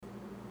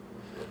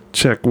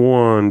Check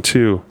 1,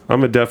 2.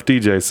 I'm a deaf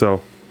DJ,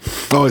 so.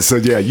 Oh, so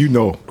yeah, you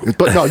know.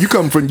 But no,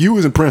 you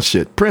was in Prince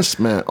shit. Prince,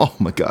 man. Oh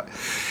my God.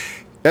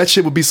 That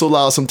shit would be so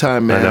loud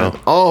sometime, man. I know.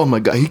 Oh my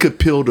God. He could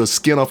peel the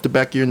skin off the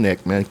back of your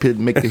neck, man. He could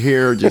make the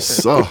hair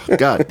just, oh,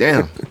 God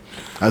damn.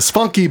 That's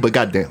funky, but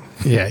goddamn.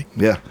 Yeah.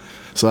 Yeah.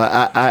 So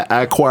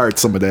I acquired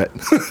some of that.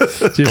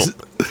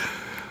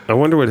 I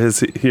wonder what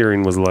his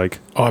hearing was like.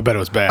 Oh, I bet it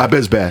was bad. I bet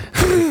it's bad.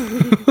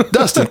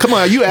 Dustin, come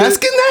on. Are you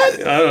asking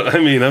that?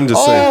 I'm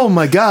just saying. Oh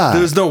my God.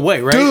 There's no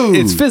way, right? Dude.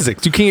 It's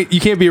physics. You can't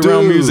be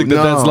around music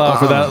that's loud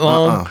for that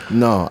long.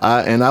 No.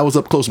 I was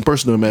up close and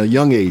personal, man, at a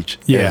young age.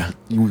 Yeah.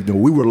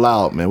 And, we were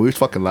loud, man. We were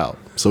fucking loud.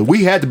 So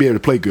we had to be able to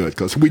play good,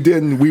 because if we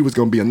didn't, we was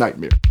going to be a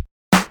nightmare.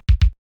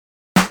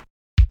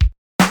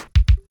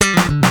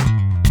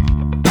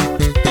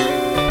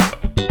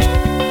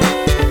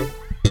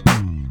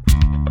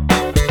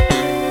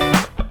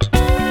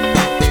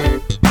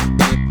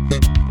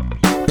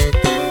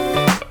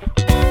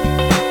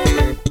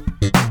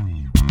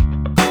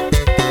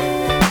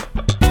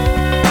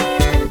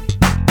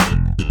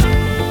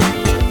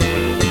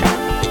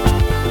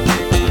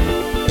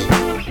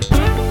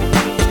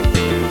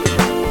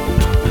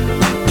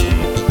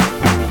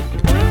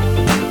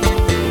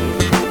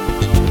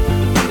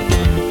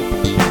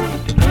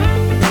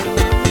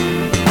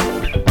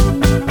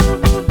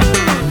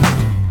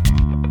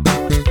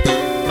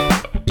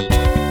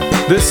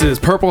 This is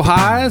Purple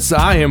Highs.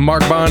 I am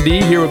Mark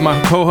Bondi here with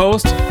my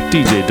co-host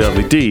DJ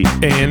WD.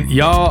 and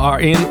y'all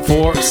are in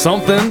for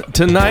something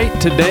tonight,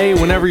 today,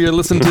 whenever you're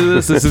listening to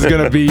this. This is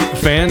going to be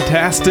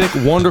fantastic,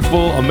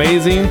 wonderful,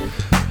 amazing.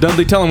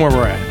 Dudley, tell them where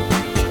we're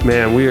at.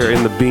 Man, we are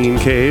in the Bean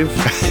Cave,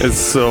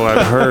 so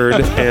I've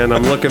heard, and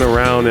I'm looking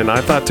around, and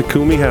I thought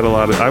Takumi had a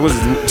lot of. I was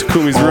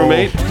Takumi's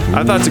roommate.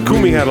 I thought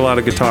Takumi had a lot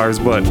of guitars,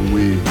 but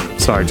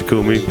sorry,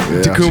 Takumi.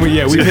 Yeah. Takumi,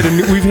 yeah,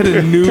 we've hit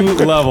a new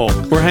level.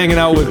 We're hanging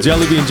out with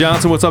Jellybean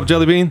Johnson. What's up,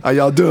 Jellybean? How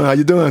y'all doing? How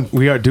you doing?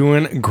 We are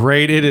doing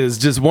great. It is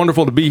just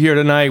wonderful to be here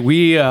tonight.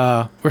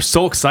 We're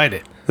so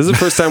excited. This is the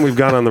first time we've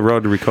gone on the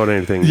road to record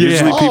anything. Yeah.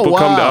 Usually people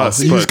come to wow.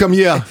 us, You just come,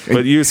 yeah.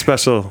 but you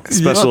special,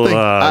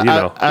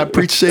 I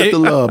appreciate the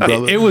love,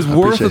 brother. It was I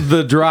worth appreciate it.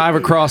 the drive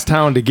across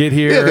town to get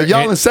here. Yeah, 'cause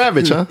y'all And- in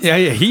Savage, huh? Yeah,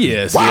 he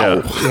is.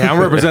 Wow. Yeah, I'm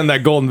representing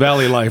that Golden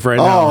Valley life right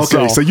now. Oh,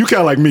 okay. So you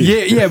kind of like me.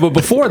 Yeah, but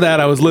before that,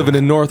 I was living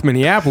in North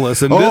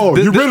Minneapolis. And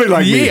You really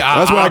like me.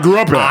 That's where I grew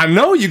up at. I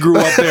know you grew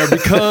up there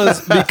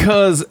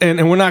because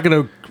and we're not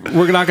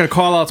gonna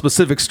call out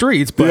specific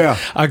streets, but Yeah.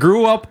 I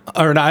grew up,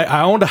 or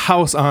I owned a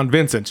house on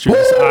Vincent Street.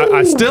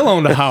 I still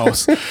owned a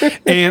house,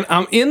 and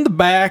I'm in the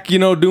back,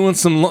 doing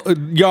some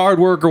yard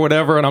work or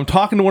whatever, and I'm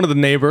talking to one of the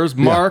neighbors,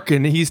 Mark,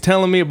 and he's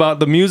telling me about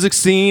the music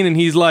scene, and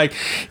he's like,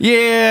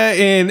 yeah,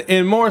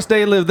 and Morris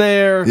Day lived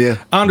there, Yeah.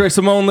 Andre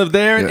Simone lived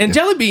there, Yeah, and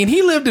yeah. Jellybean,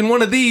 he lived in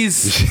one of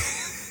these.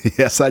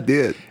 Yes, I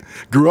did.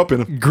 Grew up in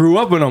them. Grew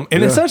up in them,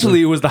 and Yeah.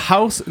 essentially it was the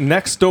house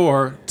next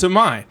door to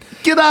mine.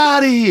 Get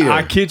out of here.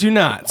 I kid you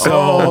not. So,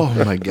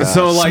 oh, my God.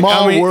 So like,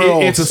 Small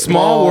world. it's a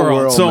small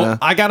world. So man.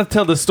 I got to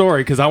tell the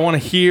story because I want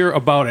to hear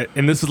about it,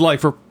 and this is like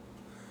for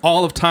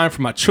all of time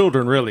for my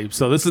children, really.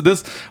 So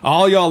this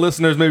all y'all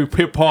listeners maybe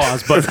hit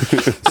pause, but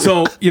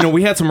so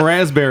we had some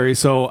raspberries.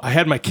 So I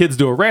had my kids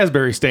do a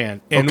raspberry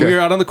stand, and Okay. we were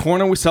out on the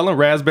corner. We're selling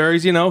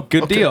raspberries.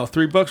 Good deal,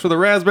 $3 for the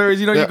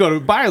raspberries. You Yeah. go to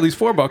buy at least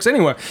 $4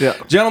 anyway. Yeah.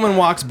 Gentleman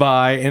walks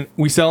by, and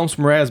we sell him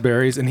some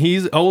raspberries, and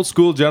he's old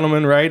school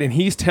gentleman, right? And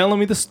he's telling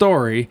me the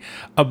story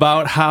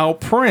about how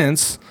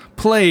Prince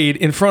played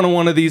in front of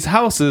one of these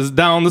houses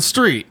down the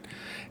street.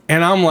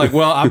 And I'm like,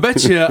 well, I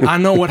bet you I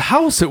know what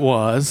house it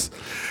was.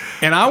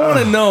 And I want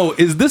to know,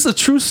 is this a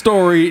true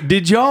story?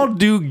 Did y'all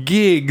do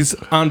gigs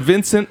on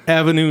Vincent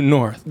Avenue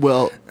North?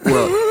 Well,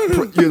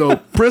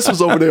 Prince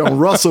was over there on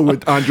Russell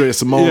with Andre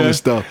Simone Yeah. and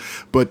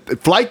stuff.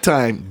 But Flight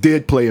Time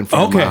did play in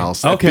front of my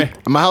house. Okay.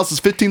 My house is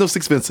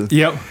 1506 Vincent.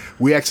 Yep.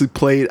 We actually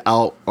played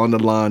out on the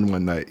lawn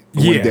one day.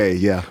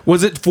 Yeah.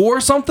 Was it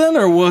for something,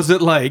 or was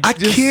it like... I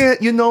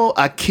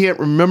can't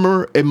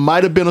remember. It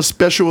might have been a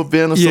special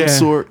event of some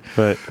sort.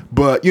 Right.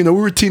 But, we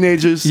were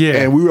teenagers,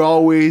 and we were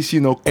always,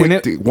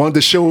 quick wanted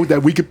to show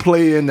that we could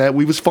play and that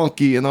we was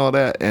funky and all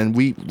that. And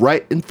we,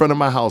 right in front of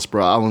my house,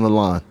 bro, out on the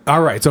lawn.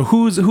 All right, so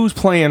who's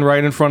playing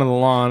right in front of the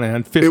lawn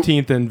and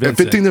 15th and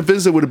Vincent? And 15th and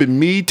Vincent would have been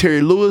me,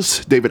 Terry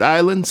Lewis, David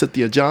Island,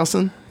 Cynthia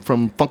Johnson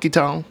from Funky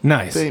Town.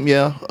 Nice. Fame,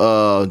 yeah.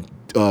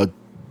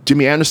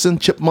 Jimmy Anderson,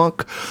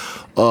 Chipmunk.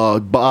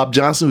 Bob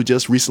Johnson, who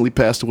just recently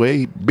passed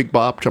away. Big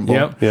Bob,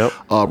 trombone. Yep.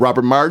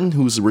 Robert Martin,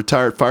 who's a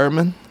retired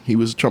fireman. He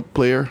was a trumpet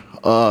player.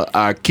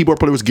 Our keyboard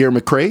player was Gary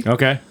McCrae.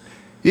 Okay.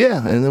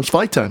 Yeah, and it was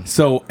Flight Time.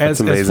 So as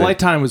Flight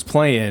Time was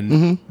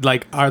playing,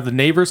 like, are the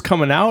neighbors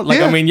coming out? Like,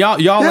 Yeah. I mean, y'all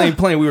Yeah. ain't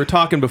playing. We were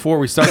talking before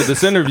we started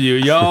this interview.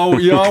 Y'all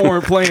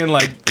weren't playing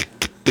like,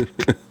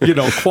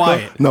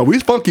 quiet. No, we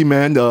was funky,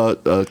 man.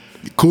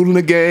 Cool in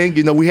the Gang.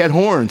 We had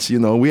horns.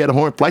 We had a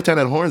horn. Flight Time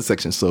had a horn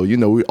section. So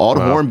all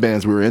the horn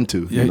bands we were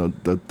into. Yeah.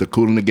 The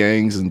Cool in the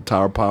Gangs and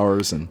Tower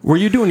Powers and Were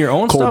you doing your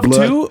own Cold stuff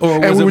Blood. too, or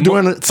was and we it were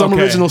doing some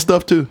okay. original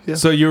stuff too. Yeah.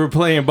 So you were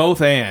playing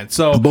both and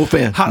so Both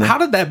and, How yeah.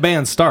 did that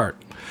band start?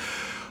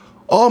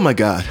 Oh my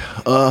God.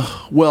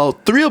 Well,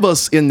 3 of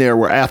us in there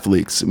were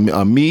athletes.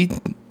 Me,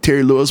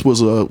 Terry Lewis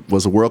was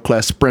a world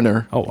class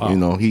sprinter. Oh wow. You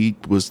know, he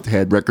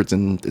had records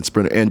in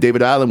sprinter, and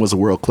David Allen was a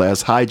world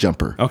class high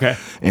jumper. Okay.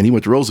 And he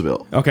went to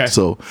Roosevelt. Okay.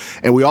 So,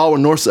 and we all were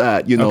North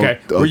Side. You know. Okay.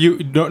 Were you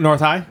North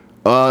High?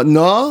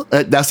 No,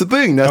 that's the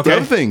thing. That's the Okay.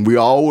 other thing. We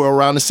all were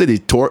around the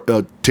city.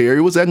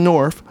 Terry was at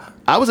North.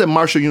 I was at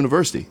Marshall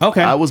University.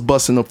 Okay. I was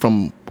busing up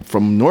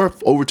from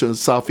North over to the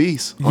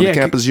Southeast on the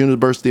campus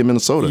University of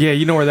Minnesota. Yeah,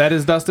 you know where that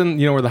is, Dustin?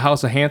 You know where the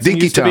House of Hanson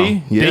used to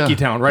Dinkytown. be? Yeah.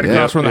 Dinkytown, right Yeah.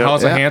 across from the Yeah.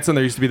 House of Yeah. Hanson.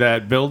 There used to be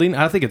that building.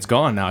 I think it's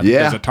gone now. I think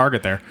Yeah. there's a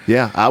Target there.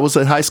 Yeah, I was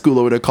at high school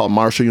over there called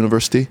Marshall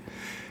University,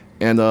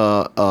 and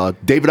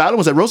David Allen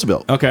was at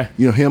Roosevelt. Okay.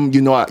 You know him.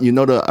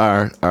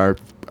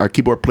 Our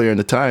keyboard player in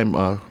the time,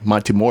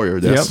 Monty Moyer.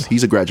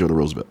 He's a graduate of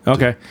Roosevelt.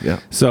 Okay. Yeah.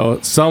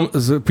 So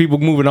people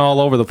moving all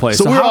over the place.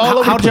 So we're all over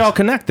the how did place. y'all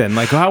connect then?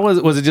 Like, how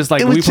was it just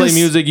like we play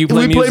music, you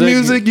play we music? play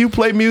music, you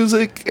play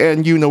music,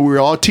 and we were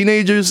all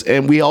teenagers,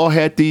 and we all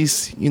had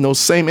these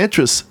same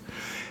interests.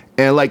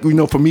 And like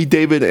for me,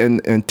 David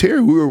and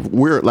Terry,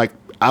 we're like,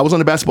 I was on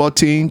the basketball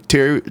team.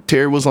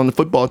 Terry was on the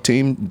football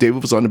team.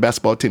 David was on the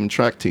basketball team and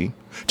track team.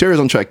 Terry was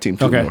on track team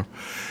too. Okay. More.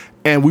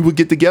 And we would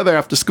get together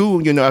after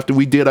school, after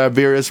we did our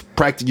various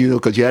practice,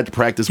 because you had to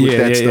practice with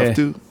that stuff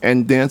too.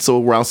 And then,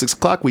 so around 6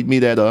 o'clock, we'd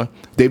meet at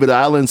David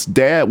Allen's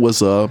dad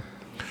was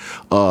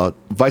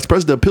vice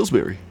president of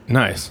Pillsbury.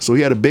 Nice. So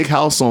he had a big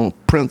house on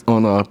Plymouth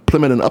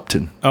and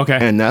Upton. Okay.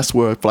 And that's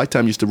where Flight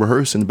Time used to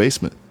rehearse in the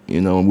basement.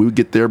 And we would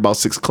get there about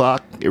 6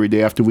 o'clock every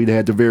day after we'd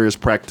had the various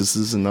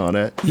practices and all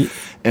that. Yeah.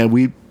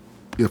 And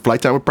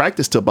Flight Time would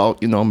practice till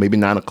about, maybe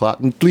 9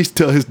 o'clock. At least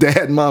till his dad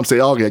and mom say,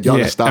 "Oh, yeah, y'all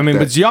gotta stop that."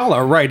 but y'all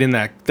are right in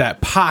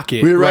that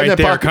pocket. We're right in that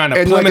there, pocket. kind of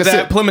And Plymouth, like I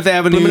said, Plymouth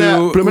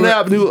Avenue. Plymouth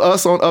Avenue,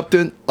 us on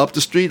Upton, up the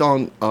street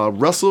on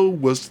Russell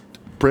was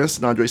Prince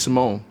and Andre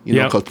Simone.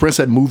 Because Prince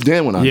had moved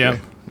in when I was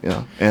there.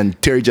 Yeah.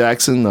 And Terry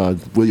Jackson,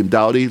 William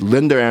Dowdy,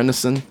 Linda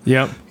Anderson.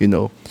 Yep.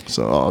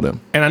 So all of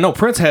them. And I know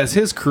Prince has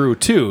his crew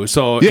too.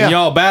 So Yeah.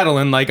 y'all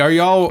battling, like, are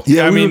y'all?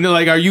 Yeah,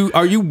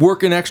 are you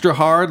working extra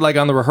hard, like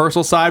on the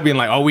rehearsal side, being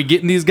like, "Oh, we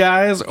getting these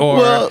guys?"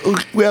 Or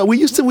well, we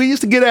used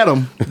to get at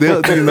them. They'll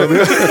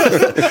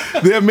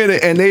admit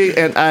it, and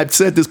I've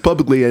said this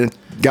publicly and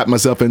got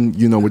myself in,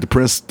 with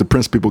the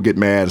Prince people get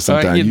mad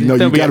sometimes. You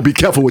got to be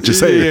careful what you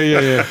say.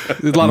 Yeah.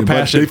 There's a lot of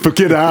passion. They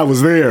forget I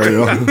was there,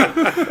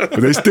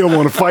 but they still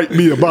want to fight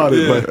me about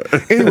it.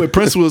 But anyway,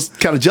 Prince was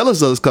kind of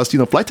jealous of us because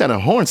Flight Time had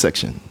a horn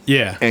section.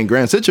 Yeah. And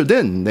Grand Central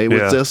didn't. They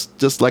were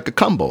just like a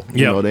combo.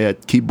 They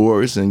had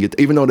keyboards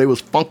even though they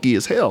was funky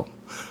as hell.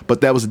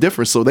 But that was the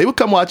difference. So they would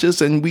come watch us,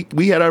 and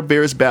we had our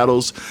various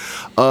battles.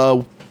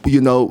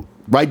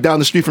 Right down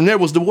the street from there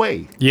was the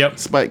Way. Yep.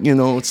 It's like,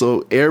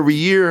 so every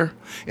year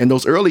in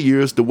those early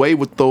years, the Way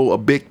would throw a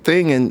big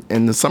thing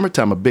in the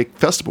summertime, a big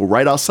festival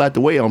right outside the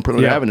Way on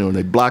Plymouth Avenue. And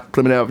they blocked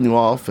Plymouth Avenue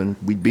off, and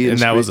we'd be in the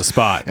street. And that was a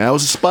spot. And that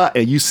was a spot.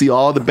 And you see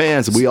all the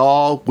bands. We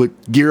all would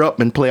gear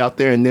up and play out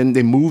there. And then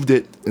they moved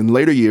it in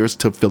later years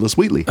to Phyllis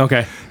Wheatley.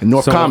 Okay. In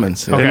North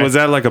Commons. Okay. And was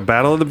that like a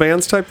battle of the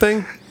bands type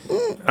thing?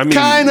 I mean,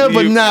 kind of,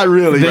 but not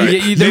really.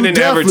 They didn't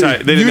advertise.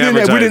 We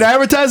didn't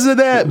advertise it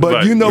that,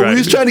 but we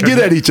was trying to get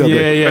at each other.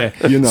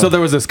 Yeah. So there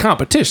was this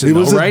competition, it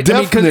was right?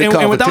 Definite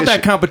and without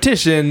that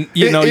competition,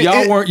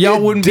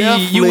 y'all wouldn't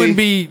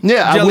be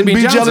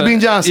Jellybean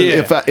Johnson. Yeah.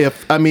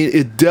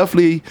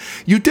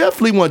 You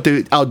definitely want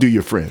to outdo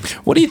your friends.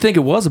 What do you think it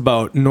was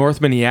about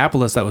North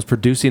Minneapolis that was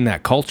producing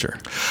that culture?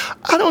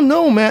 I don't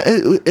know, man.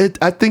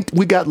 I think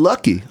we got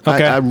lucky.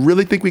 Okay. I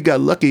really think we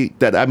got lucky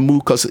that I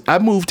moved, because I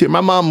moved here.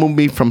 My mom moved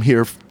me from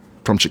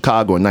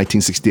Chicago in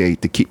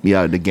 1968 to keep me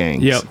out of the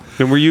gangs. Yep.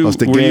 And were you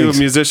a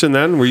musician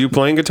then? Were you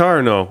playing guitar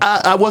or no?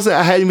 I wasn't.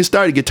 I hadn't even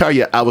started guitar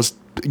yet. I was,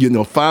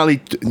 finally,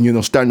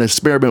 starting to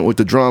experiment with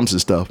the drums and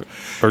stuff.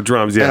 Or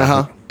drums, yeah.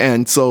 Uh-huh.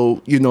 And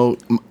so,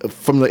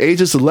 from the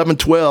ages of 11,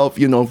 12,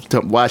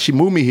 while she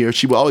moved me here,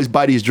 she would always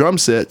buy these drum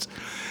sets.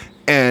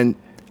 And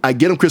I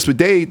get them Christmas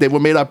Day. They were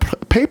made out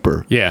of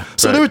paper. Yeah.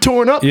 So they were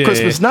torn up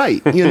Christmas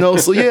night, So,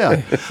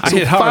 yeah. I so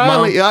hit hard,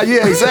 finally, Mom.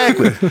 yeah,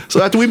 exactly.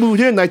 So after we moved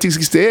here in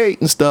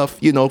 1968 and stuff,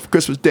 for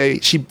Christmas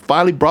Day, she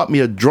finally brought me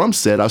a drum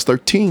set. I was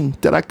 13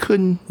 that I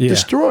couldn't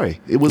destroy.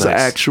 It was an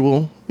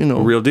actual, a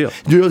real deal.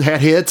 It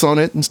had heads on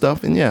it and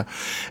stuff, and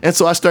And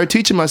so I started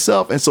teaching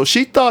myself, and so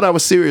she thought I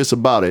was serious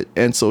about it,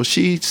 and so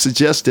she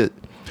suggested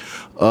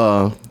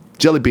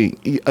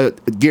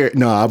Jellybean, Gary.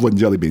 No, I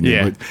wasn't Jellybean.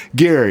 Yeah. But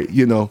Gary,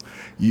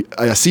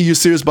 I see you're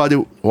serious about it.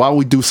 Why don't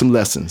we do some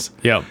lessons?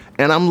 Yeah.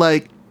 And I'm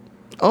like,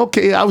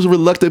 okay. I was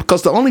reluctant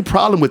because the only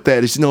problem with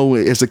that is,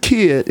 as a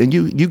kid, and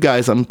you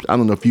guys, I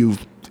don't know if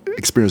you've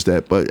experienced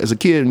that, but as a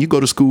kid, and you go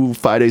to school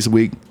 5 days a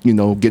week,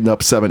 getting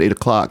up 7, 8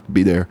 o'clock to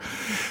be there.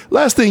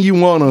 Last thing you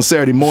want on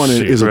Saturday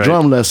morning is a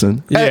drum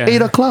lesson at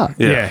 8 o'clock.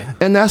 Yeah.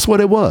 And that's what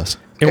it was.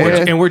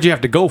 And where'd you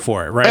have to go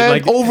for it, right?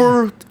 And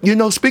over,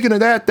 speaking of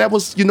that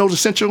was, the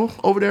Central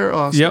over there.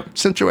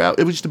 Central,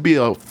 it used to be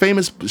a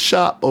famous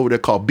shop over there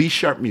called B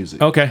Sharp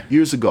Music. Okay.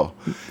 Years ago.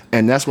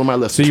 And that's where my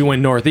lesson. So you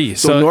went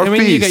northeast. So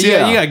northeast, you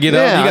got to get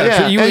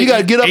up. You got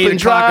to get up and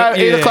drive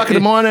 8 o'clock in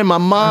the morning. My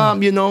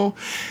mom,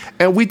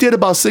 And we did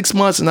about 6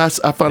 months, and I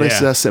finally Yeah.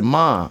 said, I said,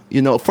 Ma,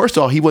 you know, first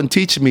of all, he wasn't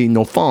teaching me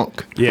no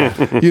funk. Yeah.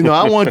 You know,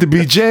 I wanted to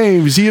be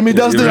James. You hear me,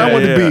 Dustin? I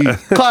wanted to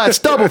be Clyde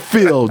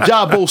Stubblefield,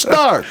 Jabo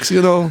Starks,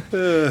 you know,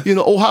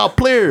 Ohio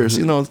players,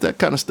 you know, that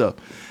kind of stuff.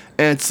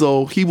 And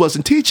so he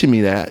wasn't teaching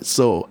me that.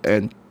 So,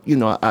 and you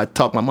know, I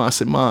talked to my mom. I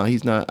said, Mom,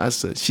 he's not.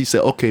 She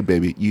said, okay,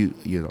 baby, you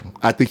know,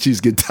 I think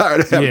she's getting tired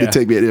of having to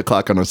take me at 8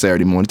 o'clock on a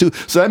Saturday morning too.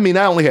 So I mean,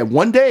 I only had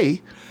one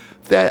day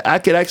that I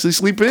could actually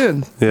sleep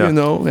in, you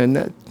know, and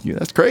that, you know,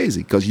 that's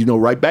crazy because, you know,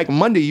 right back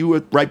Monday, you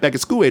were right back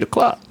at school 8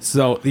 o'clock.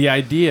 So the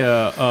idea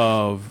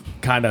of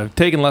kind of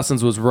taking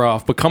lessons was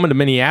rough, but coming to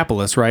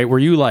Minneapolis, right? Were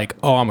you like,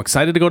 oh, I'm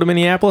excited to go to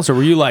Minneapolis? Or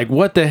were you like,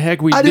 what the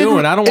heck we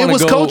doing? I don't want to go. It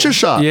was culture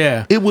shock.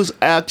 Yeah. It was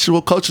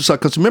actual culture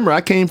shock. Because remember,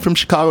 I came from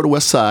Chicago to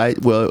West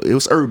Side. Well, it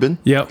was urban,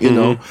 you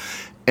know,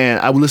 and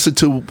I would listen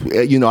to,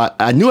 you know,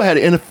 I knew I had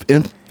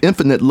an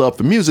infinite love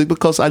for music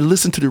because I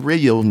listened to the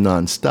radio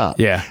nonstop.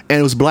 Yeah. And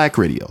it was black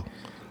radio.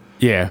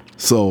 Yeah.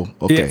 So,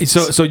 okay. Yeah,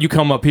 so you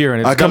come up here and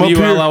it's I come up here.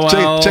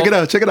 WLOL. Check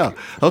it out.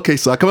 Okay,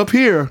 so I come up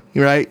here,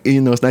 right? And, you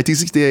know, it's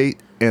 1968,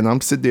 and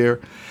I'm sitting there.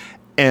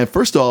 And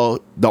first of all,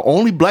 the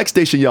only black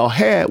station y'all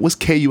had was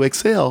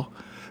KUXL.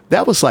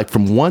 That was like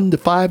from 1 to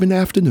 5 in the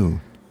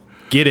afternoon.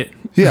 Get it.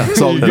 Yeah,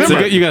 so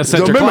remember, you gotta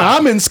set your clock.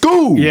 I'm in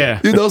school.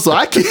 Yeah. You know, so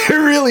I can't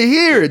really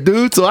hear it,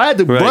 dude. So I had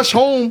to rush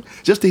home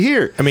just to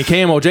hear it. I mean,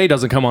 KMOJ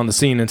doesn't come on the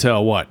scene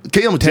until what?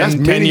 KMOJ, that's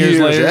 10 many years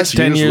later? That's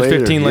 10 years, later.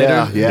 15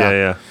 later?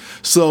 Yeah.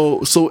 So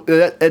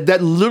that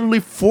literally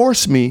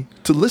forced me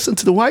to listen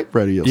to the white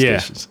radio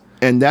stations.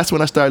 And that's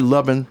when I started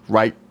loving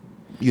white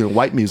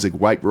music,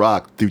 white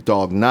rock, Through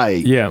Dog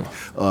Night. Yeah.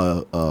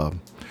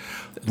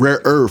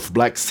 Rare Earth,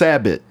 Black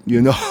Sabbath,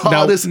 you know,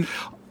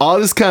 all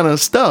this kind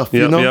of stuff,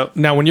 you know. Yep.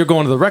 Now, when you're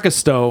going to the record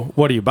store,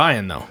 what are you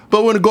buying though?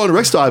 But when I go to the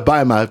record store, I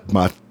buy my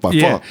funk.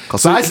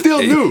 Because I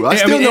still knew. I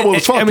still know what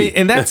was funky. I mean,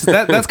 and that's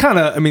kind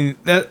of, I mean,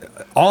 that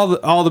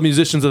all the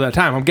musicians of that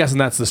time, I'm guessing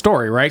that's the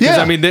story, right? Yeah,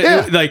 I mean,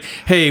 like,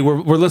 hey,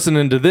 we're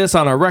listening to this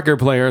on our record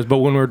players, but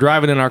when we're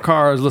driving in our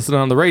cars,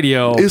 listening on the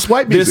radio, it's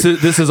white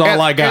music. This is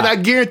all I got. And I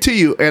guarantee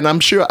you, and I'm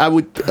sure a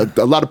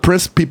lot of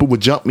Prince people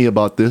would jump me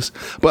about this,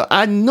 but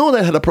I know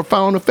that had a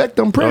profound effect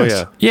on Prince.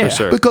 Oh, yeah. For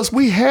sure. Because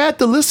we had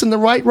to listen to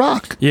white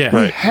rock. Yeah.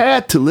 We Right.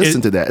 had to listen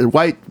to that. And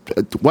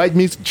white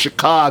music,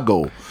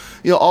 Chicago,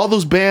 you know, all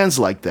those bands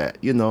like that,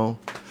 you know.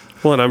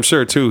 Well, and I'm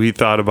sure too he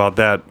thought about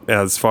that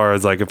as far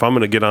as like if I'm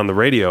going to get on the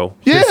radio,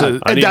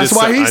 I need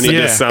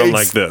to sound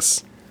like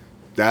this.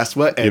 That's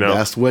what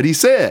he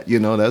said. You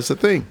know, that's the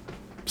thing.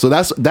 So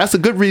that's a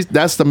good reason.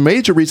 That's the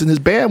major reason his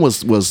band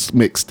was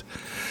mixed.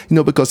 You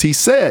know, because he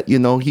said, you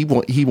know, he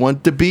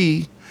wanted to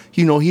be,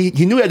 you know, he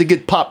knew he had to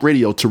get pop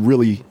radio to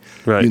really,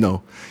 you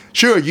know.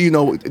 Sure, you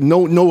know,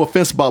 no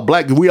offense about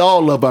black. We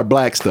all love our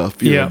black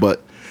stuff, you know,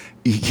 but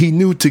he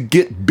knew to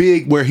get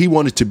big where he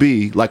wanted to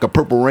be, like a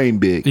Purple Rain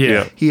big.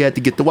 Yeah. He had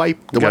to get the white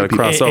people.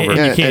 Crossover.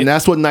 And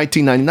that's what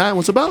 1999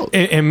 was about.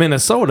 And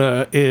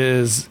Minnesota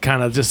is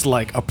kind of just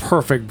like a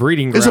perfect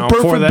breeding ground It's a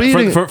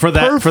perfect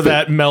for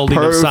that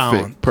melding of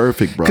sound.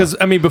 Perfect, bro. Because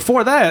I mean,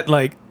 before that,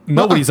 like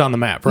nobody's on the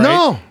map, right?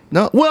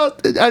 No. Well,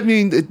 I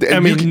mean,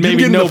 maybe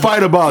get in a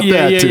fight about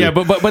that too. Yeah,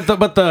 but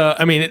the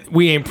I mean,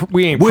 we ain't Prince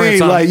we ain't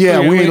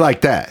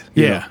like that.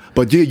 Yeah. You know?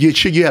 But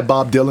you had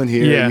Bob Dylan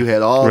here. Yeah. You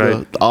had all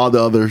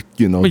the other,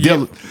 you know,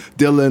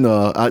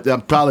 Dylan.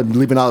 I'm probably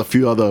leaving out a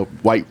few other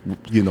white,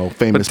 you know,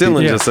 famous But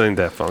Dylan people. just ain't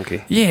that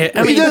funky. Yeah,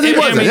 I mean, he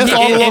wasn't. That's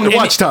all along the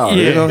Watchtower.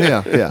 You know,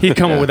 yeah. He'd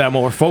come up with that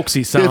more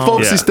folksy sound. Yeah,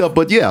 folksy stuff.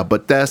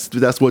 But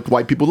that's what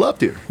white people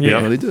loved here. Yeah,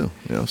 you know, they do.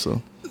 You know,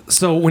 so.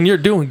 So when you're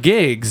doing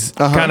gigs,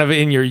 kind of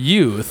in your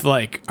youth,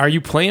 like, are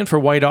you playing for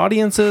white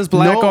audiences,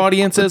 black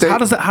audiences?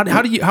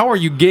 How are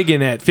you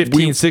gigging at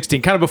 15,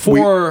 16, kind of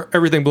before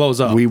everything blows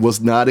up? We was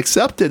not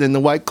accepted in the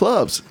white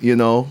clubs, you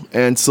know,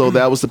 and so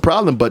that was the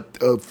problem.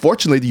 But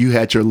fortunately, you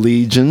had your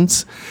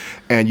legions,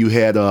 and you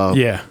had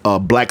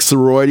black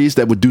sororities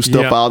that would do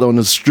stuff out on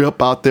the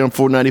strip out there on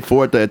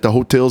 494 at the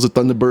hotels, the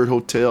Thunderbird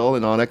Hotel,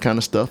 and all that kind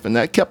of stuff, and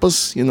that kept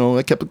us, you know,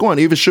 it going.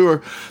 Even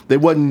sure they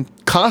wasn't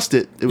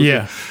constant.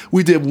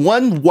 We did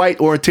one white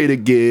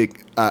orientated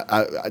gig.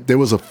 There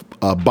was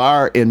a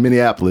bar in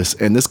Minneapolis,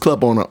 and this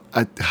club owner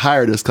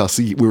hired us because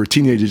we were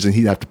teenagers and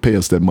he'd have to pay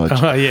us that much.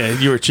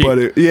 You were cheap. But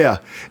and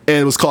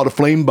it was called a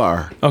Flame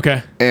Bar.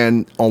 Okay.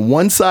 And on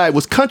one side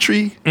was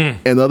country, and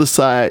the other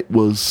side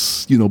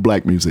was, you know,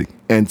 black music.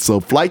 And so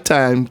Flight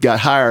Time got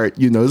hired,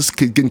 you know, this is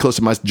getting close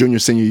to my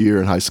senior year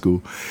in high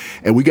school.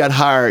 And we got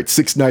hired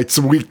 6 nights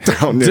a week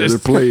down there to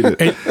play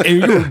it. And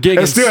you were gigging.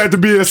 And still had to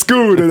be at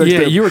school the next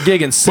day. You were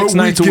gigging 6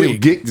 nights a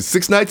week.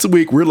 6 nights a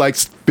week. We're like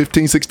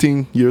 15,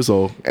 16 years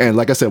old. And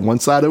like I said, one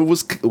side of it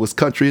was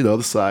country, the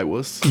other side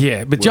was...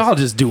 Yeah, but y'all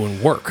just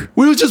doing work.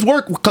 We was just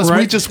work because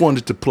we just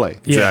wanted to play.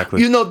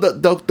 Exactly. You know,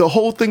 the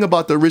whole thing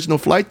about the original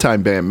Flight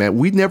Time band, man,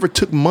 we never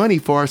took money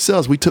for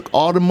ourselves. We took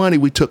all the money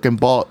we took and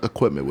bought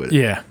equipment with it.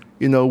 Yeah.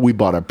 we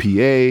bought our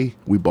PA,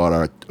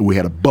 we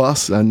had a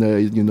bus, and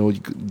you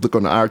could look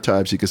on the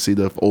archives, you can see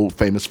the old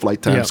famous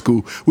Flight Time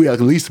School. We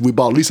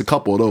bought at least a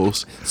couple of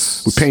those.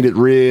 We painted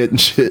red and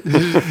shit.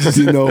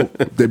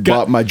 They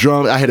bought my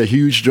drum. I had a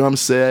huge drum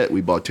set.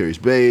 We bought Terry's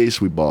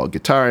bass. We bought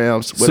guitar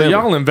amps. Whatever. So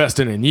y'all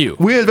invested in you.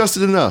 We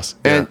invested in us,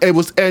 and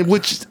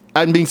which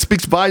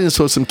speaks volumes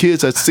for some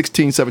kids at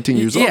 16, 17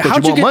 years old.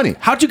 Because you want money.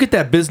 How'd you get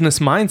that business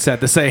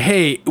mindset to say,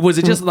 hey, was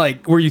it just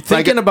like, were you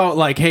thinking about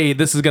like, hey,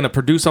 this is going to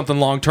produce something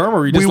long term, or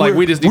were you just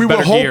we just need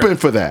better gear? We were hoping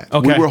for that.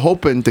 Okay. We were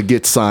hoping to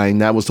get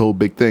signed. That was the whole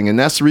big thing, and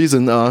that's the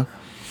reason.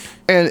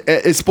 And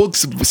it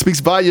speaks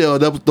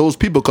volume of those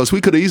people, because we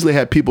could have easily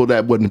had people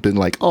that wouldn't have been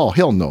like, oh,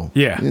 hell no.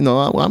 Yeah. I'm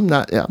going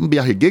to be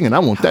out here gigging. I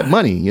want that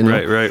money.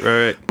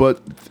 Right.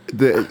 But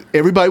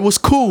everybody was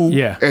cool.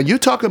 Yeah. And you're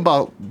talking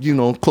about,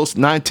 close to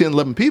 9, 10,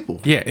 11 people.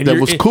 Yeah. That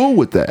was cool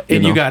with that.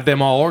 And you got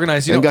them all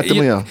organized.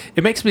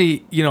 It makes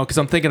me, because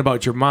I'm thinking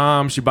about your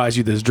mom. She buys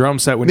you this drum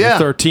set when you're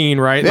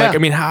 13, right? Yeah. Like, I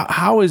mean,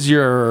 how is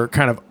your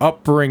kind of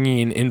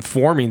upbringing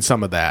informing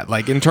some of that?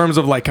 Like, in terms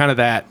of like kind of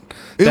that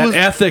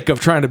ethic of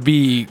trying to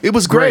be. It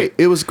was great.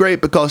 It was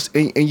great because,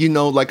 and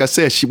like I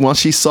said, once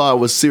she saw I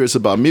was serious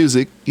about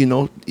music,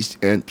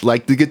 and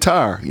like the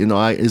guitar,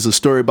 it's a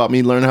story about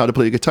me learning how to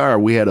play the guitar.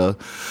 We had a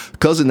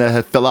cousin that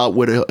had fell out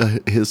with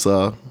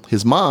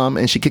his mom,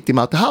 and she kicked him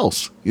out the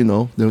house.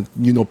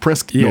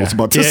 Prince knows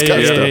about this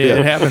kind of stuff. Yeah,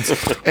 it happens.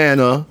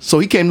 And so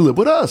he came to live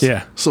with us.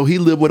 Yeah. So he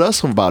lived with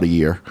us for about a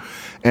year.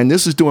 And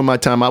this is during my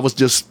time. I was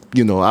just,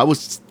 I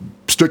was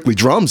strictly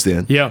drums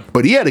then. Yeah.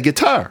 But he had a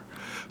guitar.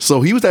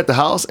 So he was at the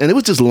house, and it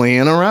was just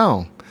laying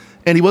around.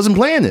 And he wasn't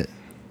playing it.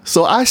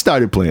 So I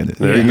started playing it,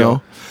 There you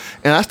go.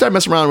 And I started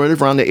messing around with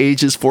it around the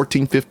ages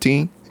 14,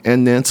 15.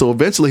 And then, so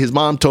eventually his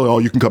mom told him, oh,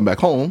 you can come back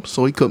home.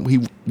 So he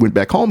went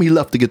back home. He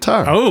left the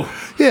guitar. Oh.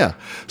 Yeah.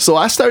 So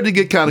I started to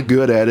get kind of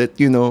good at it,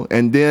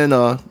 And then,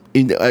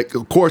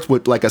 of course,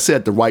 with, like I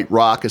said, the white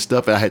rock and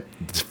stuff, I had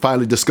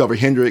finally discovered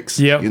Hendrix,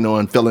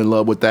 and fell in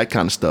love with that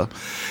kind of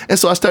stuff. And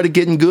so I started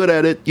getting good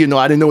at it.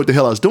 I didn't know what the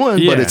hell I was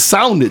doing, but it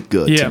sounded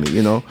good to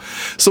me,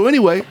 So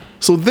anyway,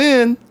 so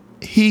then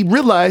he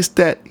realized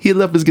that he had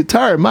left his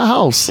guitar at my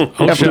house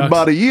after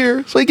about a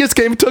year. So he just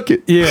came and took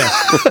it. Yeah.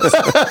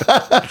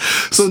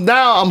 So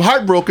now I'm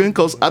heartbroken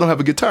because I don't have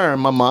a guitar.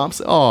 And my mom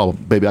said, oh,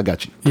 baby, I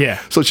got you.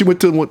 Yeah. So she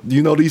went to,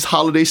 these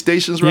holiday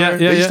stations, right?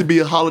 There used to be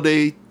a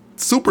holiday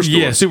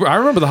superstore. Yeah, I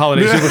remember the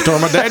holiday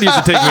superstore. My dad used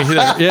to take me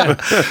there.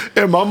 Yeah.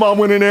 And my mom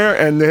went in there,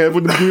 and they had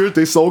with the beers.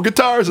 They sold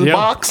guitars in a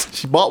box.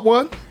 She bought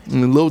one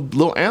and a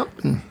little amp.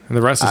 And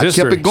the rest is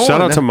history. Kept it going.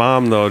 Shout out to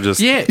mom though. Just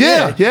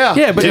Yeah.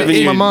 But giving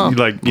you, my mom,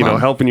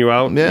 helping you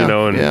out.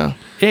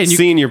 And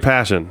seeing your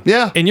passion.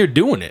 Yeah. And you're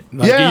doing it.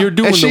 You're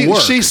doing the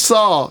work.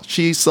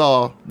 She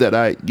saw that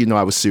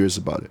I was serious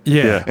about it.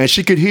 Yeah. And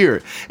she could hear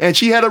it. And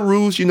she had a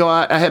ruse.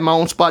 I had my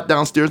own spot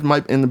downstairs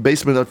in the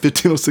basement of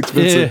 1506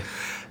 Vincent. Yeah.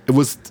 It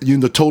was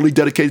totally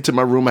dedicated to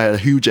my room. I had a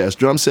huge ass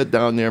drum set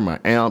down there, my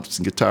amps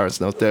and guitars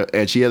and stuff there.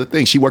 And she had a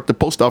thing. She worked at the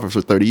post office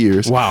for 30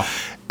 years. Wow.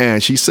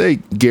 And she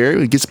said, Gary,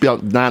 when it gets to be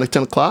about 9 or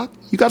 10 o'clock,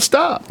 you got to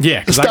stop.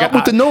 Yeah. Stop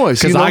with the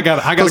noise. Because I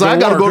got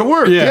to go to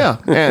work. Yeah.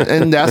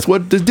 And that's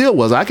what the deal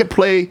was. I could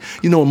play,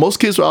 when most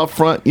kids were out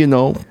front,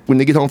 when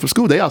they get home from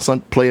school, they out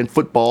playing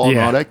football and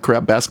all that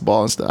crap,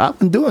 basketball and stuff. I've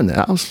been doing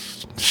that. I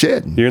was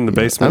shedding. You're in the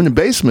basement? I'm in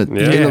the basement.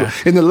 Yeah.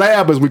 In the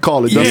lab, as we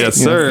call it. Yes,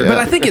 sir. But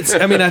I think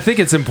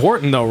it's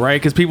important though, right?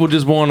 Because people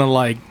just want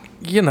to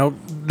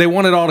they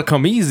want it all to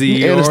come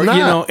easy, and or it's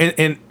not.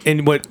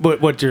 and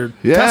what your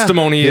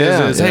testimony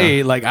is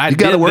hey, like I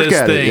did work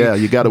this at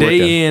thing you got to work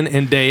day in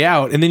and day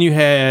out, and then you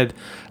had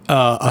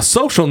a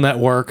social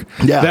network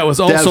that was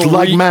that's also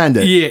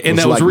like-minded. And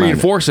that was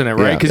reinforcing it,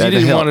 right? Because you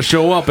didn't want to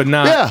show up and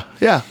not.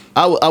 Yeah.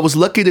 I was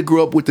lucky to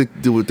grow up with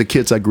the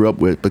kids I grew up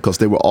with, because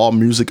they were all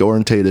music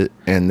orientated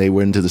and they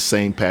were into the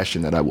same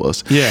passion that I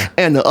was. Yeah.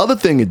 And the other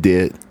thing it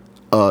did,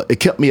 it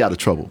kept me out of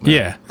trouble. Man,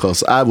 yeah.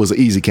 Because I was an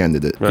easy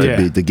candidate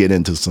to get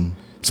into some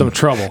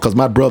trouble. Because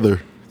my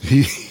brother,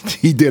 he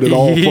did it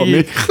all for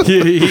me.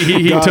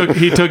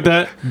 He took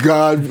that.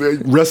 God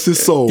rest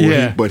his soul.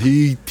 Yeah. But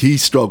he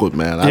struggled,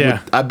 man.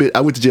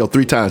 I went to jail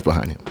 3 times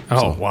behind him.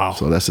 Oh, wow.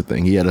 So that's the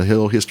thing. He had a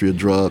whole history of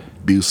drug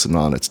abuse and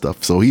all that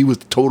stuff. So he was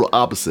the total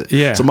opposite.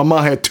 Yeah. So my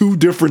mom had 2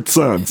 different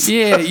sons.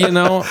 Yeah,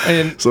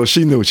 and so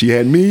she knew she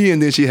had me and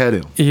then she had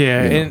him.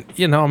 Yeah,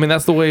 and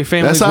that's the way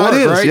families work,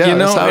 right? Yeah,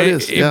 that's how it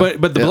is. Yeah.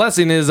 But the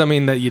blessing is,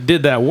 that you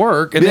did that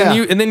work, and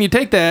then you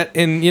take that,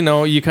 and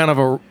you kind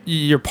of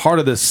you're part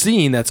of the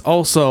scene that's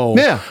also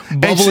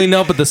bubbling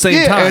up at the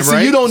same time, and right? So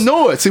you don't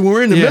know it. See, when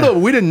we're in the middle,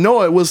 we didn't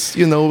know it was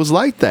it was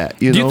like that.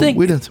 Do you think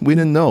we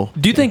didn't know?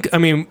 Do you think?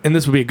 And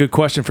this would be a good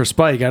question for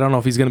Spike. I don't know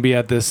if he's going to be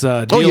at this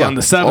deal on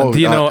the 7th.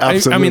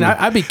 Absolutely.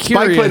 I'd be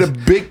curious. Spike played a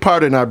big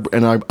part in our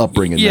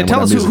upbringing. Yeah,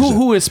 tell us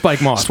who is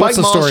Spike Moss? Spike What's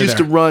the Moss story used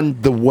to run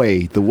The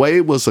Way. The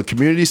Way was a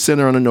community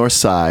center on the north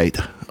side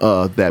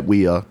that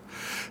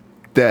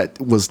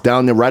was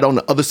down there right on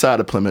the other side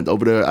of Plymouth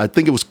over there. I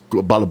think it was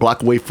about a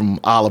block away from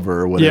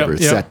Oliver or whatever.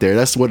 It sat there.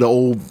 That's where the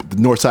old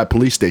North Side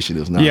Police Station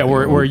is now. Yeah,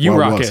 where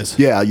U-Rock is.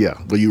 Yeah,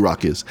 where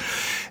U-Rock is.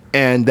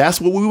 And that's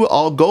where we would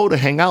all go to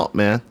hang out,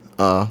 man.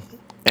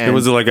 And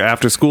was it like an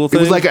after school thing?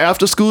 It was like an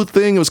after school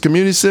thing. It was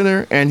community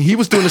center, and he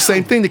was doing the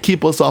same thing to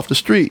keep us off the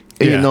street.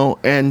 And, Yeah. you know,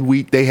 and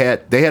they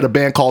had a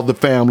band called The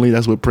Family.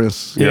 That's where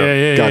Prince got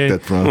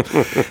that from.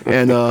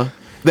 And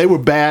they were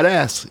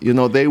badass. You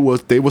know, they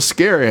were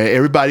scary.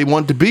 Everybody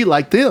wanted to be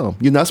like them.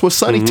 You know, that's where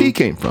Sonny T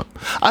came from.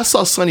 I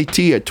saw Sonny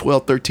T at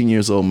 12, 13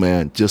 years old,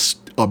 man, just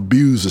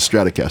abuse the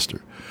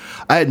Stratocaster.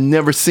 I had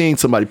never seen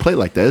somebody play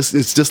like that.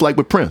 It's just like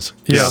with Prince.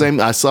 The Yeah. same.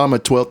 I saw him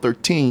at 12,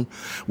 13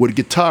 with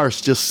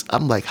guitars.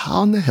 I'm like,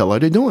 how in the hell are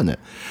they doing that?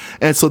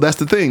 And so that's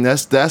the thing.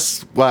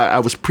 That's why I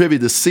was privy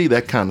to see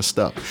that kind of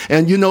stuff.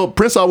 And you know,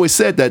 Prince always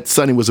said that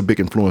Sonny was a big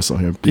influence on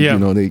him. Yeah.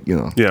 You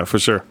know. Yeah, for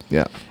sure.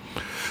 Yeah.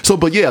 So,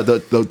 but yeah,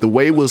 the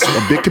Way was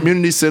a big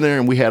community center,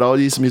 and we had all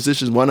these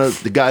musicians. One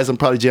of the guys I'm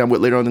probably jam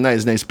with later on tonight,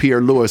 his name's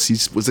Pierre Lewis. He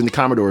was in the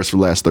Commodores for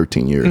the last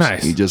 13 years.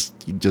 Nice. He just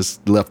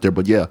left there,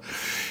 but yeah.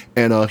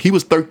 And he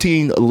was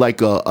 13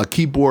 like a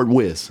keyboard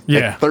whiz. Yeah.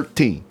 At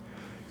 13.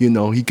 You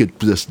know, he could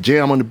just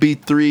jam on the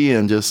B3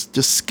 and just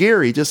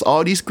scary, just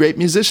all these great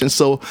musicians.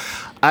 So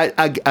I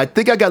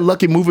think I got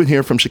lucky moving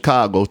here from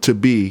Chicago to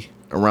be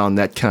around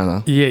that kind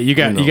of you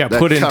got that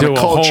put kinda into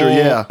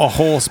culture, a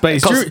whole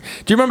space. Do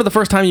you remember the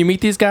first time you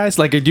meet these guys?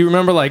 Like, do you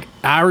remember, like,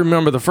 I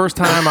remember the first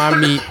time I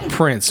meet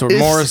Prince or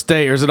Morris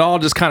Day, or is it all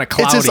just kind of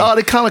cloudy? It's just all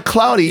kind of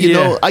cloudy, you Yeah.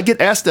 know. I get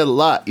asked that a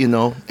lot, you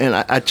know, and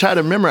I try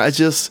to remember.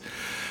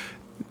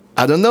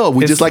 I don't know.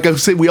 Just like I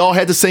said, we all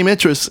had the same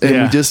interests,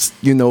 and we just,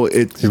 you know,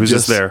 it was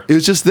just there. It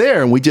was just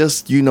there, and we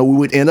just, you know, we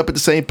would end up at the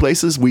same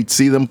places. We'd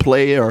see them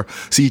play or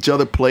see each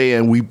other play,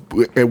 and we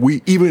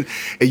even,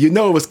 and you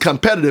know, it was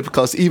competitive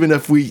because even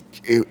if we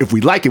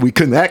like it, we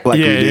couldn't act like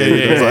we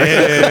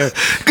did.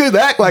 Couldn't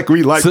act like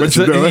we liked what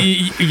you're doing.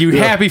 You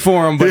happy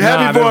for him, but You're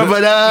happy for him,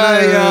 but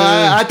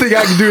I think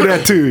I can do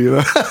that too. You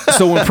know.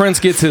 So when Prince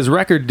gets his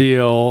record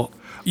deal,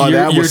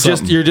 that was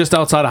something. you're just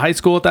outside of high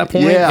school at that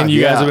point, Yeah, and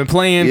you guys yeah. have been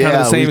playing kind of the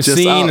Yeah, we same just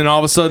scene, out. and all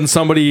of a sudden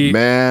somebody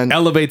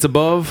elevates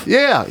above.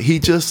 Yeah, he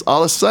just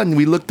all of a sudden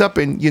we looked up,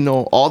 and you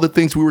know, all the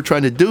things we were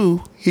trying to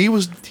do, he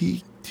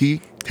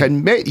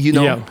hadn't made, you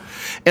know. Yeah.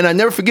 And I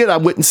never forget, I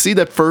went and see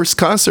that first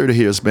concert of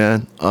his,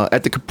 man,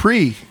 at the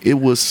Capri. It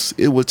was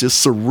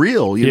just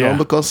surreal, you know,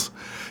 because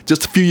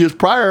just a few years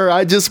prior,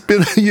 I just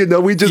been, you know,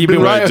 we just You've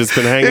been just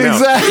been hanging out.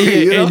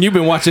 exactly, you know? And you've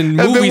been watching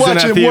I've movies been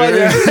in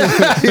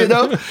that theater. you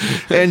know,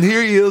 and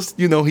here he is,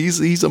 you know,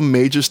 he's a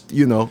major,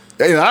 you know,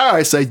 and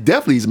I say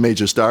definitely he's a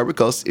major star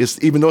because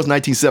even though it's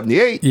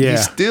 1978,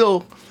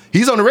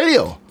 he's on the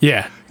radio.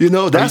 Yeah. You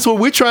know, that's what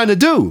we're trying to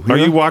do. Are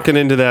you walking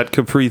into that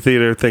Capri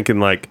Theater thinking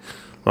like,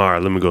 all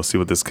right, let me go see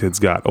what this kid's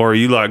got? Or are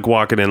you like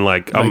walking in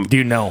like, do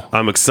you know?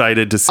 I'm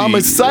excited to see. I'm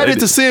excited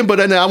to see him, but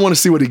then I want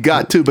to see what he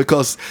got too,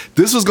 because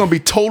this was going to be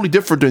totally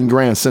different than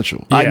Grand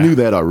Central. I Yeah. knew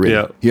that already.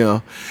 Yeah. You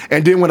know,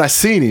 and then when I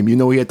seen him, you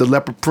know, he had the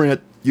leopard print.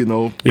 You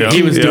know,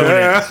 He was doing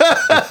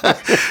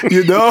it.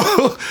 you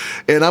know,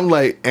 and I'm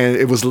like, and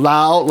it was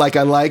loud, like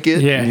I like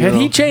it. Yeah. you Had know.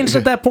 he changed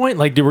at that point?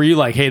 Like, were you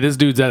like, hey, this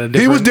dude's at a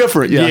different... He was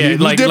different, yeah. He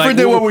was different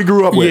than what we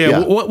grew up with.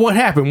 Yeah. Yeah. What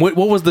happened? What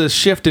was the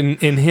shift in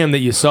him that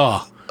you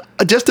saw?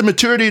 Just the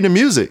maturity in the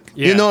music,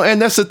 Yeah. you know,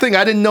 and that's the thing.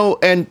 I didn't know,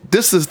 and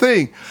this is the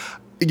thing,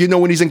 you know,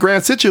 when he's in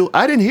Grand Central,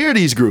 I didn't hear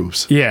these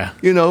grooves. Yeah.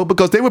 You know,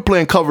 because they were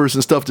playing covers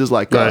and stuff just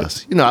like Right.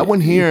 us. You know, I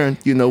wasn't hearing,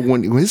 you know,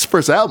 when his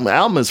first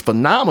album is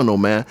phenomenal,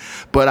 man.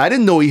 But I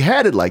didn't know he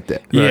had it like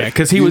that. Yeah,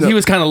 because he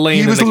was kind of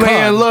laying He was in the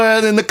cut.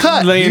 laying in the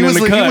cut. Laying he was,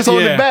 in the he cut, was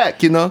holding yeah. it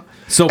back, you know.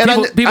 So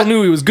And people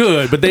knew he was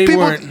good, but they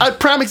weren't...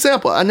 Prime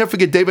example, I never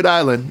forget David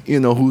Island,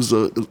 you know, who's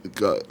a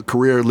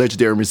career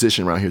legendary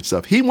musician around here and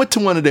stuff. He went to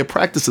one of their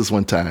practices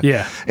one time.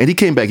 Yeah. And he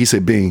came back, he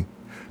said, Bean,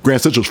 Grand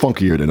Central's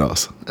funkier than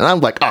us. And I'm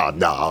like, oh,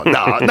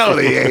 no,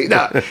 they ain't.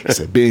 No. He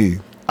said,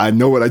 Bean, I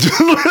know what I just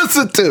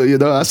listened to, you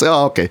know. I said,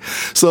 oh, okay.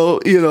 So,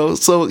 you know,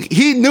 so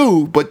he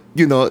knew, but,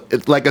 you know,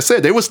 like I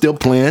said, they were still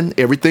playing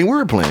everything we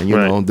were playing, you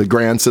Right. know, the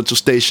Grand Central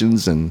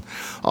stations and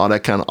all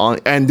that kind of,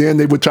 and then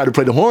they would try to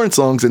play the horn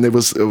songs, and it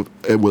was,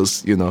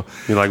 you know.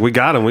 You're like, we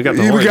got him. We got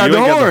the We horn. got You the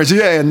ain't got horns,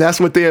 yeah, and that's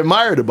what they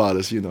admired about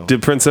us, you know.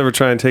 Did Prince ever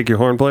try and take your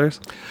horn players?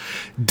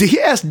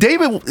 Yes,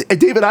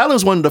 David Island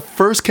was one of the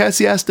first cats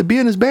he asked to be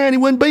in his band. He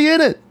wouldn't be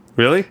in it.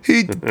 Really?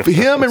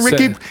 Him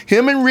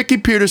and Ricky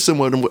Peterson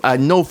were, I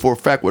know for a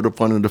fact, were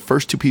one of the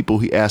first two people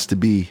he asked to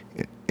be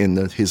in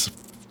his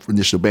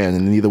initial band,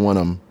 and neither one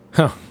of them.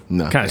 Huh.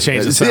 No. Kind of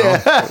changed the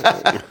sound.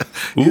 Yeah.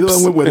 Neither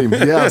one went with him.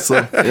 Yeah,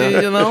 so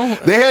yeah. You know?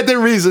 They had their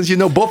reasons, you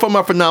know. Both of them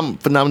are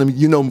phenomenal.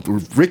 You know,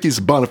 Ricky's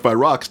a bona fide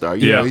rock star.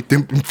 You know,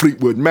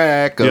 Fleetwood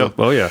Mac. Yep.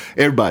 Oh yeah.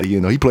 Everybody, you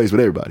know, he plays with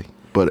everybody.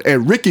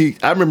 And Ricky,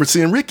 I remember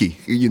seeing Ricky,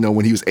 you know,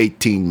 when he was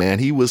 18, man.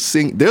 He was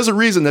singing. There's a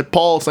reason that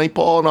St.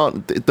 Paul and all,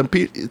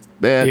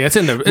 man. Yeah, it's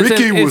in the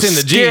Ricky was in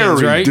the scary,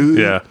 genes, right?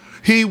 dude.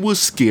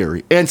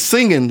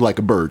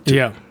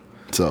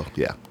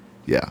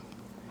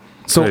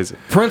 So Crazy.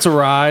 Prince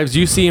arrives.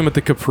 You see him at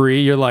the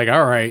Capri. You're like,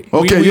 all right,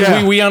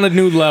 Okay, we on a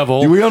new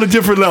level. We on a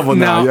different level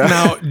now.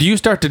 Now, do you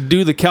start to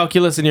do the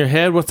calculus in your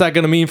head? What's that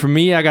going to mean for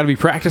me? I got to be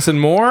practicing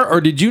more,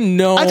 or did you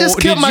know? I just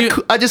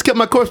kept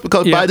my course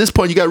because by this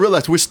point you got to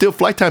realize we're still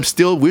flight time.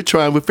 Still, we're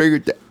trying. We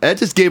figured that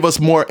just gave us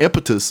more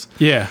impetus.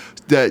 Yeah.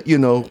 That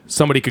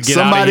somebody could get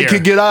out of here.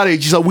 Could get out of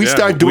here. So we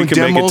start doing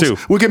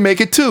demos. We can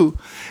make it too.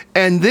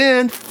 And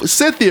then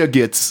Cynthia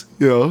gets,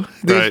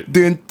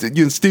 then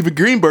Steven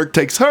Greenberg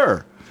takes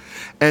her.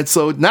 And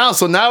so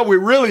now we're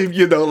really,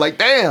 like,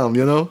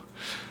 damn,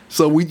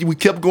 So we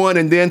kept going,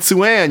 and then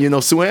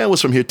Sue-Ann, Sue-Ann was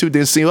from here too.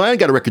 Then Sue-Ann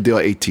got a record deal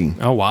at 18.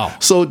 Oh, wow.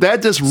 So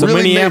that just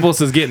really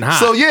Minneapolis is getting hot.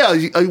 So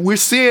yeah, we're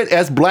seeing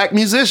as black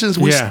musicians,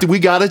 we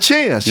got a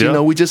chance.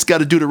 We just got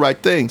to do the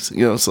right things.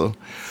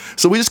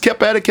 So we just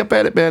kept at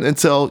it, man,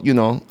 until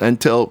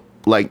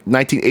like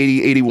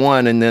 1980,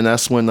 81, and then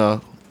that's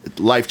when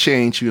life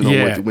changed. With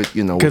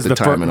the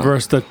time and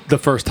all. The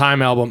first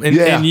time album, and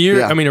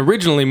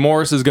originally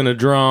Morris is gonna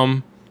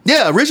drum.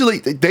 Yeah, originally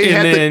they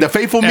had the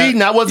Faithful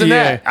Meeting. I wasn't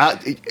that.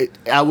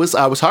 I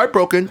was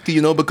heartbroken,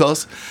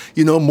 because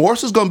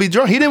Morris was going to be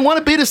drunk. He didn't want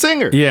to be the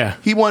singer. Yeah,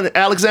 he wanted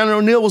Alexander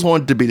O'Neill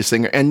wanted to be the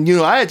singer, and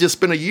I had just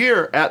spent a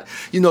year at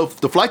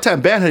the Flight Time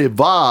band had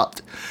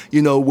evolved.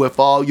 With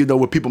all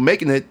with people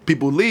making it,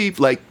 people leave.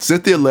 Like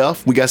Cynthia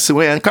left, we got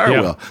Sue-Ann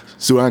Carwell. Yeah.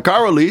 Sue-Ann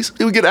Carwell leaves,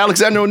 we get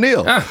Alexander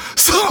O'Neill.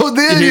 So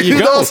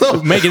then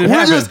so making it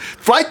happen.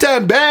 Flight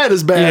Time band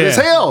is bad as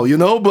hell,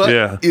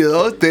 but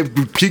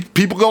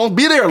people gonna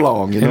be there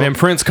long, And then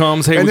Prince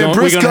comes. Hey, we're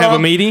gonna have a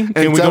meeting,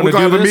 and we're gonna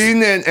have a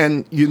meeting,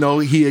 and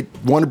he had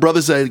Warner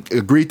Brothers had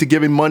agreed to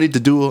give him money to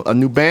do a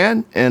new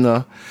band,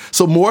 and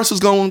so Morris was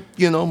going,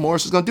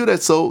 Morris was gonna do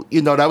that. So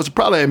that was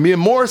probably, and me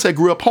and Morris had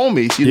grew up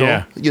homies,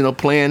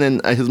 playing in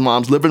his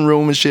mom's living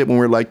room and shit when we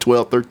were like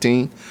 12,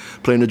 13,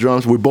 playing the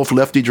drums. We're both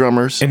lefty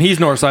drummers, and he's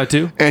Northside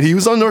too. And he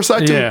was on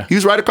Northside too. Yeah. He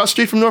was right across the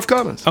street from North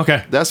Commons.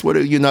 Okay, that's what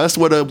that's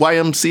what a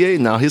YMCA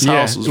now. His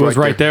house was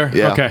right there.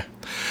 Yeah. Okay.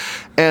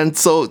 And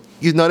so,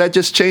 that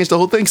just changed the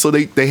whole thing. So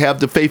they have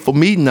the Faithful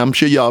Meeting. I'm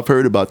sure y'all have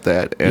heard about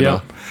that.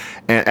 And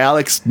and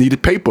Alex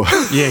needed paper.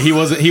 Yeah, he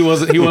wasn't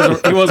willing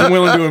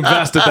to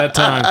invest at that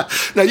time.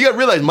 Now you got to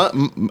realize,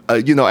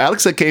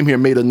 Alex had came here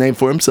and made a name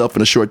for himself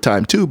in a short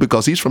time too,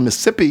 because he's from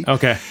Mississippi.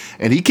 Okay.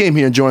 And he came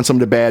here and joined some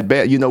of the bad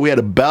bands. We had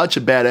a bunch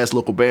of badass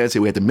local bands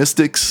here. We had the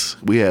Mystics.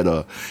 We had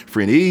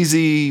Free and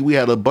Easy. We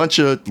had a bunch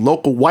of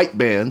local white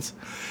bands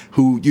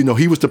who,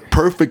 he was the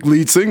perfect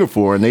lead singer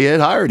for, and they had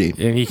hired him.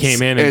 And he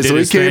came in and did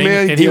his thing,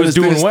 and he was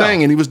doing well.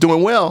 And he was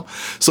doing well.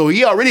 So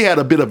he already had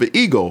a bit of an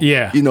ego.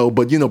 Yeah.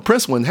 But,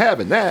 Prince wasn't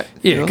having that.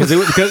 Yeah, because it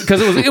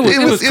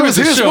was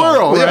his show,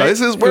 world. Right? Yeah, it's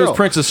his world. It was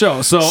Prince's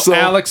show. So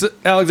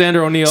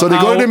Alexander O'Neill. So they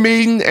go to the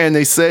meeting, and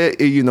they say,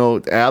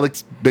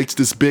 Alex makes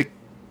this big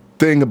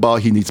thing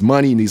about he needs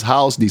money, he needs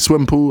house, he needs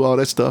swimming pool, all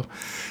that stuff.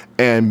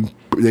 And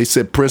they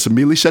said Prince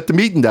immediately shut the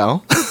meeting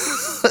down.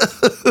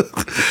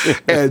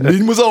 And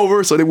meeting was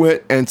over, so they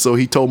went, and so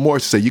he told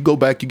Morris, he said, you go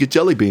back, you get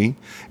Jellybean,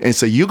 and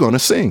say, you're going to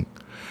sing.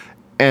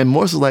 And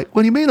Morris was like,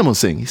 what do you mean I'm going to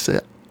sing? He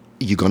said,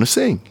 you're going to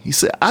sing. He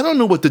said, I don't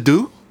know what to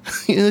do.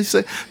 He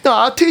said, no,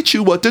 I'll teach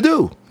you what to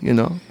do,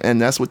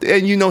 and that's what,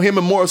 and him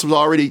and Morris and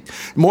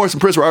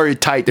Prince were already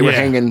tight. They were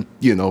hanging,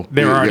 they were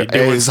already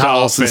doing at his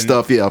house and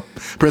stuff. Yeah.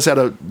 Prince had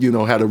a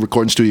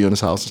recording studio in his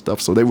house and stuff.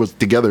 So they were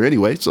together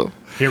anyway. So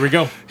here we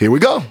go.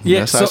 Yeah.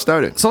 That's how it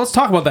started. So let's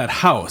talk about that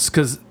house.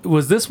 Cause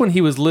was this when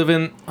he was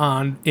living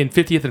in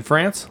 50th in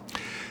France?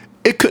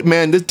 It could,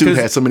 man. This dude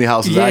had so many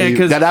houses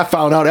that I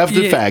found out after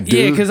the fact, dude.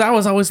 Yeah, because I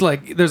was always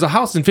like, there's a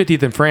house in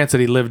 50th in France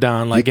that he lived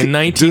on, like in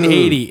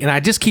 1980, and I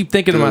just keep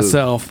thinking to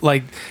myself,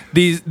 like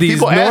these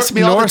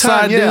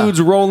Northside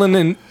dudes rolling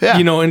in,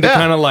 into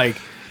kind of like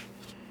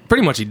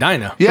pretty much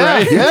Edina. Yeah,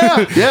 right?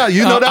 yeah.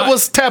 That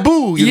was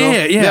taboo.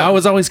 Yeah. I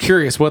was always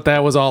curious what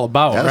that was all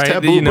about. That was right?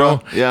 taboo,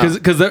 bro. Yeah,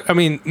 because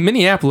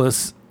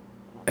Minneapolis,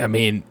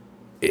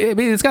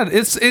 it's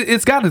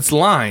got its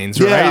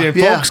lines, right? And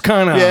folks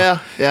kind of,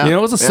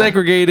 it was a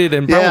segregated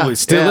and probably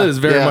still is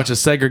very much a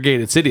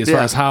segregated city as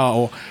far as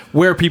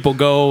where people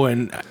go,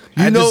 and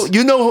you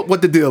know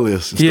what the deal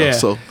is. And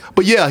stuff, so,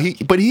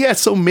 but he had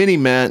so many,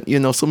 man.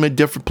 So many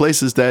different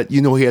places that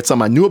he had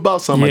some I knew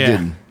about, some I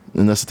didn't.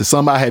 And that's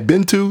some I had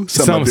been to,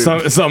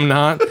 some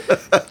not.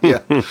 Yeah,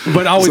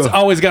 but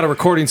always got a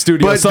recording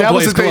studio. But that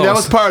was the thing. Close. That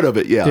was part of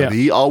it. Yeah.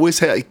 He always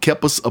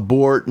kept us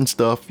aboard and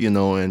stuff.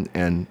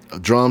 And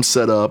drums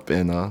set up,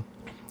 and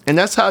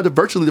that's how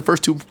virtually the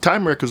first 2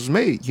 Time records was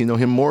made. Him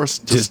and Morris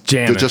just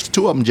jamming, just the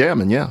 2 of them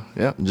jamming. Yeah,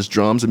 just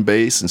drums and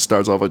bass, and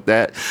starts off like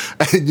that.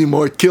 And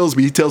more it kills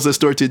me. He tells that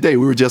story today.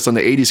 We were just on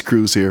the '80s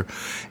cruise here,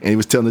 and he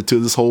was telling it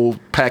to this whole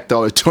packed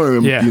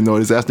auditorium.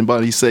 He's asking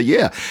about it. He said,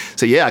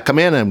 I come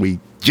in and we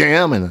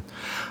jam, and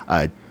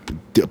I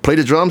play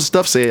the drums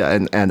and stuff.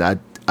 And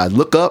I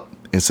look up,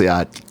 and say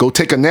I'd go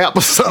take a nap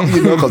or something,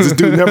 you know, because this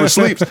dude never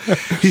sleeps.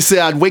 He said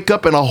I'd wake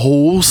up and a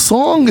whole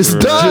song is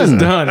done. Just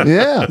done.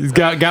 Yeah. He's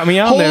got me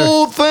out there.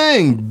 Whole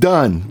thing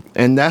done.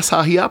 And that's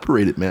how he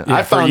operated, man. Yeah,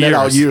 I found that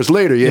out years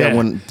later,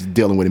 when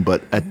dealing with him.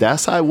 But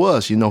that's how it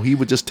was. You know, he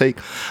would just take.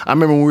 I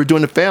remember when we were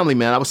doing the family,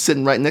 man, I was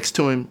sitting right next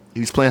to him. He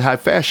was playing high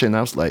fashion. And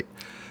I was like,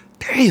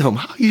 damn,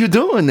 how you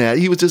doing that?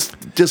 He was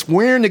just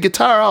wearing the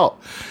guitar out.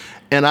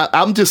 And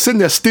I'm just sitting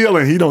there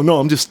stealing. He don't know.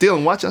 I'm just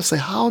stealing, watching. I say,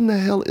 how in the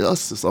hell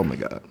is this? Oh, my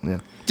God. Yeah.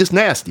 Just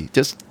nasty.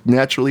 Just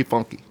naturally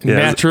funky. Yeah,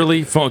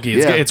 naturally funky.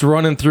 It's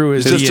running through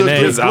his Just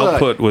DNA. His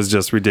output was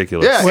just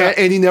ridiculous. Yeah,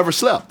 and he never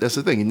slept. That's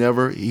the thing.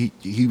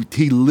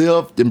 He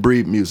lived and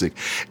breathed music.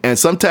 And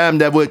sometimes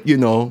that would,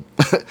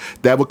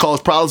 that would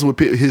cause problems with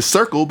his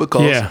circle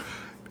because...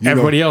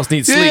 Everybody else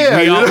needs sleep.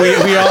 We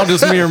all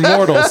just mere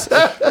mortals.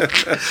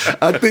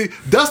 I think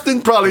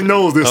Dustin probably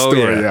knows this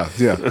story.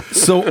 Yeah.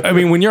 So, I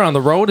mean, when you're on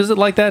the road, is it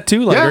like that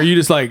too? Like, are you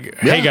just like,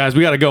 hey guys,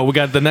 we got to go. We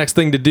got the next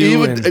thing to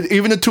do.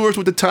 Even the tours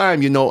with the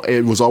time,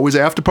 it was always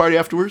after party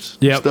afterwards.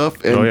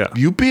 Stuff. And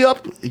you be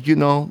up,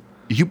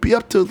 you be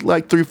up to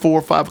like 3,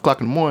 4, 5 o'clock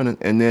in the morning,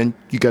 and then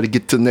you got to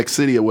get to the next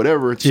city or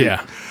whatever.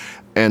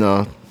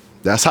 And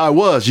that's how it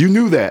was. You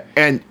knew that,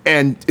 and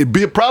it'd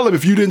be a problem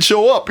if you didn't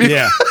show up.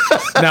 Yeah.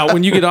 Now,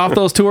 when you get off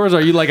those tours,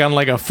 are you like on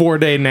like a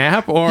 4-day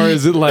nap, or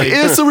is it like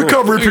it's a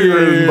recovery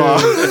period,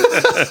 Bob?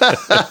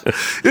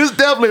 It's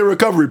definitely a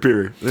recovery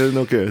period. There's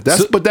no care.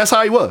 But that's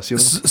how he was.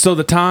 So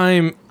the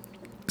time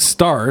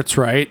starts,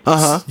 right?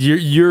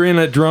 You're in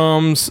at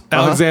drums.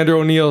 Alexander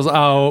O'Neal's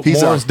out.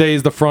 Morris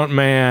Day's the front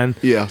man.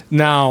 Yeah.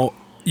 Now,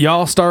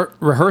 y'all start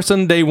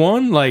rehearsing day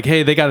one? Like,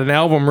 hey, they got an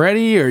album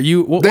ready, or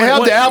you? They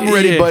have the album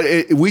ready,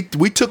 but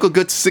we took a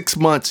good 6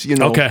 months.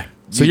 Okay.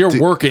 So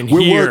you're working we're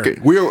here.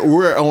 Working.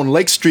 We're on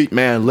Lake Street,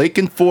 man. Lake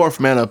and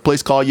Fourth, man. A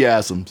place called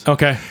Yasm's.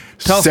 Okay.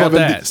 Tell us about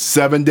that.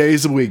 7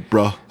 days a week,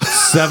 bro.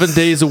 7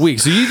 days a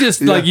week. So you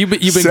just like you've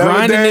been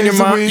grinding in your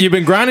mom. You've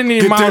been grinding in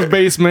your mom's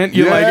basement.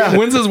 You're like,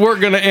 when's this work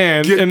gonna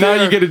end? Now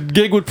you get a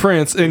gig with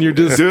Prince, and you're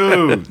just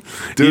dude.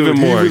 Even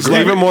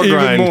more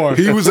grind.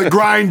 He was a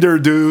grinder,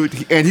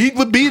 dude, and he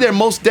would be there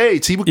most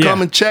days. He would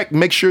come and check,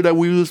 make sure that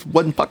we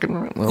wasn't fucking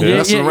around.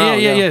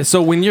 Yeah.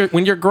 So when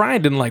you're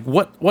grinding, like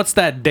what's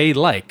that day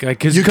like?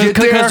 Because you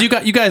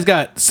guys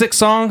got 6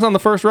 songs on the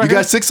first record. You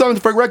got 6 songs on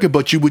the first record,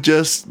 but you would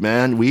just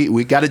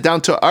we got it down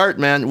to art,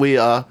 man.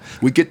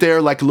 We get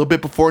there like a little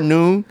bit before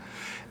noon,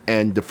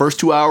 and the first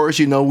 2 hours,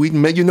 you're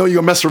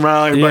gonna mess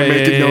around, everybody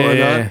make it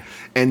going,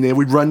 and then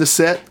we'd run the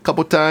set a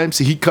couple times.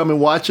 He'd come and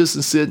watch us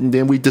and sit, and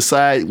then we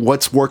decide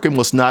what's working,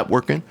 what's not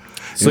working.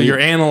 So you're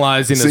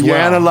analyzing as well. So you're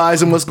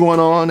analyzing what's going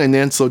on, and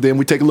then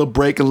we take a little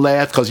break and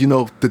laugh because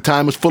the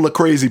time is full of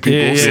crazy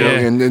people,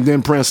 and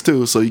then Prince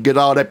too. So you get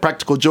all that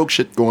practical joke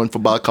shit going for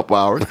about a couple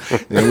hours.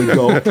 Then we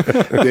go,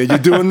 then you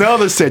do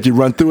another set, you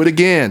run through it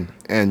again,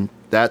 and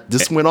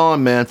this went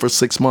on, man, for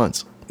 6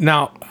 months.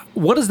 Now,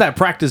 what does that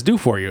practice do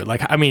for you?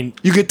 Like, I mean,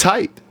 you get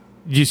tight.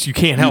 You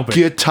can't help it.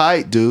 You get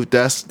tight, dude.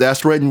 That's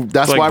right.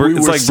 That's why we were.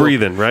 It's like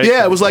breathing, right?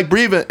 Yeah, it was like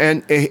breathing,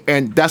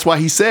 and that's why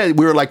he said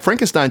we were like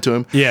Frankenstein to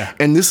him. Yeah.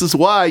 And this is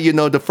why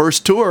the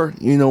first tour,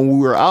 when we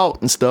were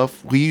out and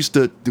stuff, we used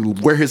to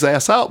wear his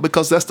ass out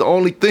because that's the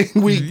only thing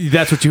we.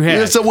 That's what you had.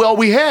 Yeah, so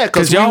we had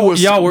because we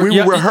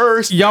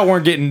rehearsed. Y'all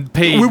weren't getting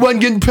paid. We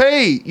wasn't getting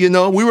paid. We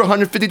were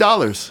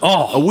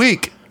 $150 a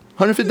week.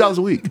 $150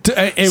 a week,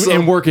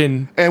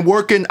 and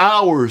working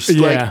hours,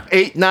 like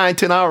 8, 9,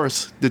 10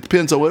 hours. It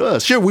depends on what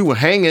us. Sure, we were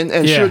hanging,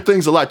 and sure,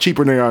 things are a lot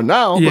cheaper than they are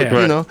now.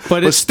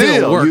 But it's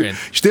still working. You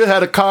still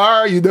had a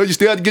car. You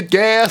still had to get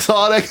gas,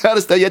 all that kind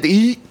of stuff. You had to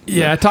eat.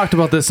 Yeah, I talked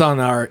about this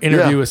on our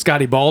interview with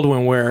Scotty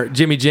Baldwin, where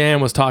Jimmy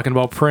Jam was talking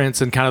about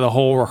Prince and kind of the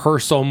whole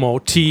rehearsal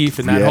motif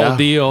and that whole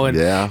deal,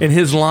 and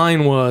his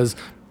line was.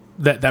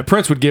 That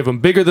Prince would give him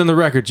bigger than the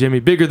record, Jimmy,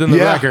 bigger than the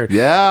record.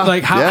 Yeah.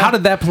 Like, how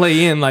did that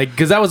play in? Like,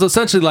 because that was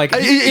essentially like,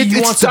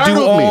 it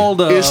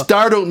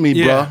startled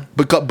me, bro.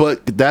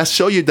 But that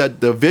show you that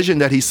the vision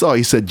that he saw.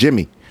 He said,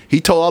 Jimmy, he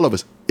told all of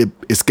us,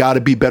 it's got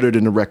to be better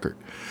than the record.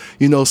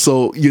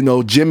 So,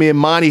 Jimmy and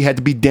Monty had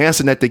to be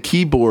dancing at the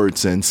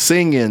keyboards and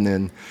singing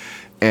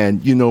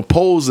and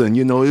posing.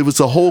 It was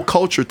a whole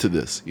culture to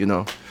this,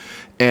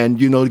 And,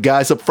 the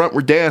guys up front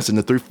were dancing.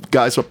 The 3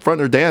 guys up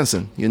front are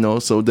dancing,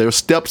 So there's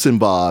steps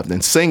involved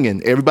and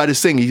singing. Everybody's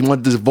singing. He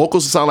wanted the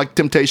vocals to sound like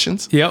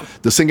Temptations. Yep.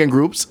 The singing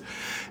groups.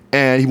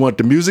 And he wanted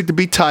the music to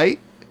be tight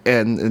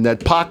and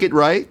that pocket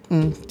right.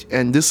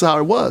 And this is how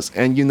it was.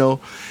 And,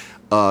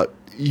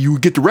 you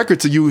get the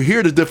records and you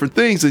hear the different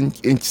things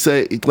and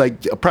say,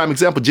 like a prime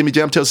example, Jimmy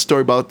Jam tells a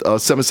story about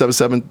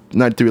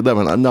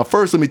 777-9311. Now,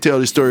 first, let me tell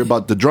you the story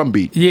about the drum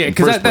beat. Yeah,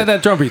 because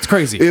that drum beat's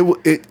crazy.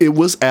 It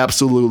was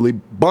absolutely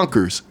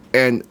bonkers.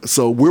 And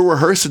so we're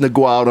rehearsing to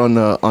go out on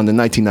the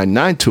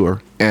 1999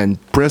 tour, and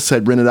Prince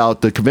had rented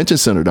out the convention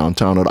center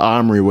downtown or the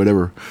Armory or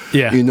whatever.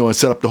 Yeah. And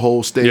set up the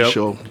whole stage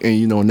show.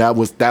 And, and that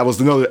was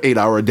another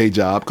 8-hour day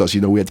job because,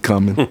 we had to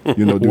come and,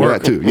 do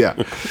that too.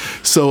 Yeah.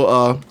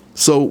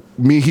 So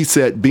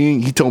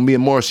he told me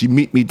and Morris, you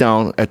meet me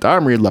down at the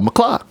Armory at 11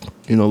 o'clock.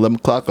 11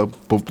 o'clock, at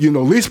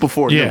least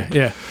before noon.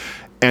 Yeah.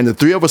 And the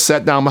three of us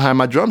sat down behind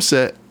my drum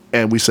set,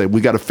 and we said,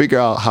 we got to figure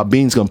out how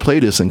Bean's going to play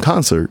this in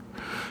concert,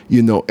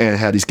 you know, and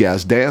had these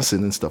guys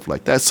dancing and stuff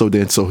like that. So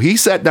he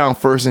sat down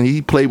first, and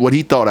he played what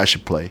he thought I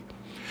should play.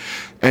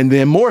 And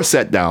then Morris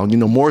sat down. You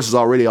know, Morris is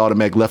already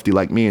automatic lefty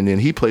like me, and then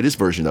he played his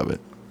version of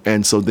it.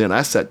 And so then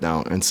I sat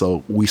down, and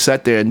so we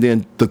sat there, and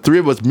then the three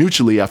of us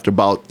mutually, after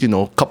about, you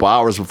know, a couple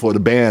hours before the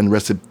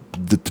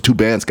two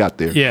bands got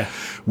there,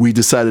 we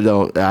decided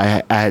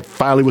I had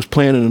finally was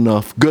playing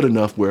it good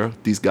enough where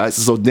these guys.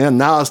 So then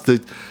now it's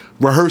to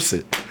rehearse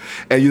it,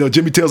 and you know,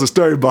 Jimmy tells a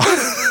story about.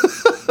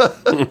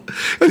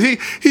 he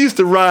used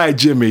to ride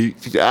Jimmy.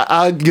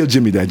 I'll give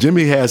Jimmy that.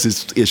 Jimmy has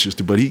his issues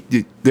too, but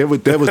there was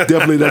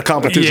definitely that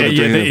competition.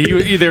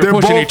 They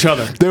were pushing each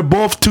other. They're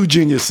both two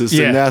geniuses,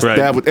 and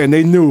right.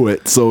 they knew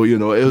it. So you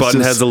know, it was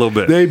button heads a little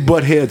bit. They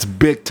butt heads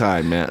big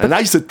time, man. And I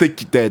used to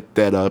think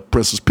that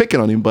Prince was picking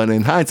on him, but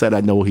in hindsight,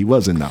 I know he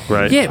wasn't now.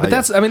 Right? Yeah, but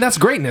that's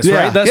greatness,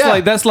 Yeah,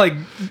 right? That's like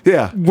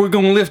we're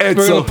gonna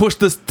gonna push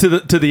this to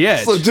the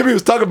edge. So Jimmy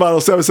was talking about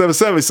on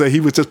 777. He said he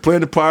was just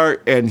playing the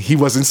part and he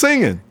wasn't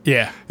singing.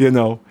 Yeah. You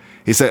know,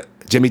 he said,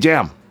 Jimmy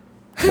Jam,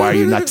 why are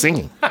you not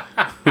singing?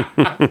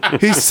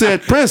 He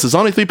said, Prince, it's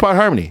only 3-part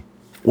harmony.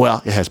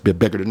 Well, it has to be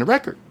bigger than the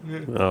record.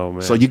 Oh,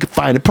 man. So you can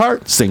find the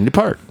part, sing the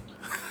part.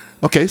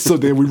 Okay, so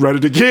then we run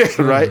it again,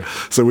 right?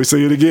 So we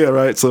sing it again,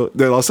 right? So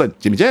then all of a sudden,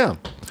 Jimmy Jam,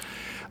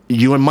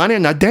 you and Money are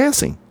not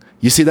dancing.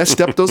 You see that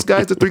step, those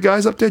guys, the three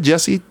guys up there,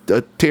 Jesse,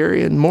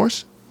 Terry, and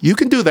Morse? You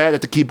can do that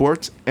at the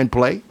keyboards and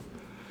play.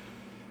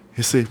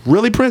 He said,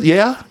 really, Prince?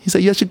 Yeah. He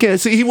said, yes, you can.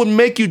 See, he would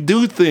make you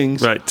do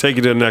things. Right, take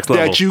it to the next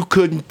level. That you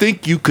couldn't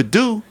think you could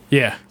do.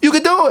 Yeah. You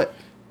could do it.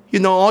 You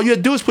know, all you had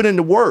to do is put in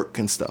the work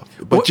and stuff.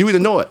 But you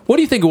didn't know it. What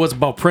do you think it was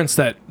about Prince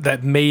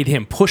that made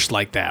him push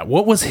like that?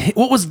 What was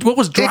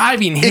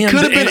driving him? It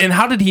could have been, and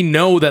how did he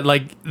know that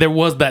like there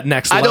was that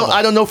next level?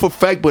 I don't know for a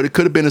fact, but it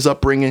could have been his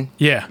upbringing.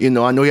 Yeah. You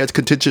know, I know he had a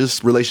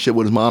contentious relationship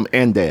with his mom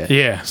and dad.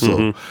 Yeah.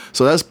 So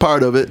that's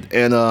part of it.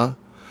 And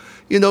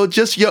you know,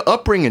 just your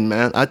upbringing,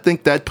 man. I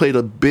think that played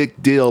a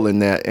big deal in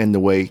that, and the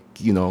way,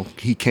 you know,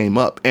 he came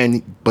up.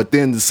 But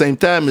then at the same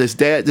time, his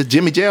dad, the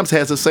Jimmy Jams,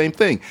 has the same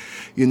thing.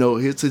 You know,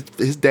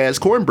 his dad's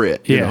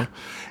cornbread. You know?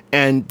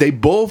 And they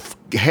both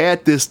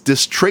had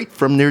this trait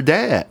from their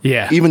dad.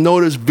 Yeah. Even though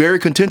there's very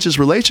contentious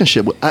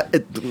relationship.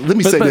 Let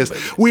me say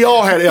this: we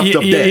all had effed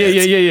up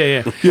dads.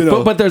 Yeah. You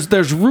know? But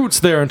there's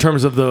roots there in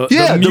terms of the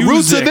the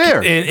roots are music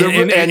there,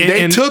 and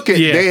they took it.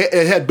 Yeah.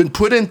 It had been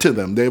put into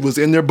them. It was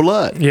in their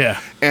blood.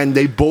 Yeah. And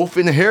they both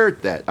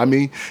inherit that. I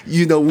mean,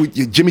 you know,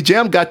 Jimmy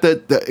Jam got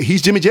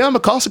he's Jimmy Jam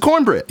because of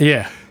cornbread.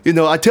 Yeah. You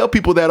know, I tell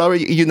people that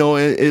already. You know,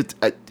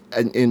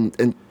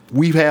 and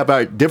we have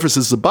our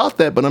differences about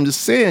that, but I'm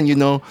just saying, you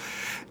know.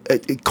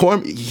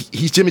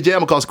 He's Jimmy Jam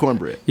because of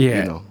cornbread. Yeah.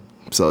 You know,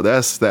 so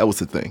that was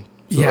the thing.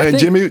 So, Yeah, and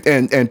Jimmy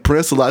and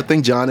Prince, a lot of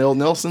things. John L.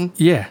 Nelson.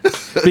 Yeah,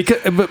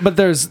 because but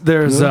there's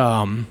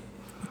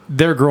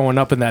they're growing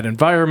up in that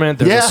environment.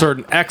 There's a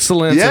certain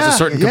excellence. There's a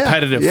certain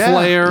competitive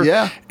flair.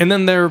 Yeah. And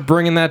then they're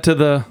bringing that to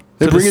the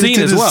scene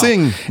as well.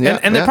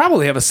 And they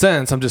probably have a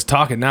sense. I'm just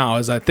talking now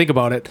as I think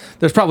about it.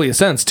 There's probably a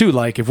sense too.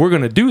 Like if we're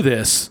gonna do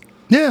this.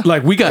 Yeah,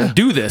 like we got to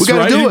do this,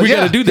 right? We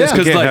got to do this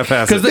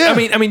because, I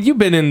mean, you've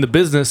been in the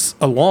business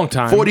a long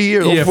time, 40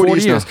 years, yeah,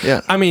 40 years. Yeah.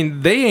 I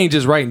mean, they ain't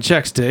just writing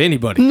checks to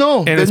anybody.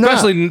 No, and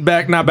especially not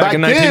back in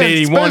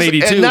 1981,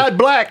 82, and not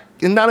black,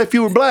 and not if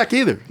you were black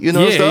either. You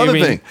know, that's the other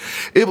thing.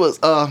 It was.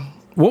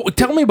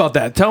 Tell me about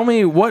that. Tell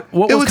me what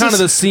was kind of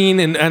the scene,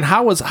 and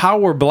how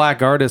were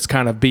black artists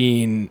kind of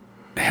being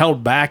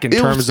held back in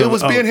terms of... It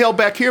was being held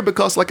back here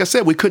because, like I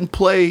said, we couldn't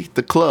play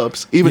the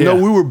clubs, even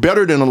though we were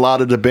better than a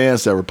lot of the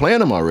bands that were playing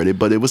them already.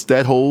 But it was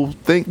that whole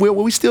thing.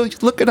 We still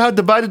look at how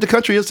divided the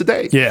country is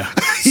today. Yeah.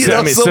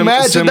 Similar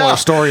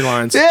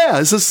storylines.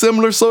 Yeah, it's a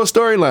similar sort of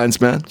storylines,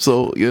 man.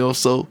 So, you know,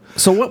 so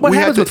what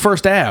happens with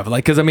First Ave?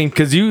 Like,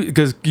 because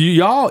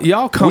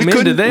y'all come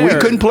into there. We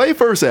couldn't play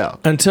First Ave.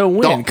 Until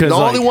when? The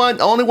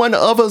only one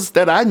of us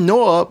that I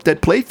know of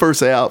that played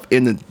First Ave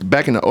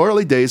back in the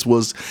early days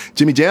was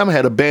Jimmy Jam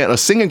had a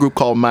singing group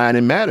called Mind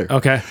and Matter.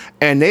 Okay.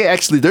 And they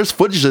actually, there's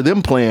footage of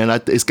them playing.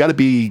 It's got to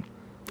be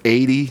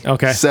 80,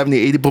 70,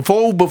 80,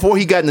 before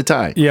he got in the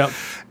time. Yep.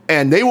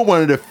 And they were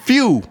one of the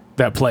few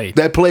that played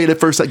at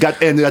first. And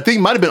I think it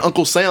might have been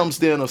Uncle Sam's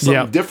then or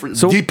something different,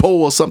 Depot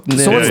or something.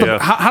 So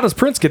how does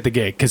Prince get the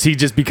gig? Because he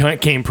just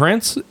became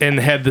Prince and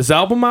had this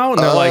album out, and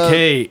they're like,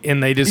 hey,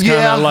 and they just kind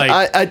of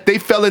like... they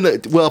fell in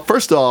the... Well,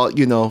 first of all,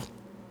 you know,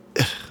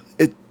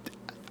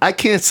 I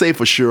can't say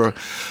for sure.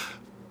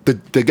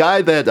 The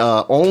guy that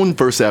owned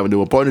First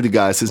Avenue, one of the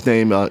guys, his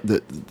name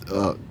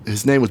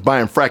was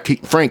Byron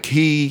Frank.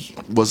 He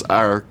was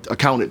our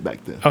accountant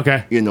back then.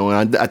 Okay. You know,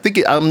 and I think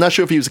I'm not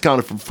sure if he was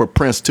accountant for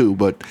Prince too,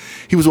 but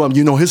he was one.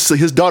 You know,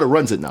 his daughter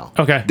runs it now.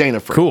 Okay. Dana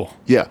Frank. Cool.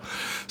 Yeah.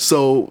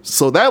 So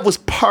that was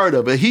part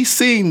of it. He's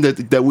seen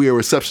that we are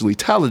exceptionally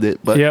talented,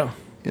 but yeah.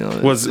 You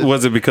know, was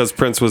it because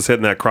Prince was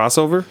hitting that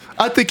crossover?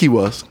 I think he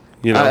was.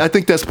 You know, I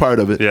think that's part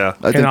of it. Yeah.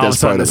 I think And all of a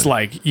that's part sudden, of it's it.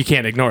 like, you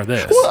can't ignore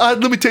this. Well,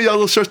 let me tell you a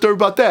little short story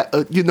about that.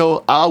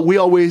 We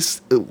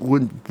always,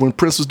 when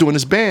Prince was doing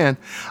his band,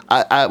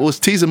 I was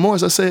teasing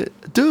Morris. I said,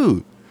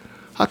 dude,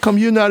 how come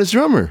you're not his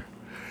drummer?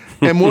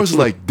 And Morris was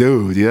like,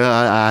 dude,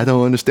 I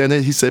don't understand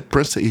it. He said,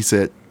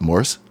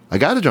 Morris, I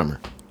got a drummer.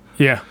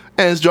 Yeah.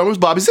 And his drummer was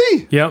Bobby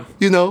Z. Yep.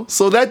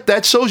 So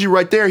that shows you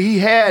right there. He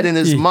had in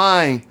his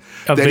mind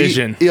A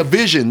vision. a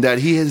vision that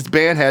his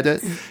band had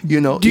that, you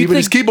even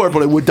his think- keyboard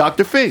player with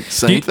Dr. Fink,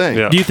 same thing.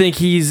 Yeah. Do you think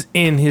he's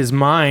in his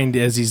mind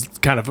as he's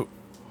kind of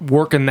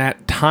working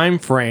that time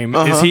frame?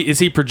 Is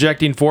he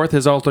projecting forth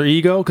his alter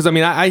ego? Because I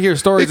mean, I hear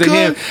stories It of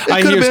him. could- it I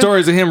could've hear been.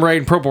 stories of him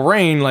writing Purple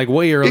Rain like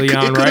way early It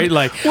on, could've- right?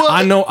 Like well,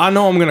 I know I'm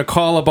gonna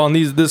call up on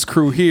this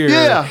crew here.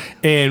 Yeah.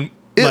 And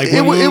It- like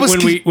it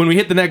was when we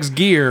hit the next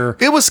gear,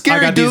 It was scary,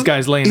 I got dude. these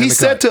guys laying in He the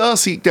said cut. to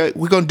us, that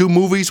we're going to do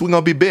movies, we're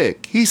going to be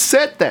big. He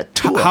said that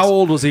to us. How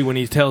old was he when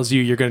he tells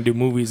you you're going to do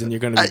movies and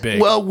you're going to be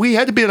big? Well, we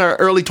had to be in our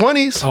early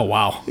 20s. oh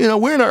wow.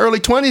 We're in our early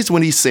 20s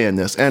when he's saying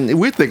this. And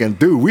we're thinking,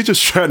 dude, we're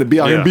just trying to be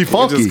out here and be Yeah, we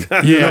funky.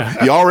 just-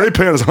 Yeah. You already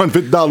paying us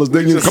 $150,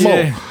 then come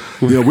Yeah. on.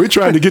 We're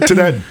trying to get to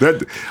that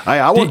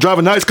I want to drive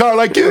a nice car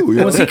like you.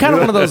 Was he kind of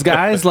one of those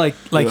guys like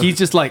he's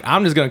just like,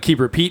 I'm just gonna keep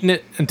repeating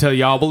it until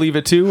y'all believe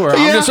it too, or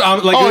Yeah.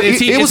 is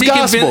he it was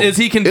gospel. Is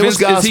he It was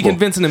gospel.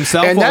 convincing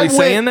himself And while that he's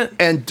saying went- it?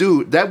 And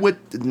dude, that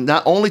went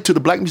not only to the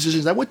black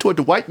musicians, that went toward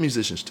the white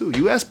musicians too.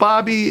 You ask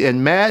Bobby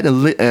and Matt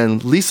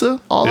and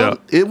Lisa, all of them,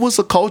 it was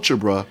a culture,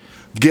 bro.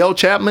 Gail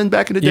Chapman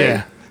back in the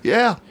day,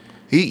 yeah,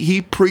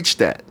 he preached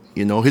that.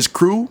 His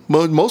crew,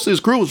 most of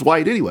his crew was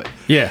white anyway.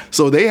 Yeah.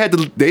 So they had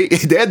to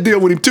deal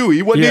with him too.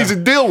 He wasn't Yeah. easy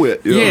to deal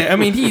with. Yeah, I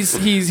mean he's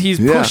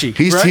pushy.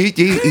 He's right?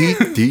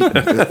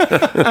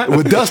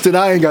 with Dustin,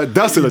 I ain't got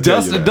Dustin. To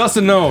tell you that.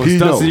 Dustin knows. He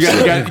Dustin, knows.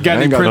 you got I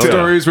any ain't got Prince no doubt.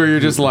 stories where you're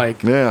just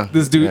like, Yeah.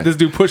 this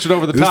dude pushed it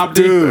over the top,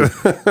 Dude,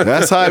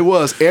 that's how it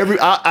was.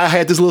 I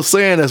had this little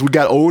saying as we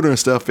got older and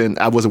stuff, and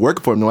I wasn't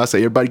working for him. No, I say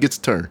everybody gets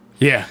a turn.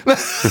 Yeah.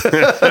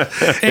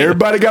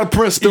 Everybody got a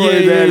Prince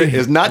story Yeah. that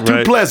is not too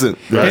Right. pleasant.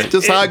 That's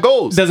just how it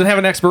goes. Does it have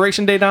an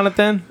expiration date on it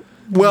then?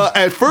 Well,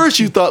 at first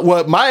you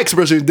thought, my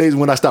expiration days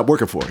when I stopped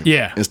working for him.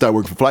 Yeah. And started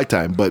working for Flight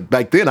Time. But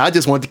back then I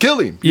just wanted to kill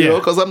him. Yeah.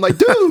 Because I'm like,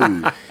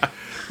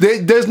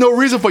 dude, there's no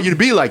reason for you to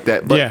be like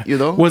that. But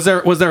Was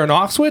there an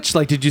off switch?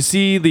 Like, did you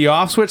see the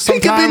off switch he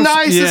sometimes? can be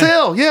nice as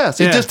hell. Yes,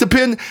 it Yeah. just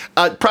depends.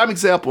 Prime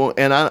example,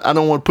 and I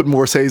don't want to put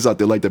Morris Hayes out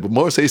there like that, but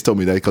Morris Hayes told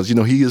me that because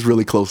he is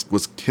really close.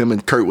 Him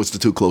and Kurt was the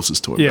two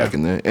closest to him Yeah. back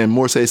in there. And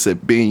Morris Hayes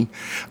said, "Bean,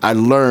 I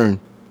learned."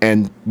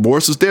 And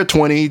Morris was there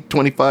 20,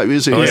 25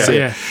 years ago.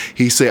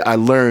 He said, "I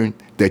learned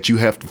that you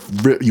have to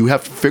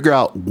figure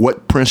out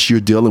what Prince you're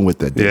dealing with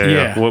that day."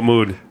 Yeah. What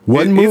mood?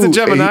 What He's mood? a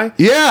Gemini.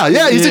 He's Yeah.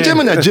 a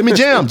Gemini. Jimmy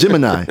Jam,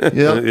 Gemini.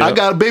 Yeah. I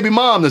got a baby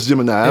mom that's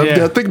Gemini.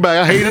 Yeah. I think about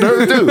it. I hated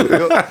her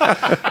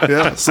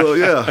too. So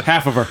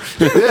Half of her.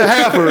 yeah,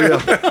 half her.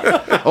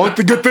 Yeah. Only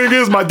the good thing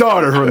is my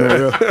daughter from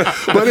there. Yeah.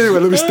 But anyway,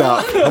 let me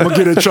stop. I'm gonna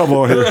get in trouble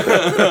on here.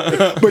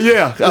 But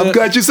yeah, I'm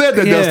glad you said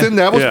that, Yeah. Dustin.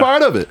 That was Yeah.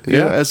 part of it.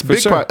 Yeah, that's a for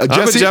big sure. part.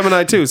 I'm a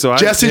Gemini too, so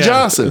Jesse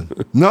Johnson,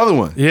 another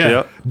one. Yeah.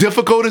 Yeah.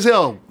 Difficult as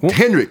hell.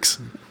 Hendrix,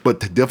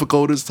 but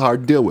difficult is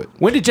hard to deal with.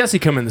 When did Jesse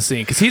come in the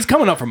scene? Because he's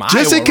coming up from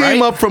Jesse Iowa,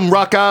 came right? up from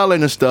Rock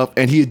Island and stuff,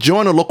 and he had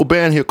joined a local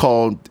band here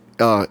called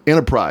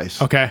Enterprise.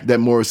 Okay. That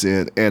Morris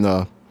in,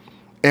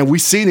 and we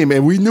seen him,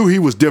 and we knew he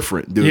was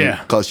different, dude.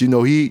 Yeah. Because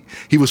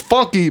he was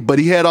funky, but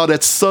he had all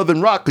that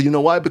Southern rock. You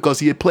know why? Because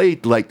he had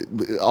played like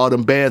all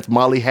them bands,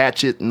 Molly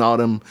Hatchet, and all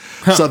them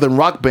Southern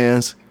rock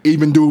bands.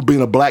 Even dude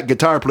being a black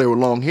guitar player with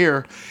long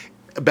hair,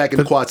 back in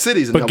the Quad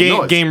Cities. In But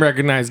Illinois. game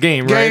recognized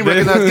game, right? Game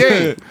recognized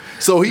game.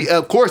 So he,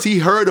 of course, he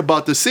heard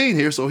about the scene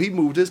here, so he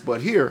moved his butt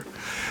here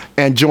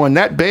and joined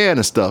that band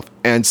and stuff.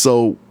 And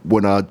so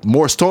when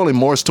Morris told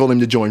him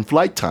to join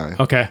Flight Time.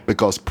 Okay.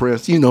 Because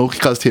Prince,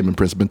 because him and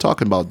Prince have been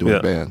talking about doing Yeah.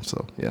 a band.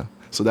 So yeah.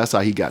 So that's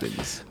how he got in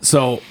this.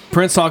 So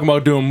Prince talking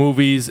about doing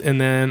movies,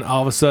 and then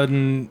all of a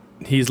sudden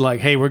he's like,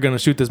 "Hey, we're gonna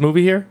shoot this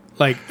movie here."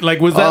 Like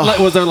was that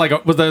was there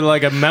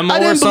like a memo I or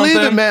didn't something?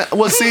 believe it, man.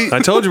 Well, see. I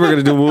told you we're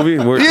gonna do a movie.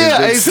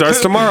 It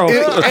starts tomorrow.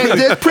 And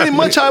that's pretty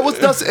much how it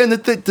was. And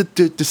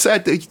the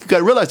sad thing, you got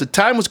to realize the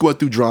time was going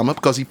through drama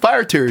because he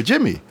fired Terry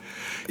Jimmy.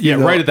 Yeah,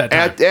 right at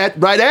that time.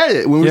 Right at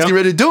it when we was Yep. getting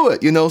ready to do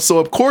it, So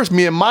of course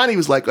me and Monty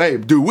was like, "Hey,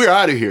 dude, we're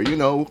out of here."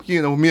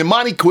 Me and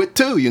Monty quit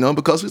too,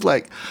 because it's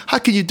like, how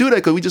can you do that?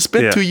 Because we just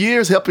spent 2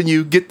 years helping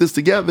you get this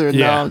together, and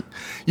now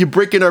you're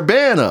breaking our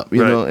band up,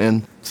 know.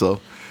 And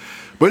so,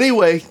 but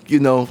anyway,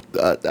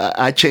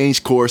 I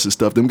changed course and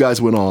stuff. Them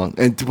guys went on,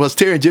 and plus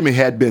Terry and Jimmy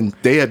they've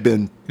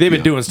been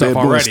doing stuff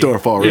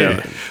already.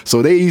 Yeah.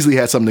 So they easily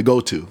had something to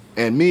go to.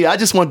 And me, I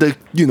just wanted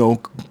to,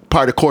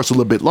 part the course a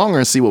little bit longer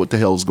and see what the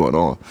hell's going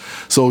on.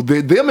 So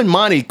them and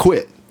Monty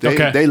quit.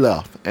 They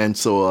left. And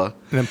so and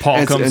then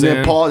Paul comes and then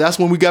in. Paul, that's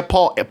when we got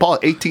Paul. Paul,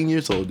 18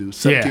 years old, dude.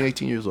 17, Yeah.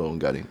 18 years old, and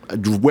got him. I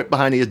went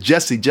behind here.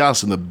 Jesse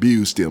Johnson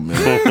abused him,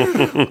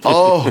 man.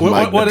 Oh,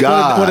 my What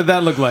God. did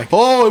that look like?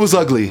 Oh, it was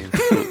ugly.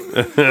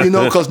 You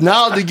know, because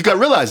now that you got to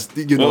realize,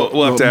 you know.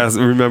 We'll have to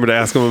remember to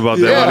ask him about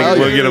that. Yeah,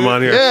 We'll get him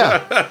on here.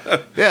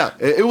 Yeah.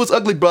 It was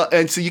ugly, but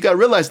and so you got to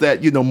realize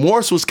that, you know,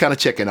 Morris was kind of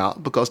checking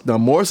out because now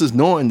Morris is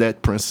knowing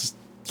that Prince,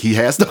 he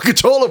has no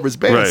control over his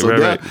band.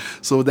 Right,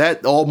 so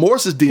that all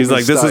Morris's demons. He's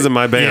like, this isn't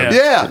my band.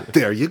 Yeah,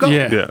 there you go.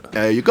 Yeah.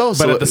 There you go. But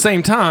So at the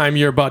same time,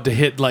 you're about to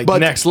hit like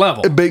next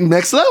level. A big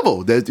next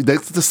level. That's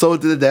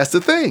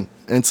the thing.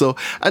 And so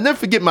I never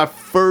forget my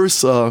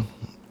first, you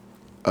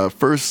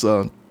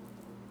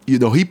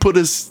know, he put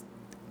us.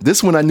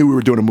 This one I knew we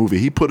were doing a movie.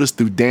 He put us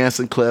through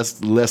dancing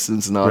class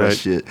lessons and all that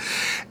shit.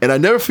 And I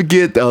never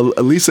forget,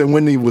 Lisa and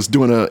Wendy was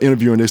doing an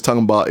interview and they was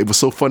talking about it was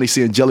so funny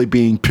seeing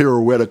Jellybean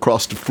pirouette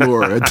across the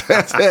floor and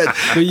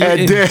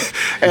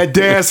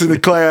dance in the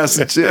class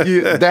and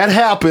shit. That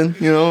happened,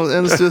 you know,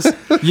 and it's just,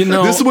 you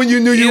know, this is when you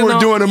knew you were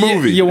doing a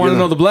movie. You want to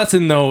know the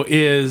blessing, though,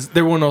 is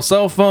there were no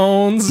cell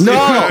phones. No,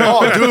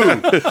 oh,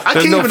 dude. I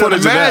can't even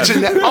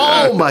imagine that.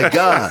 Oh, my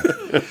God.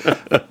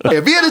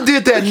 If he had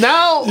did that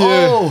now,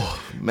 oh.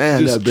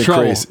 Man, that'd been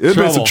crazy. It'd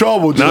been some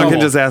trouble. Now I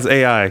can just ask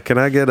AI, can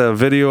I get a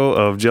video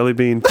of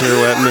Jellybean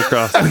pirouetting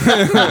across?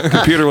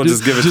 Computer will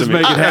just give it to me. Just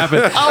make it happen.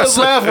 I was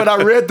laughing when I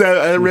read that.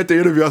 I read the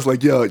interview. I was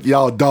like, yo,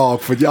 y'all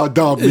dog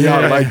me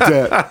out like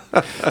that.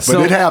 But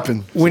so it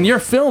happened. When you're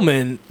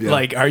filming,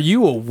 like, are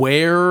you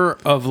aware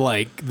of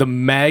like the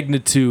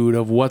magnitude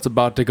of what's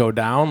about to go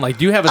down? Like,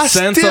 do you have a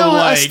sense of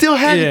like? I still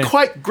hadn't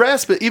quite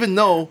grasped it, even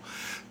though.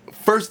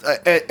 First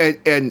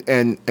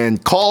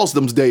and calls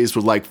those days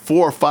were like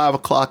 4 or 5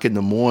 o'clock in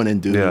the morning,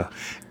 dude. Yeah.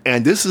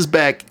 And this is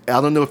back.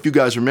 I don't know if you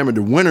guys remember.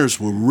 The winters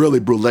were really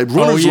brutal. Like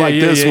winters like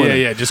this one.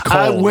 Yeah, just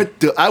cold.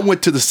 I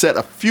went to the set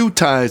a few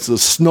times. A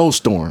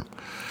snowstorm,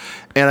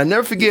 and I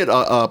never forget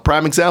a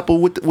prime example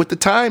with the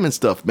time and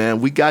stuff. Man,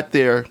 we got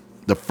there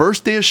the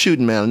first day of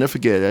shooting. Man, I'll never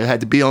forget. I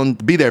had to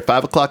be there at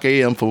 5 o'clock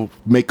a.m. for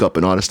makeup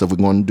and all that stuff. We're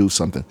going to do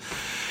something.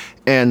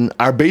 And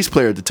our bass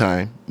player at the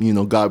time, you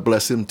know, God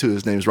bless him too,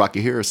 his name is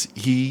Rocky Harris,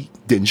 he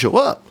didn't show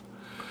up.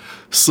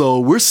 So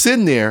we're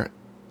sitting there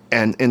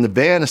and in the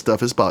van and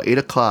stuff, it's about 8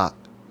 o'clock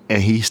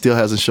and he still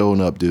hasn't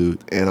shown up,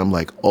 dude. And I'm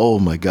like, oh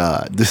my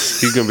God.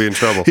 He's going to be in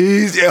trouble.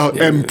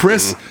 And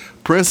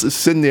Prince is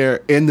sitting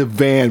there in the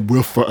van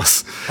with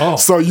us. Oh.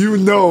 So you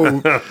know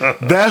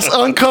that's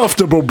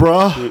uncomfortable,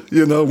 bro.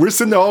 You know, we're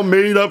sitting there all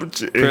made up.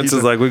 Prince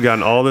is like, we've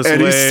gotten all this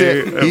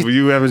way.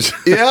 You haven't.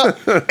 Yeah.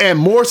 And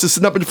Morris is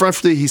sitting up in the front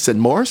seat. He said,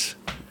 Morris,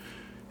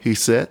 he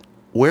said,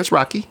 where's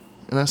Rocky?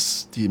 And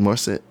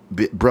Morris said,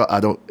 bro, I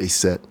don't, he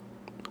said,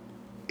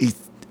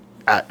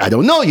 I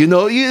don't know, you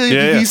know,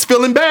 he's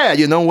feeling bad.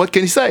 You know, what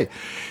can he say?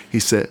 He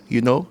said,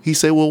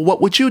 well,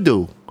 what would you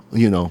do?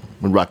 You know,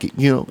 when Rocky,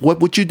 you know, what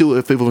would you do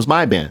if it was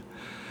my band?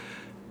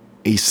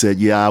 He said,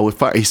 I would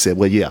fire. He said,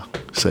 well, yeah.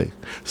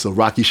 So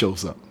Rocky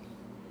shows up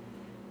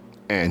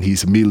and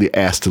he's immediately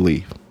asked to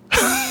leave.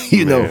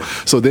 You know,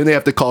 so then they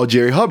have to call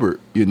Jerry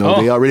Hubbard. You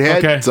know, they already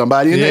had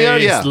somebody in there.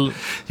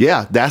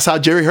 Yeah. That's how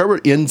Jerry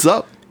Hubbard ends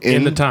up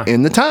in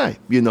the time,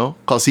 you know,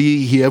 because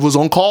he was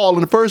on call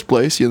in the first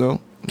place, you know.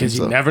 Because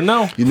you never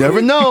know. You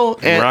never know.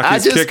 And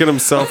Rocky's kicking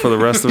himself for the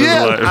rest of his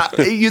life.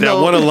 You know,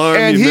 that one alarm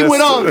and he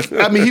went on.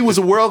 I mean,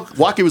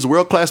 Rocky was a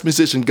world-class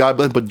musician, God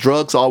bless, but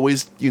drugs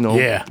always, you know,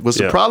 was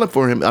the problem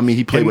for him. I mean,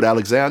 he played with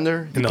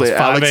Alexander. He played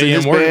Alex in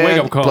his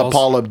band,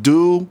 Paul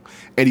Abdul,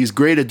 and he's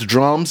great at the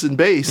drums and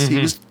bass.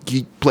 Mm-hmm.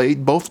 He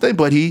played both things,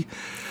 but he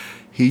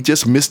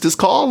just missed his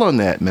call on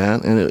that,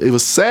 man. And it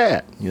was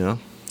sad, you know.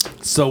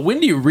 So when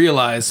do you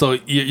realize, so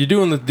you're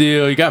doing the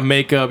deal, you got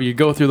makeup, you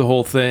go through the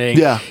whole thing.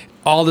 Yeah.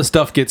 All the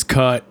stuff gets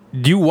cut.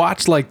 Do you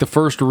watch like the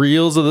first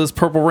reels of this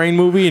Purple Rain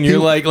movie and you're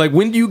like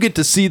when do you get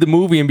to see the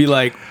movie and be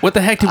like, what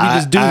the heck did we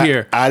just do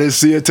here? I didn't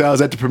see it until I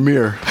was at the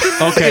premiere.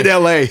 Okay.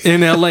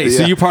 In LA. Yeah.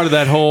 So you're part of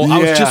that whole, I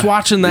was just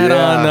watching that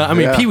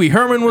on, Pee Wee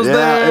Herman was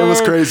there. It was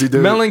crazy,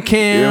 dude.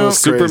 Mellencamp. It was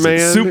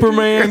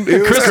Superman.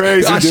 It was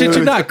crazy, I shit you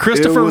dude. not.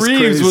 Christopher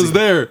Reeves was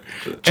there.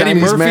 Eddie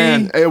Murphy.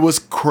 Man, it was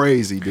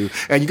crazy, dude.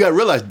 And you got to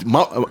realize,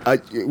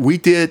 we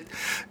did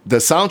the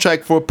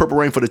soundtrack for Purple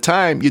Rain for the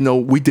time, you know,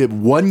 we did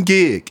one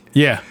gig.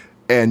 Yeah.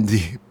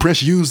 And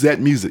Prince used that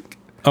music.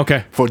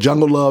 Okay. For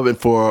Jungle Love and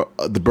for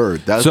The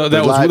Bird.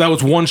 That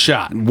was one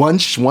shot. One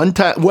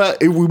time. Well,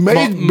 we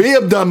may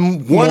have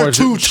done one or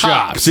two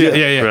chops.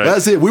 Yeah. Right.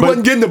 That's it. We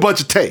wasn't getting a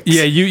bunch of takes.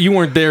 Yeah, you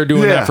weren't there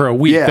doing that for a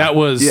week. That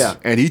was... Yeah,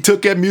 and he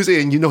took that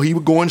music and, you know, he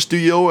would go in the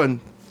studio and...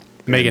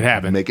 Make it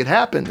happen.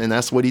 And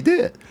that's what he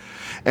did.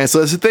 And so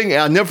that's the thing.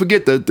 I'll never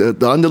forget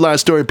the underlying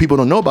story people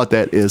don't know about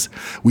that is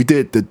we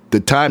did the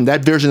time,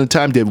 that version of the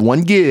time did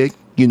one gig,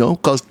 you know,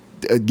 because,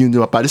 you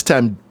know, by this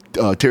time,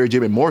 Terry,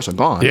 Jim, and Morris are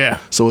gone. Yeah.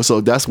 So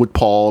that's with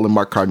Paul and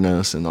Mark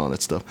Cardenas and all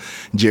that stuff,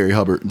 Jerry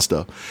Hubbard and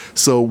stuff.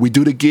 So we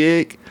do the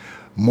gig.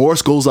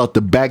 Morris goes out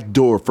the back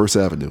door of First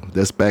Avenue.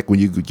 That's back when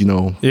you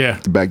know,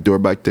 the back door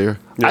back there.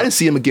 Yeah. I didn't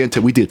see him again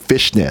until we did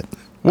Fishnet.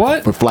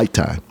 What? For Flight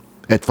Time.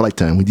 At Flight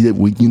Time,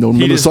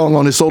 remember the song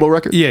on his solo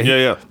record?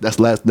 Yeah. That's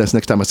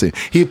next time I see him.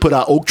 He put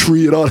out Oak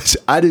Tree and all that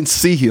shit. I didn't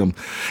see him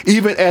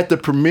even at the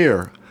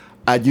premiere.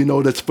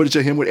 That's footage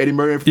of him with Eddie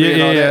Murphy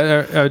and all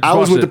that. I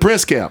was with the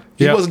Prince camp.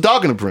 He wasn't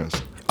talking to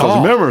Prince.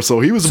 Because remember, so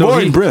he was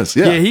born in Prince.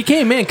 Yeah. he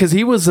came in because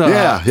he was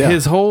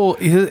his whole.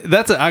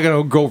 I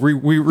gotta go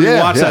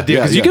rewatch that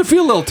deal because you can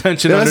feel a little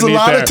tension There's underneath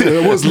a lot there.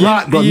 It was a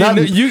lot, but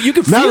you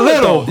can feel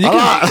it though.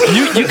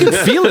 You can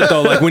feel it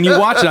though. Like when you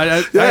watch it,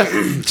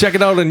 I check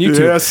it out on YouTube.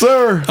 Yes,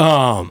 sir.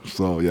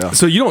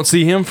 So you don't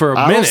see him for a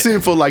minute. I don't see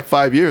him for like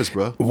 5 years,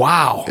 bro.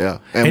 Wow. Yeah.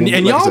 And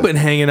y'all been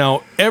hanging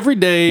out every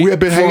day. We have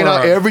been hanging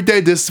out every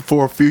day this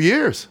for a few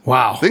years.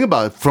 Wow. Think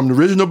about it. From the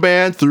original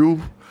band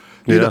through,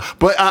 you know.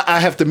 But I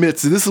have to admit,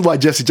 so this is why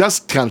Jesse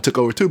Johnson kind of took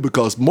over too,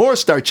 because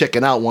Morris started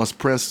checking out once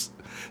Prince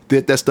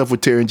did that stuff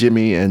with Terry and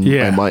Jimmy and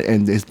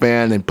his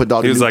band and put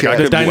all the new I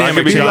could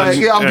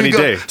be on any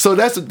day. So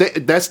that's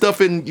that stuff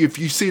in. If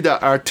you see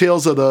our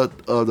Tales of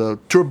the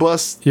tour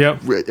bus,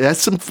 that's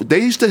some. They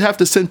used to have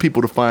to send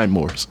people to find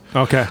Morris.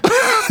 Okay.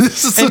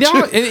 This is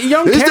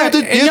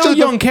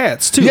young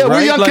cats too, yeah, right?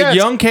 We're young like cats.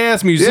 young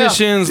cats,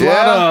 musicians, a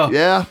lot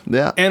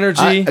of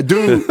energy.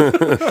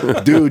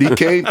 Dude, he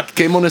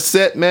came on the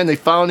set, man. They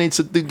found him,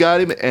 they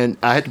got him, and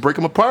I had to break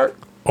him apart.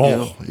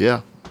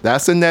 Yeah.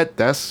 That's in that.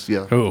 That's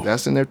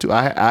in there too.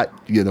 I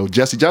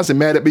Jesse Johnson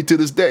mad at me to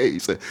this day. He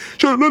said,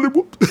 "Should have let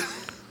him."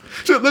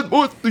 Should let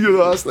more. I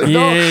was like,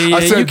 no.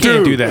 I said, you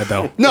can't do that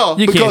though. No,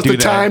 because the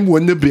time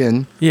wouldn't have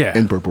been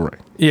in Purple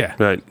Rain. Yeah,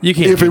 right. You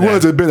can't. If it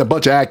was, it'd been a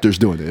bunch of actors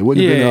doing it. It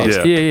wouldn't have been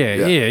us.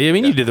 Yeah. I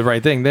mean, you did the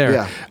right thing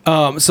there.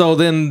 Yeah. So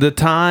then the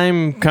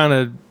time kind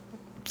of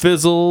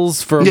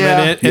fizzles for a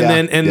minute,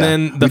 and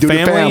then the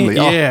family.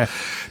 Yeah.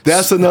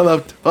 That's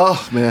another.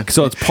 Oh man!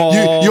 So it's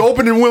Paul. You're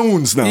opening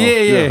wounds now.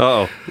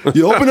 Yeah.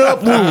 You're opening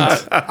up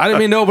wounds. I didn't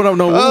mean to open up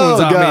no wounds.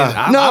 Oh,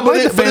 I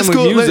like the family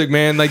cool. music,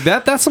 man. Like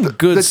that's some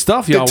good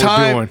stuff y'all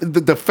were doing.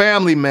 The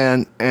family,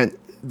 man, and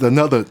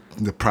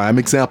the prime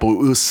example.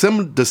 It was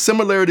the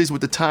similarities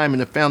with the time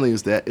and the family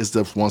is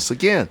once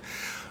again,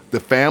 the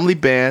family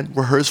band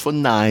rehearsed for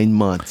 9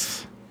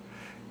 months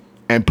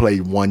and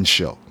played one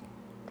show.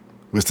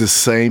 It was the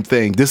same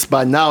thing. This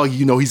by now,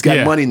 he's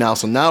got money now,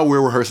 so now we're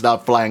rehearsing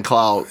out Flying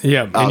Cloud.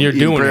 Yeah, and you're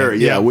doing it.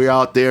 Yeah, we're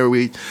out there.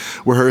 We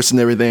rehearsing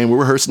everything. We're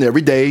rehearsing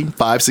every day,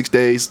 5-6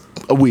 days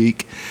a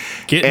week.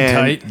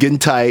 Getting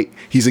tight.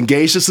 He's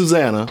engaged to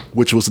Susanna,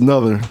 which was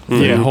another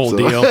whole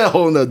deal.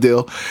 Whole nother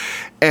deal.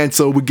 And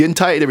so we're getting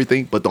tight and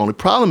everything. But the only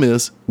problem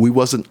is we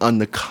wasn't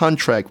under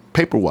contract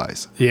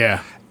paper-wise.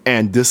 Yeah.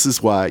 And this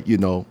is why,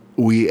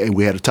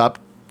 we had a top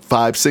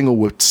 5 single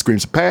with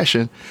Screams of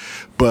Passion,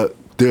 but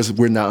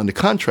we're not under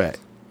contract.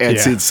 And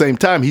see, at the same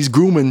time, he's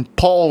grooming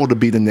Paul to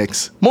be the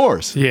next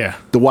Morris. Yeah.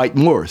 The white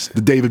Morris,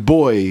 the David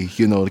Bowie,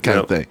 the kind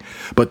of thing.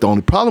 But the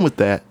only problem with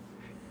that,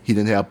 he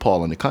didn't have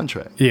Paul under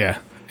contract. Yeah.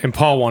 And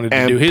Paul wanted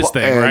to do his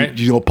thing, right?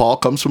 Paul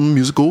comes from a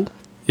musical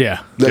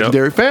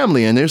legendary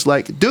family. And there's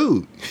like,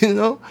 dude,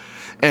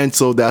 And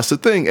so that's the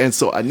thing. And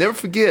so I never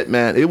forget,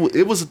 man,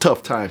 it was a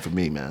tough time for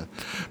me, man.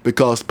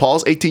 Because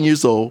Paul's 18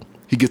 years old.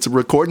 He gets a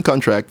recording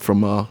contract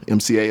from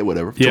MCA or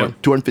whatever,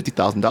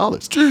 $250,000.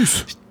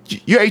 Jeez.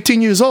 You're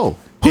 18 years old.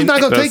 Who's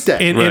not going to take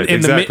that? In the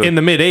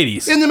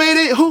mid-'80s. In the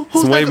mid-'80s?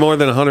 It's way more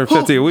than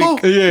 $150 a week.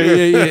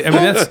 Yeah. I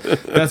mean,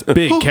 that's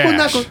big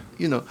cash.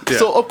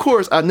 So, of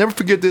course, I never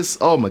forget this.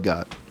 Oh, my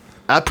God.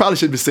 I probably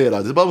shouldn't be saying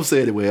all this, but I'm going to say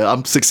it anyway.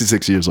 I'm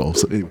 66 years old.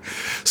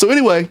 So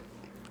anyway,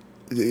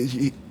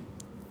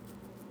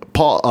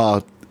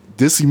 Paul,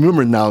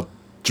 remember now,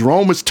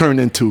 Jerome has turned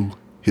into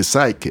his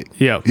sidekick.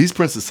 Yeah, he's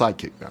Prince's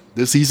sidekick now.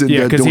 He's in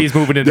there because he's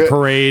moving into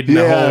Parade. And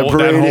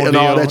Parade and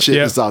all that shit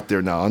is is out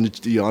there now on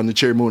the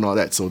Cherry Moon and all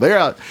that. So they're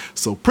out.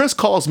 So Prince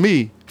calls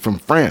me from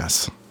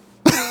France.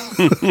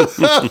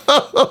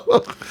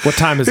 What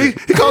time is it?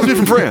 He calls me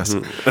from France.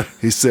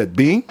 He said,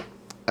 "Bean."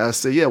 I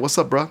said, "Yeah, what's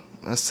up, bro?"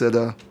 I said,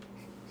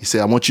 he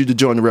said, "I want you to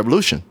join the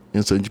Revolution."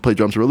 And so you play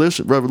drums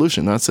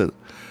Revolution. And I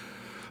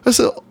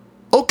said,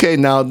 okay,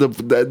 now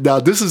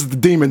this is the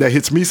demon that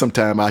hits me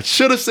sometime. I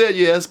should have said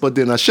yes, but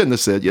then I shouldn't have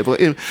said yes.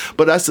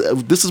 But I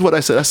said, this is what I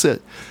said.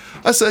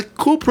 I said,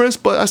 cool, Prince,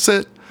 but I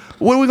said,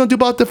 what are we going to do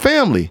about the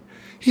family?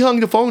 He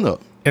hung the phone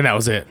up. And that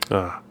was it.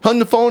 Hung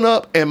the phone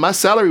up, and my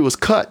salary was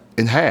cut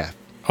in half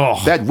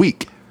that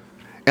week.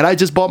 And I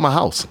just bought my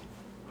house.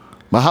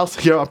 My house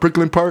here on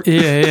Prickland Park.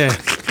 Yeah.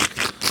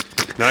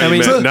 So I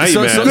mean,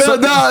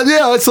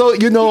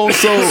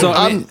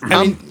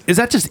 is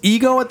that just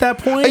ego at that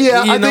point?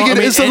 Yeah, I think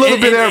it's a little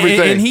bit of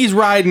everything. And he's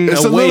riding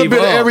it's a little bit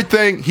up. of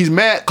everything. He's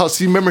mad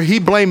because remember he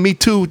blamed me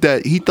too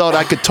that he thought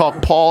I could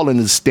talk Paul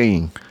into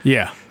Sting.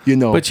 Yeah.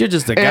 But you're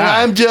just a guy. And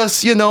I'm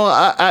just,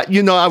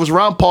 I was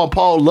around Paul.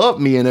 Paul loved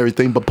me and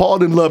everything, but Paul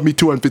didn't love me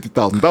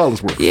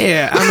 $250,000 worth.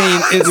 Yeah, I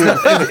mean,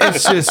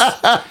 it's just,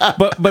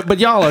 but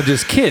y'all are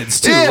just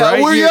kids too, right?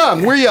 Yeah,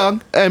 we're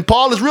young, and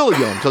Paul is really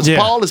young because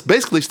Paul is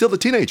basically still a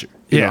teenager.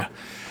 You know?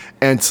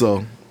 And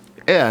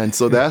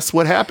so that's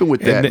what happened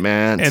with that,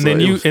 man. And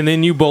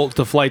then you bolt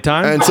to Flight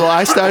Time. And so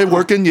I started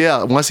working.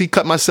 Yeah, once he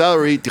cut my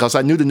salary because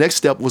I knew the next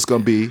step was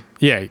going to be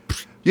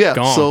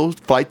gone. So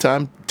Flight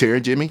Time, Terry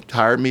and Jimmy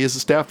hired me as a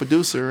staff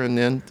producer, and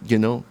then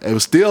it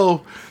was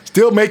still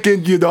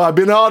making. I've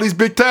been all these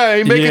big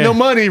time making no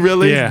money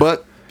really,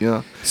 but You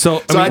know.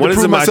 So, I had when to is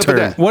prove it my myself at turn?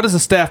 that. what is a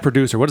staff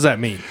producer? What does that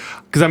mean?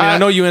 Because I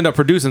know you end up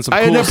producing some. I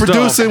cool ended up stuff,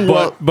 producing.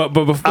 but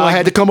before, I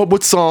had to come up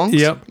with songs.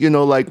 Yep. You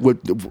know, like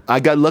I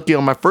got lucky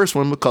on my first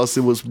one because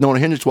it was Nona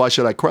Hendrix. Why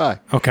Should I Cry?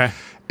 Okay.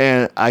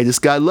 And I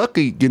just got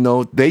lucky, you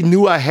know. They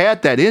knew I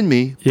had that in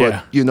me, but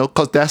Yeah. you know,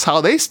 because that's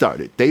how they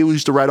started. They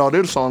used to write all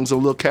their songs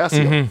on Lil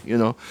Casio, you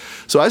know.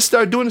 So I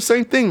started doing the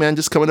same thing, man,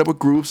 just coming up with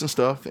grooves and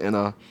stuff.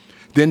 And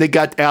then they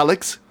got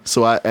Alex,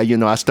 so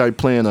I started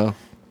playing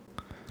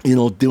you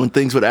know, doing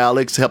things with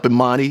Alex, helping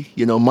Monty.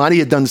 You know, Monty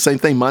had done the same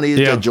thing.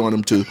 Monty had joined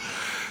them too.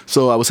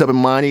 So I was helping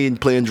Monty and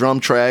playing drum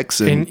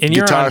tracks and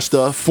you're guitar on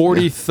stuff.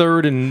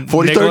 43rd and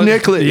 43rd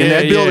Nicollet in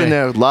that building yeah.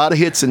 there. A lot of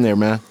hits in there,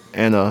 man.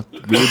 And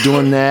we were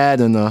doing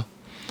that and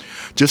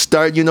just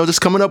start, you know,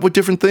 just coming up with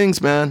different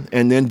things, man.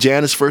 And then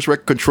Janet's first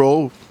record,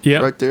 Control,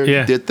 right there.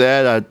 Yeah. Did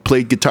that. I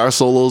played guitar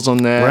solos on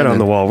that. Right on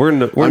the wall. We're in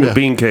the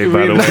Bean Cave,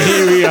 by the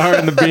way. We are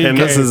in the Bean And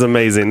Cave. this is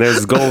amazing.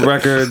 There's gold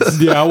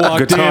records. Yeah, I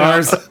walked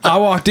guitars. in. I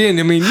walked in.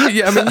 I mean,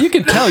 you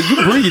can tell you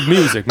breathe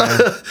music, man.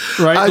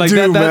 Right? I like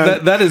do,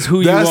 man. that is who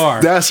you are.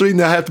 That's the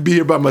reason I have to be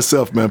here by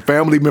myself, man.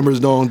 Family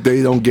members don't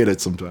get it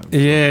sometimes.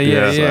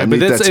 Yeah. So I But need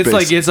that it's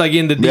space. like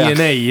in the Yeah.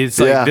 DNA. It's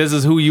like this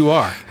is who you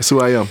are. That's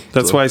who I am.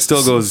 That's So- why he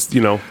still goes,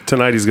 you know,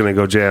 tonight he's going to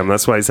go jam.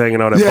 That's why he's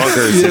hanging out at Yeah.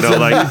 bunkers. You know,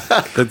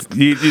 like,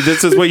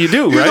 this is what you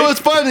do, You know, right? it's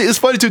funny. It's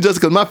funny too, just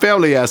because my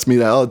family asks me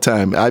that all the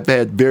time. I've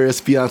had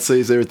various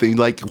fiancés, everything.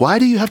 Like, why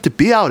do you have to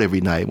be out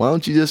every night? Why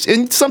don't you just?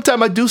 And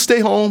sometimes I do stay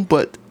home,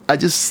 but I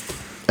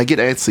get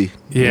antsy.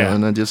 you Yeah. know,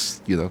 and I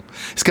just, you know,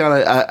 it's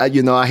kind of,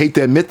 you know, I hate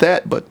to admit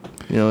that, but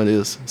you know, it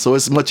is. So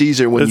it's much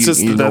easier when It's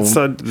just you know,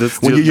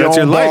 when you're that's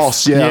your own life.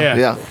 boss. Yeah.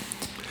 Yeah.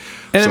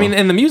 And I mean,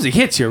 and the music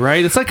hits you,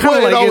 right? It's like kind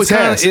of Well, it like always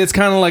has. it's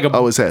kind of like a.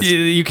 Always has.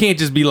 You can't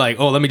just be like,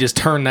 oh, let me just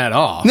turn that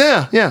off.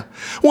 Yeah.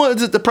 Well,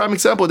 the prime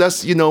example,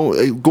 that's, you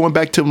know, going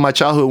back to my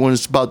childhood when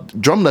it's about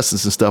drum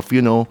lessons and stuff,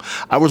 you know,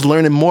 I was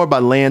learning more by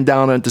laying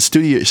down at the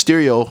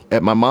stereo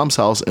at my mom's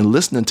house and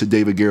listening to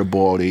David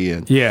Garibaldi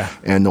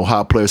and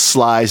Ohio Players,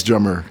 Sly's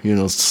drummer, you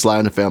know, Sly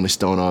and the Family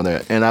Stone on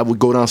that. And I would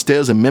go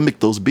downstairs and mimic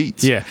those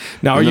beats. Yeah.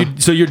 Now,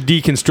 so you're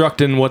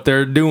deconstructing what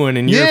they're doing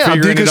and you're I'm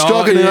figuring it out.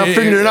 deconstructing and I'm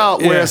figuring it out.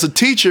 Yeah. Whereas the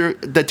teacher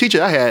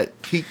I had,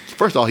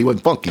 first of all, he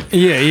wasn't funky.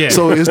 Yeah.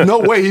 So there's no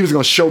way he was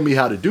going to show me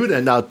how to do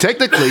that. Now,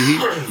 technically,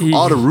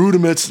 all the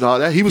rudiments and all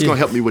that, he was going to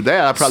help me with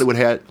that. I probably would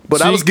have had, but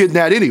So I was getting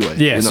that anyway.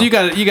 Yeah, you know? so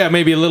you got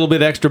maybe a little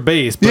bit extra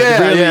bass, but Yeah,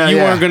 really yeah, you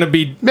yeah. weren't gonna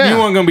be Yeah. you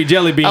weren't gonna be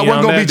Jellybean. I wasn't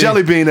on going to be that,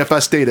 Jellybean if I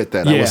stayed at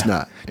that. Yeah. I was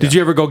not. Did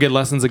you ever go get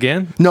lessons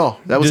again? No,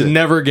 that was Just it.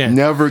 never again.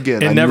 Never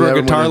again. And I never a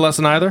never guitar went in.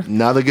 lesson either.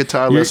 Not a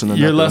guitar Your, lesson. or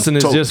your nothing. lesson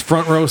is So- just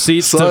front row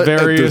seats so to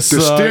various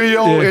the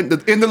stereo yeah.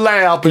 in the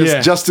lab is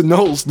Yeah. just the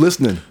nose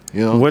listening.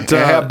 You know, What,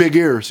 and have big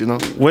ears. You know,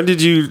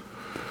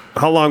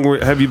 How long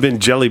have you been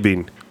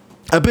Jellybean?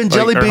 I've been Like,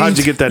 or Jellybean. how'd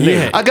you get that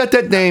name? Yeah. I got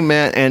that name,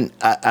 man, and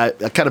I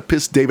kind of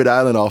pissed David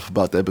Island off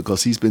about that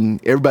because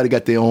everybody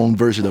got their own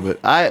version of it.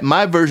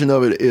 My version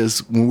of it is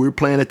when we were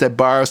playing at that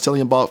bar I was telling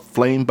you about,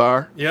 Flame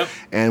Bar. Yep.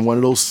 And one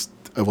of those,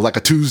 it was like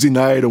a Tuesday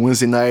night or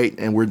Wednesday night,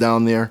 and we're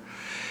down there.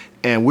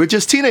 And we're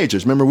just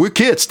teenagers. Remember, we're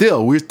kids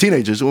still. We're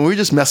teenagers. And we're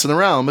just messing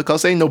around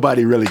because ain't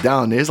nobody really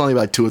down there. There's only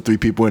about 2 or 3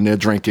 people in there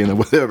drinking or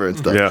whatever and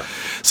stuff. Yeah.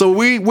 So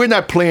we're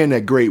not playing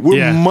that great.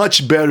 We're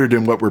much better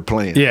than what we're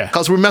playing. Yeah.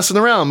 Because we're messing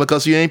around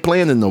because you ain't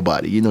playing to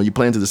nobody. You know, you're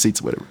playing to the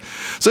seats or whatever.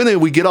 So anyway,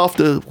 we get off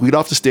the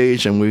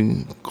stage and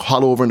we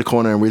hollow over in the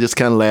corner and we're just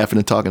kind of laughing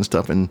and talking and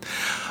stuff. And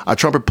our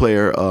trumpet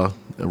player,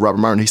 Robert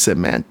Martin, he said,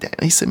 man,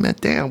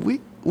 damn,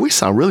 we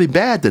sound really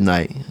bad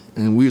tonight.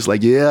 And we was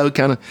like, yeah, we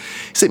kind of,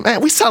 he said, man,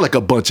 we sound like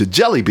a bunch of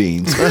jelly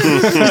beans.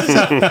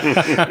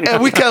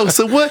 And we kind of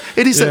said, what?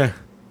 And he said,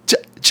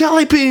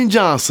 Jellybean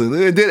Johnson.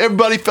 And then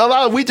everybody fell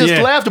out. We just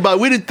laughed about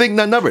it. We didn't think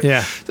nothing of it.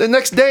 Yeah. The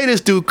next day,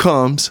 this dude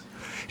comes.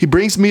 He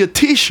brings me a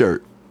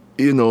T-shirt.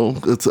 You know,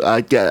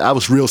 I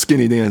was real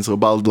skinny then, so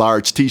about a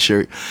large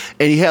T-shirt.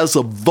 And he has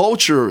a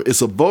vulture.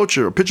 It's a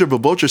vulture, a picture of a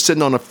vulture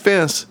sitting on a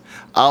fence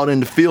out in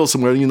the field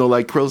somewhere, you know,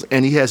 like crows.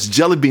 And he has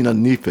Jellybean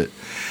underneath it.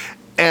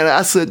 And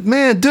I said,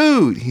 man,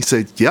 dude. He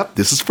said, yep,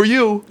 this is for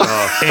you.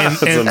 and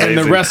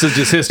the rest is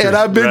just history. And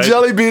I've been right?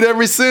 Jellybean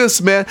ever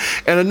since, man.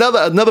 And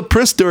another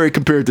Prince story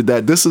compared to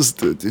that. This is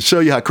to show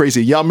you how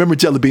crazy. Y'all remember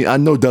Jellybean? I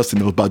know Dustin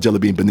knows about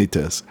Jellybean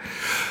Benitez.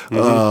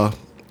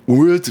 When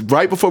we were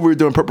right before we were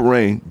doing Purple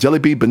Rain,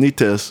 Jellybean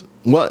Benitez.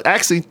 Well,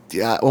 actually,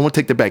 I want to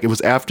take that back. It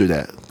was after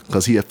that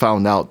because he had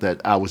found out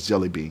that I was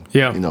Jellybean.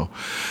 Yeah. You know,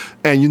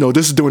 and you know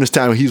this is during this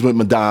time when he was with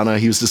Madonna.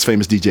 He was this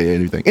famous DJ and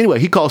everything. Anyway,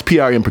 he calls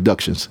PRM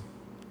Productions.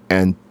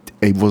 And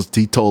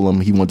he told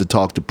him he wanted to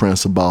talk to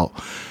Prince about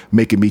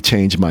making me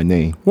change my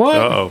name. What?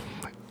 Uh-oh.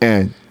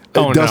 And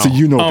Dustin,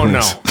 you know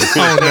Prince. No.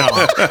 Oh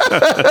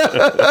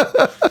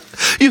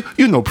no.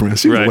 You know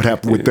Prince. You know Right. what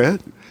happened with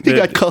that. He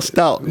got cussed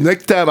out.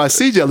 Next time I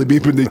see Jellybean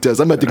Benitez,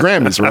 I'm at the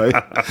Grammys, right?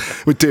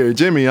 With Terry and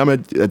Jimmy, I'm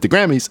at the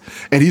Grammys,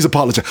 and he's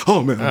apologizing.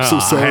 Oh, man, I'm so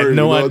sorry. I had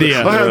no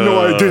idea. I had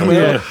no idea,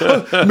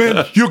 man.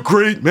 Man, you're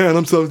great, man.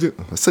 I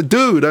said,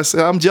 dude,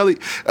 I'm Jelly.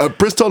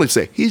 Prince told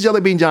him, he's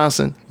Jellybean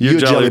Johnson. You're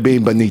Jellybean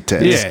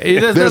Benitez.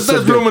 Yeah, there's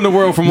room in the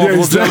world for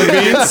multiple Jelly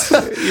Beans.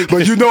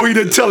 But he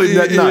didn't tell him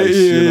that nice.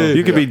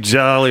 You could be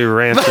Jolly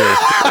Rancher.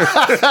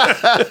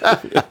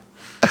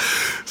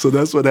 So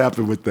that's what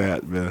happened with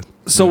that, man.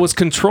 So was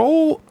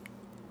Control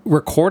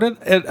recorded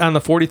on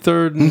the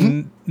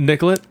 43rd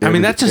Nicollet?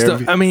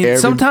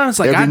 Sometimes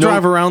I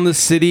drive around the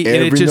city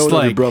and it's just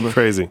like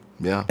crazy.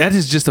 Yeah. That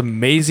is just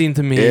amazing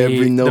to me.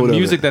 Every note the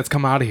music of it. that's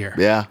come out of here.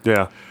 Yeah.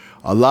 Yeah.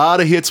 A lot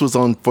of hits was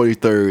on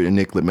 43rd and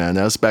Nicollet, man.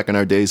 That was back in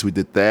our days. We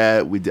did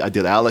that. I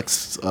did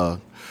Alex.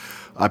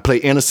 I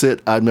played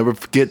Innocent. I'll never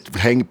forget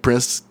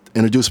Prince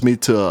introduced me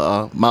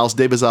to Miles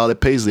Davis out at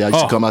Paisley. I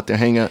used to come out there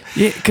and hang out.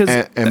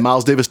 Yeah, and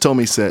Miles Davis told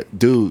me, he said,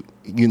 dude,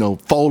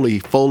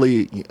 Foley,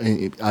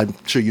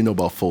 I'm sure you know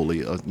about Foley.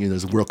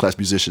 He's a world-class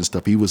musician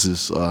stuff. He was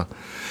his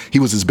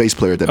bass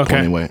player at that point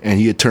anyway. And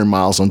he had turned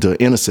Miles onto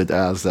Innocent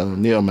as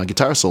near my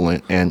guitar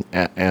solo. And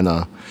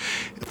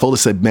Foley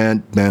said,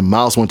 man,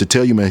 Miles wanted to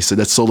tell you, man. He said,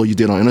 that solo you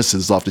did on Innocent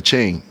is off the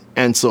chain.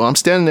 And so I'm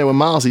standing there with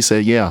Miles. He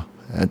said, yeah,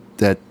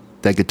 that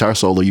guitar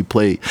solo you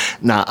played.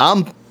 Now,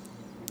 I'm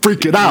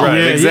freaking out. Right,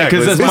 exactly.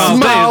 It's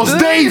Miles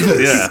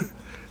Davis. Yeah.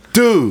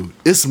 Dude,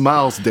 it's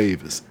Miles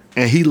Davis.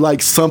 And he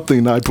liked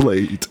something I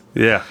played.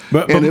 Yeah.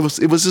 And it was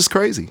just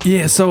crazy.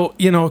 Yeah, so,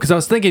 because I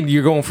was thinking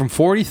you're going from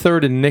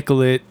 43rd and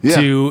Nicollet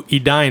to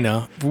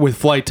Edina with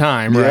Flight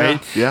Time,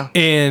 right? Yeah.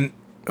 And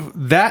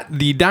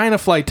the Edina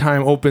Flight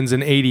Time opens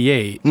in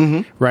 88,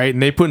 right?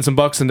 And they put some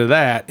bucks into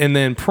that. And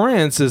then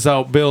Prince is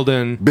out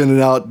building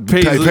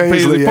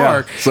Paisley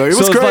Park. So it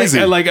was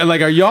crazy. Like,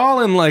 are y'all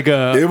in like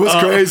it was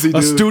crazy,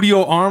 a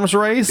studio arms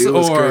race? It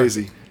was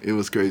crazy. It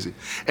was crazy.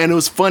 And it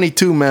was funny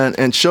too, man.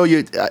 And show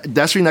you,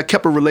 that's when I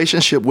kept a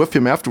relationship with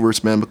him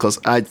afterwards, man, because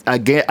I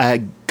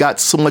got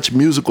so much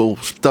musical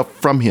stuff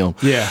from him.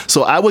 Yeah.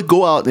 So I would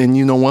go out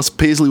and, once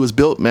Paisley was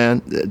built,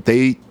 man,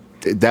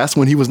 that's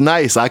when he was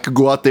nice. I could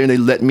go out there and they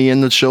let me in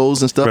the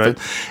shows and stuff. Right.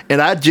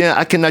 And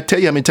I cannot tell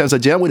you how many times I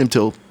jammed with him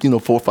till 4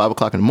 or 5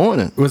 o'clock in the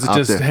morning. Was it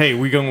just there. Hey,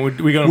 we gonna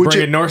bring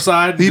it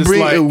Northside?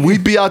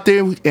 We'd be out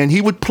there and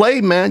he would play,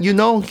 man.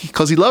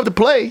 Because he loved to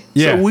play.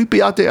 Yeah. So we'd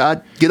be out there.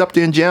 I'd get up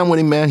there and jam with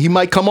him, man. He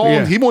might come on.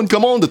 Yeah. He wouldn't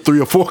come on to 3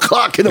 or 4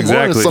 o'clock in the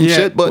morning or some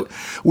shit. But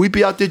we'd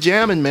be out there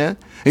jamming, man.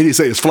 And he'd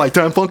say, "Is Flight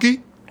Time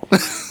funky?"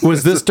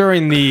 Was this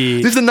during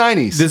the... This is the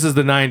 90s. This is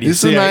the 90s.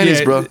 This is the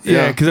 90s, bro.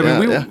 Yeah,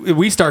 because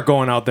we start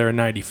going out there in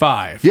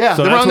 95. Yeah,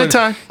 so around that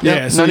time.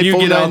 Yeah, so you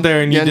get out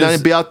there and you just...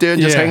 I'd be out there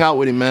and just hang out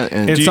with him, man.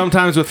 And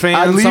sometimes with fans,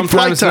 I'd leave sometimes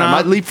Flight Time. not.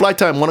 I'd leave Flight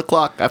Time 1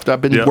 o'clock after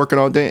I've been working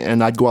all day,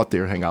 and I'd go out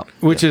there and hang out.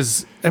 Which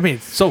is,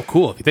 it's so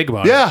cool if you think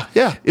about it.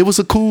 Yeah. It was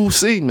a cool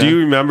scene, man. Do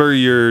you remember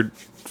your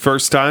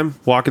first time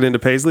walking into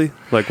Paisley?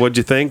 Like, what'd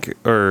you think?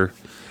 Or...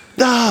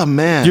 Ah,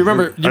 man. Do you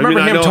remember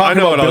him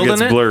talking about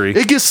building it? Blurry.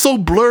 It gets so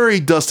blurry,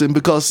 Dustin,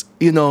 because,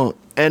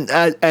 and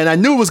I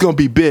knew it was going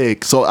to be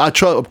big. So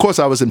of course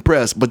I was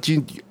impressed. But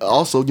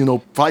also,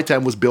 Flight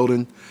Time was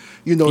building,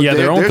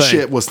 their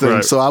shit was thing.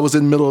 Right. So I was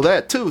in the middle of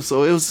that too.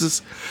 So it was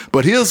just,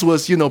 but his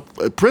was,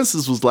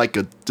 Prince's was like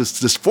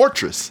this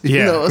fortress.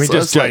 Yeah,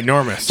 just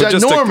ginormous.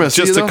 Ginormous.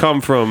 Just to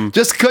come from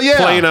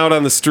playing out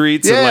on the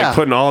streets and like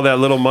putting all that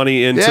little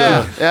money into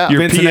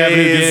your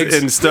PAs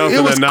and stuff.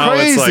 And then now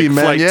it's like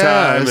Flight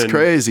Time. It's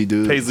crazy,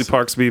 dude. Paisley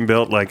Park's being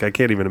built. Like, I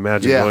can't even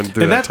imagine going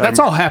through that time. That's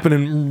all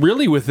happening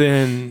really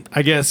within,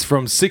 I guess,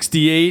 from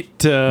 68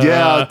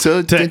 to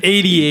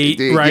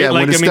 88, right? Yeah,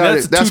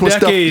 that's 2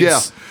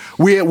 decades.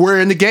 We're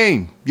in the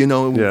game, Get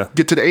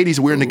to the 80s,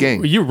 we're in the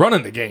game. You're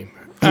running the game.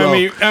 Well,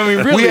 I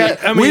mean, really.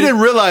 We didn't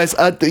realize.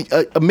 I think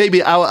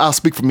maybe I'll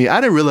speak for me. I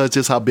didn't realize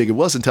just how big it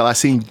was until I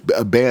seen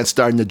a band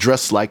starting to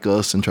dress like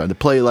us and trying to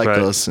play like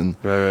us, and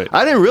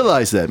I didn't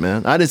realize that,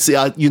 man. I didn't see.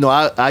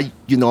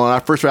 On our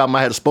first album,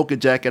 I had a smoking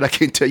jacket. I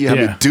can't tell you how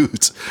many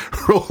dudes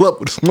roll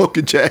up with a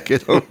smoking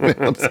jacket.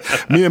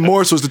 Me and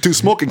Morris was the two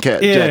smoking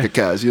jacket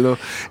guys,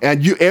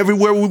 And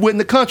everywhere we went in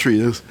the country,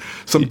 there's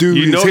some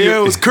dude his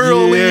hair was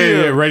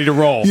curly, ready to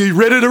roll. You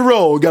ready to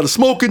roll? Got a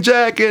smoking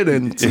jacket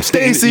and some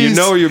Stacy's.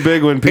 You're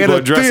big when people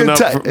are dressing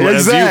up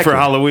as you for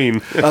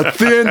Halloween. A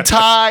thin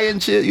tie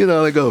and shit.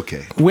 Like,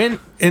 okay.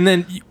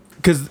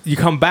 Because you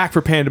come back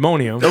for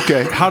Pandemonium.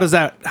 Okay. How does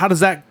that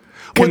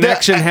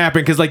connection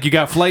happen? Because you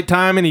got Flight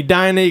Time and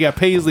Edina, you got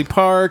Paisley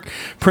Park.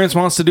 Prince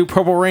wants to do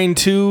Purple Rain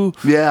 2.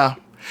 Yeah,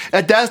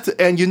 and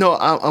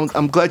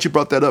I'm glad you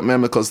brought that up,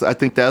 man, because I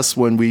think that's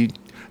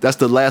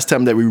the last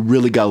time that we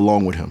really got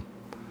along with him.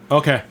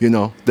 Okay.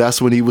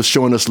 That's when he was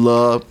showing us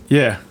love.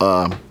 Yeah.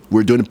 We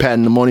were doing the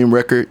Pandemonium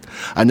record.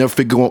 I never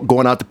forget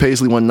going out to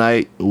Paisley one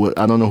night.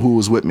 I don't know who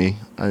was with me.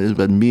 It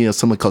was me or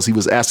someone, because he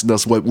was asking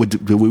us what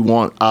do we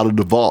want out of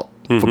the vault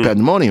for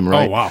Pandemonium,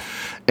 right? Oh, wow.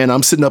 And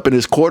I'm sitting up in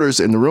his quarters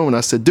in the room, and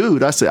I said,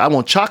 dude, I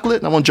want chocolate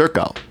and I want jerk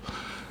out.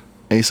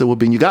 And he said, well,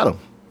 Ben, you got them.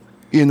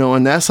 You know,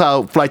 and that's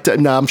how Flight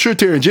Time. Now I'm sure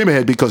Terry and Jimmy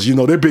had, because you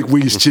know they're big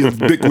West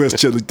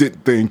Chili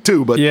thing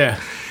too. But Yeah.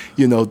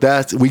 you know,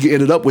 we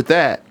ended up with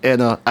that,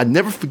 and I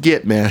never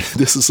forget, man.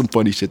 This is some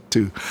funny shit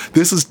too.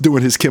 This is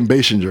doing his Kim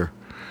Basinger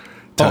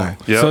time.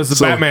 Oh, so it's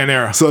the Batman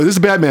era. So this is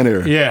Batman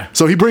era. Yeah.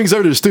 So he brings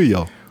her to the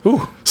studio.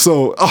 Ooh.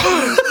 So,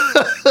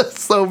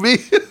 so me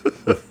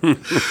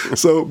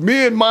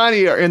and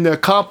Monty are in there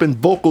comping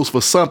vocals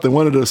for something,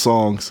 one of the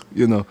songs,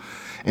 you know,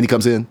 and he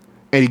comes in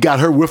and he got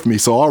her with me.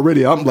 So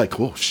already I'm like,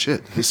 oh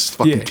shit, this is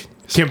fucking Yeah.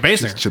 Kim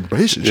Basinger. Kim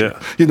Basinger.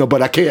 Yeah. You know,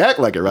 but I can't act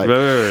like it, right?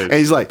 Right. And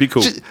he's like, be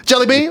cool.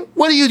 Jellybean,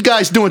 what are you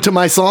guys doing to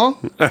my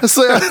song? I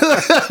said,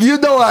 you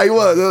know I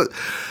was.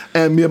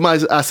 And me and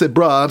Monty, I said,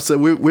 bro, I said,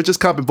 we're just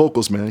comping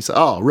vocals, man. He said,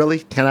 oh, really?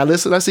 Can I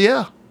listen? I said,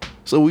 yeah.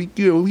 So we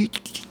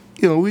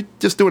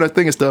just doing our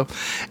thing and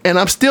stuff. And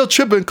I'm still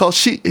tripping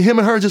because him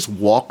and her just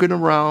walking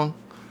around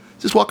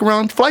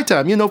Flight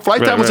Time. You know,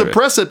 Flight Time was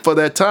impressive for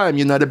that time.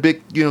 You know, the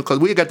big, you know, because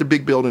we got the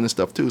big building and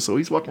stuff too. So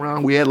he's walking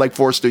around. We had like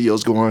 4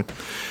 studios going.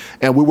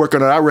 And we're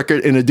working on our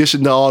record in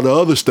addition to all the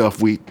other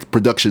stuff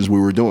productions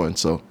we were doing.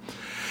 So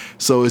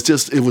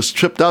it was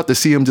tripped out to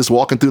see him just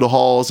walking through the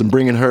halls and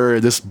bringing her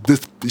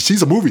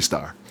she's a movie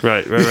star.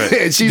 Right.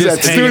 And she's Just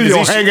at the studio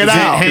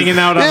hanging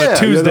out on a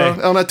Tuesday. You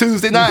know, on a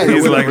Tuesday night.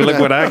 He's like,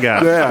 look what I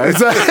got. Yeah,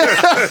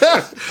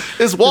 exactly.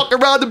 It's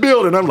walking around the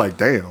building. I'm like,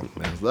 damn.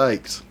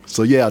 Like,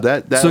 so yeah,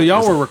 that. So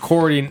y'all were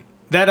recording.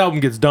 That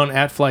album gets done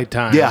at Flight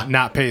Time. Yeah.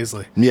 Not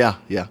Paisley.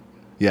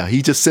 Yeah,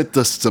 he just sent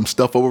us some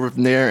stuff over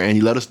from there, and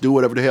he let us do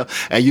whatever the hell.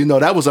 And you know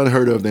that was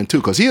unheard of then too,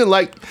 because he didn't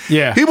like.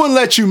 Yeah. He wouldn't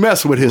let you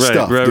mess with his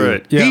stuff.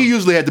 Dude. Yeah. He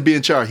usually had to be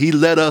in charge. He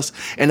let us,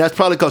 and that's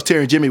probably because Terry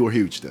and Jimmy were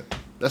huge then.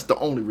 That's the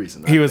only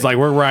reason. He was like,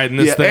 "We're riding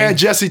this thing." And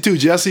Jesse too.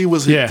 Jesse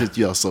was. Yeah.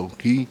 So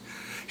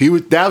he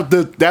was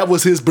that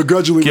was his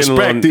begrudgingly Getting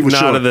respect. He was nod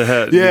showing. of the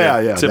head.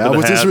 Yeah. Tip That of the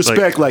was his hat,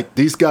 respect. Like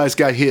these guys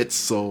got hits,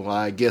 so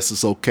I guess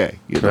it's okay.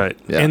 You know? Right.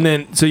 Yeah. And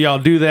then, so y'all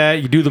do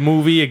that. You do the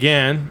movie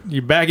again.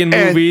 You're back in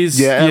movies.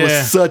 Yeah, it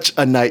was such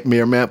a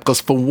nightmare, man. Because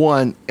for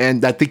one,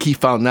 and I think he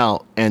found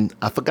out, and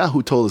I forgot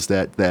who told us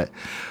that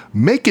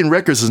making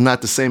records is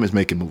not the same as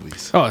making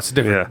movies. Oh, it's a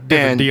different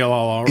deal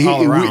all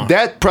around.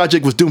 That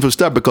project was doomed from the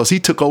start because he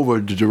took over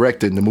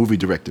the movie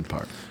directing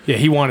part. Yeah,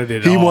 he wanted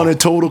it. He wanted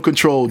total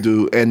control,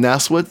 dude, and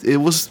that's what it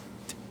was.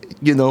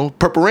 You know,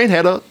 Purple Rain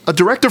had a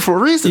director for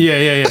a reason.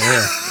 Yeah.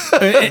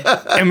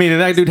 I mean, and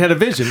that dude had a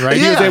vision, right?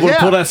 He was able to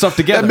pull that stuff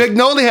together. And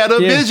Magnolia had a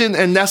vision,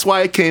 and that's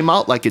why it came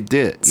out like it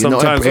did.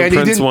 Sometimes when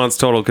Prince wants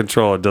total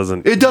control, it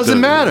doesn't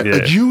matter.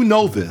 Yeah. You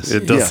know this.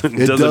 It doesn't.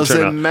 It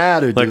doesn't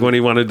matter. Dude. Like when he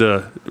wanted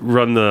to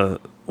run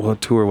what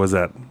tour was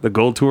that? The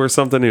Gold Tour or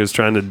something? He was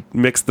trying to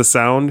mix the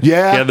sound.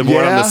 Yeah. He had the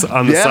board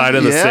on the side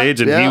of the stage,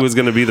 and he was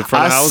going to be the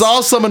front house. I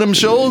saw some of them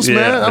shows,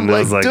 man. I'm and I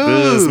was like,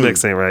 dude, this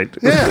mix ain't right.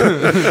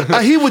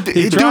 Yeah. He would.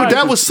 Dude,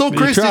 that was so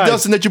crazy, tried.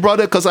 Dustin, that you brought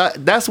up, because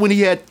that's when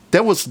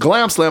there was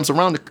glam slams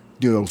around.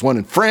 There was one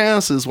in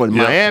France, there was one in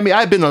Miami.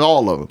 I've been on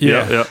all of them.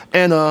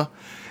 Yeah.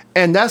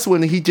 And that's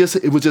when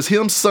it was just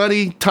him,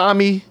 Sonny,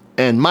 Tommy,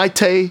 and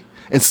Maite,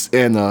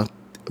 and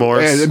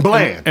Boris and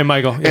Bland and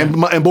Michael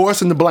and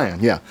Boris and the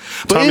Bland, yeah.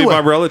 But Tommy anyway,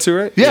 Barbarella too,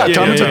 right? Yeah,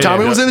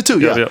 Tommy was in it too,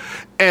 yeah. Yeah.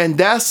 And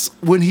that's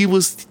when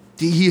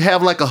he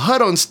have like a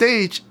hut on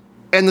stage,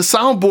 and the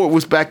soundboard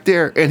was back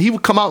there, and he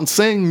would come out and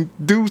sing,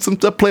 do some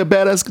stuff, play a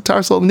badass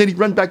guitar solo, and then he'd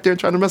run back there and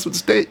try to mess with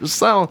the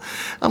sound.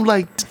 I'm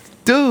like,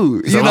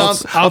 dude, So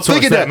I'm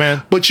thinking that,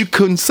 man. But you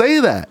couldn't say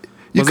that.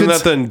 Wasn't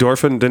that the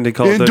endorphin? Didn't he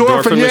call it the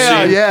endorphin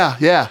machine?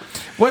 Yeah.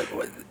 What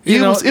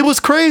It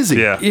was crazy.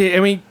 Yeah. I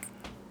mean,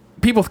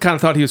 people kind of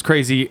thought he was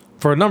crazy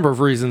for a number of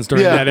reasons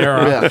during that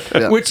era,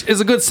 which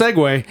is a good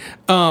segue.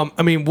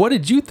 I mean, what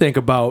did you think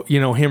about,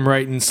 him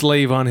writing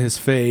 "Slave on His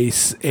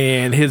Face"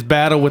 and his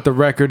battle with the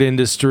record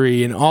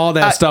industry and all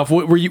that stuff?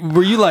 Were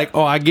you like,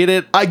 oh, I get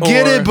it? I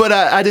get it, but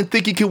I didn't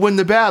think he could win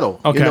the battle.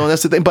 Okay.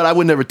 That's the thing. But I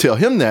would never tell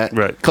him that,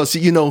 right? Because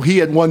he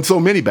had won so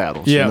many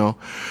battles,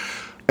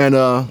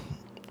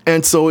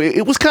 And so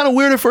it was kind of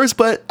weird at first,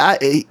 but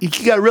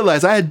you got to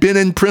realize I had been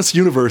in Prince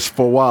universe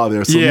for a while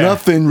there, so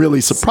nothing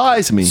really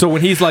surprised me. So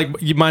when he's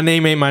like, "My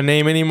name ain't my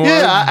name anymore,"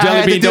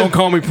 Jellybean, don't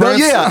call me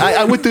Prince.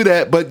 I went through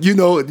that, but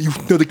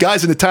the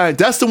guys in the time.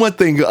 That's the one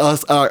thing.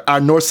 Us, our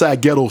Northside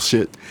ghetto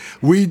shit.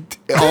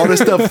 All this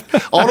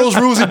stuff, all those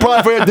rules he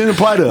applied for didn't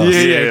apply to us.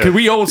 Yeah. Because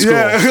we old school.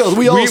 Yeah,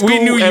 we old school. We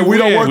knew you. And we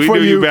don't work we for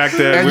knew you back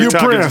then. And we're you're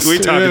talking, Prince. We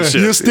talking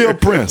shit. You're still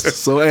Prince.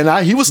 So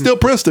he was still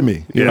Prince to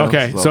me.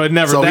 Okay, so it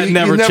never changed.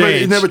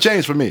 It never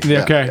changed for me.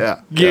 Okay.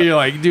 Yeah. You're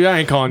like, dude, I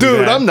ain't calling you that.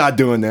 Dude, I'm not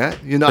doing that.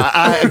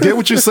 I get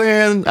what you're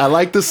saying. I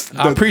like this.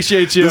 I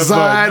appreciate you.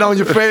 Design on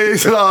your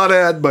face and all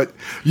that, but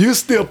you're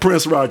still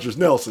Prince Rogers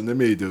Nelson to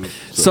me, dude.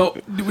 So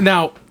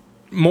now,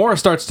 Morris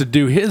starts to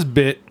do his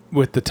bit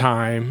with the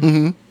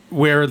time,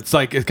 where it's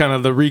like it's kind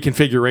of the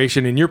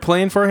reconfiguration, and you're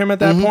playing for him at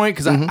that point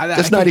because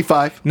that's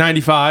 95.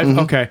 95.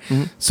 Okay.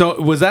 So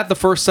was that the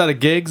first set of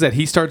gigs that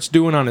he starts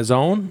doing on his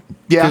own?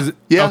 Yeah.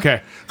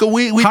 Okay. So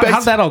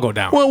how'd that all go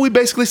down? Well, we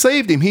basically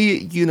saved him.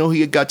 He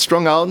had got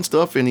strung out and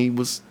stuff, and he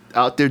was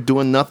out there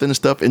doing nothing and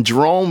stuff. And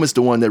Jerome is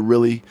the one that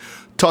really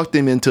talked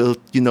him into,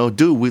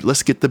 dude,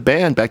 let's get the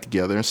band back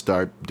together and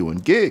start doing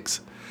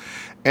gigs.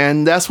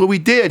 And that's what we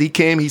did. He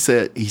came. He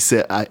said,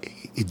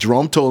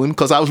 Jerome told him,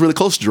 because I was really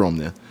close to Jerome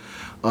then.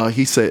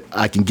 He said,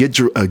 I can get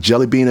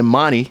Jellybean and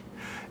Monty,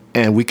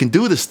 and we can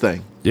do this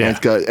thing. Yeah.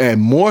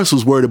 And Morris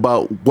was worried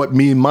about what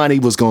me and Monty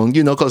was going,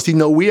 because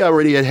we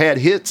already had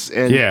hits,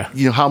 and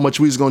how much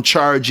we was going to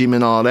charge him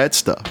and all that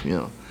stuff,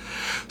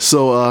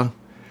 So,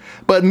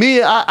 but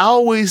me, I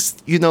always,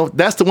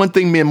 that's the one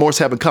thing me and Morris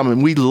have in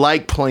common. We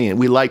like playing.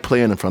 We like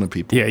playing in front of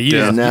people.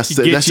 Yeah. And that's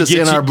just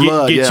in our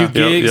blood. Get you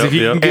gigs. If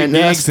you can get and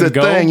gigs that's the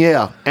go. thing,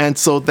 yeah. And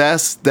so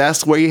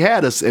that's where he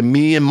had us. And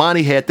me and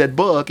Monty had that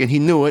bug, and he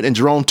knew it, and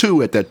Jerome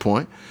too at that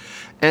point.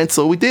 And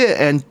so we did.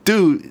 And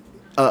dude,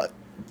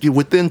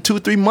 within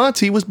 2-3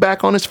 months, he was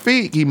back on his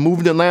feet. He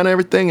moved to Atlanta,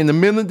 everything. And the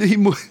minute he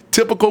moved,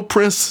 typical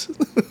Prince,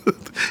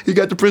 he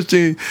got the Prince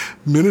gene.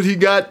 Minute he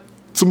got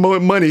some more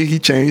money, he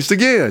changed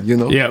again.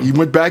 He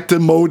went back to the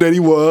mode that he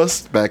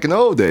was back in the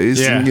old days.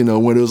 Yeah.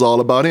 And, when it was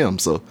all about him.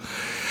 So,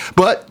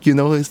 but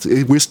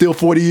we're still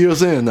 40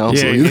 years in now.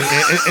 Yeah,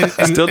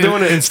 So, and still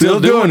doing it. And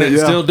still doing it.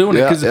 Yeah. Still doing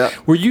it. Because Yeah.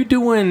 were you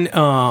doing?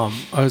 I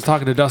was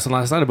talking to Dustin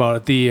last night about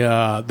it.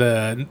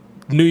 The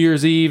New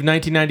Year's Eve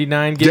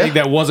 1999 gig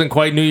that wasn't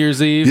quite New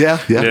Year's Eve. Yeah.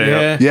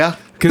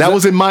 That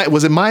was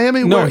was it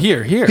Miami? No, Where?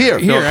 here. Here.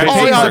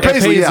 At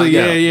Paisley.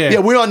 Yeah.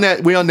 We're on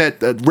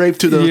that rave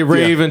to the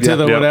rave into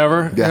the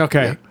whatever. Yeah.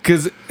 Okay,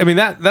 because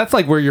that's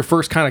like where you're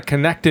first kind of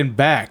connecting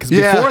back. Because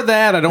before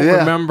that, I don't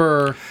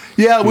remember.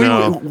 Yeah,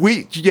 No.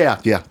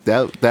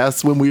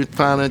 That's when we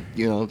found it.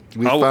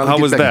 How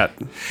was that?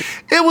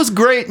 It was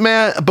great,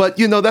 man. But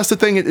that's the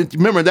thing.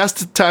 Remember, that's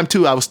the time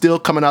too. I was still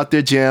coming out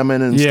there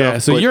jamming and stuff. Yeah,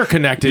 so you're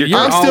connected. You're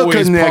I'm still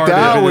always connected. Part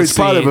I'm of always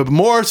part of scene. it.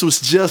 Morris was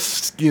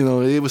just,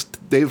 they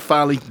were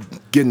finally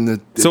getting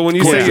the. So when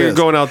you say you're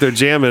going out there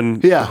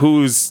jamming, Yeah.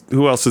 who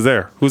else is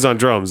there? Who's on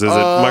drums? Is it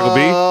Michael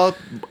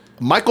B?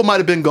 Michael might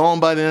have been gone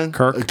by then.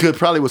 Kirk? It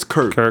probably was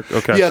Kirk.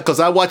 Okay. Yeah,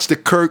 because I watched the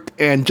Kirk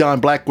and John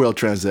Blackwell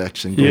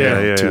transaction.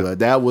 Yeah.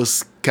 That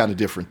was kind of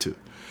different too.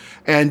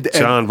 And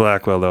John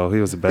Blackwell, though, he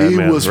was a bad he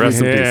man. was Rest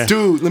in really- peace. Yeah.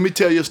 Dude, let me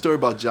tell you a story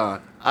about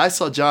John. I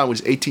saw John when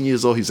he was 18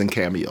 years old. He was in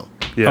Cameo.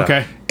 Yeah.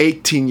 Okay.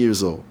 18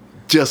 years old.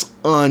 Just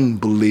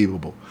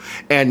unbelievable.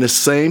 And the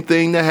same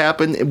thing that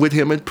happened with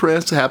him and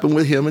Prince happened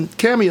with him and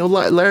Cameo.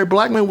 Larry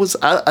Blackman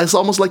it's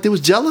almost like they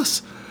was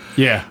jealous.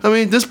 Yeah. I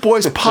mean, this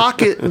boy's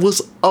pocket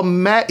was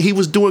he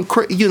was doing,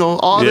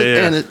 all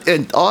Yeah.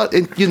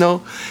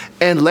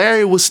 and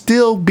Larry would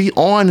still be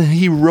on.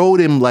 He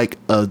rode him like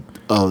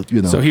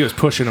So he was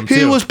pushing him too.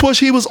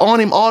 He was on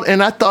him all,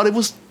 and I thought it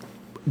was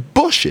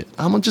bullshit.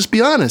 I'm gonna just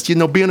be honest.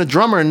 Being a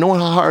drummer and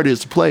knowing how hard it is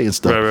to play and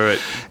stuff. Right.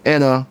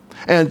 And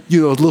a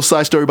little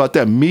side story about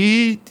that.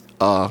 Me,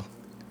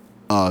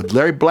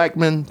 Larry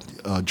Blackman,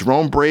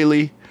 Jerome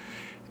Braley,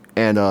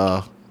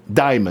 and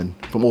Diamond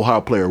from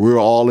Ohio Player. We were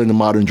all in the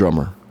Modern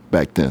Drummer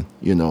back then,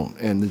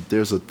 And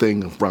there's a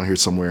thing around here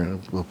somewhere,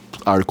 an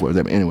article or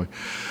that. Anyway,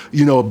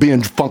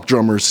 being funk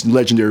drummers,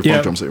 legendary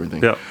funk drummers, and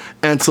everything. Yep.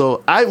 And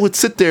so I would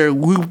sit there.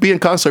 We would be in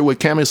concert with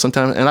Cameo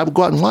sometimes, and I would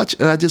go out and watch.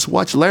 And I just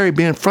watch Larry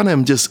be in front of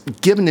him,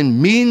 just giving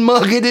him mean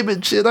mugging him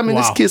and shit. I mean,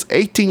 this kid's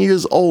 18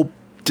 years old,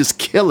 just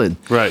killing.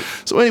 Right.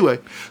 So anyway,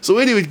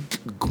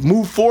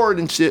 move forward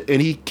and shit.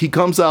 And he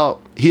comes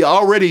out.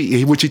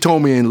 Which he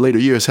told me in later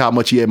years, how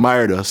much he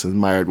admired us and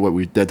admired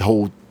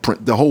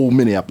the whole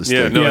Minneapolis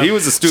thing. He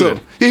was a student.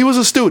 So, he was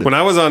a student. When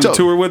I was on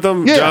tour with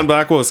him, John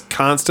Blackwell was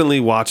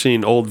constantly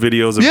watching old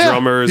videos of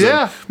drummers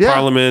and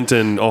Parliament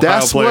and Ohio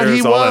That's Players, what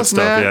he all that was, stuff.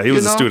 man, Yeah, he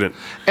was a student.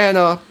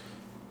 And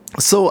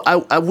so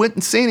I went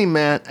and seen him,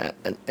 man,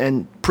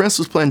 and Prince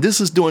was playing.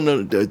 This is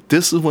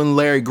when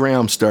Larry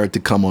Graham started to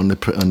come on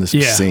the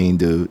scene,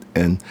 dude.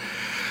 And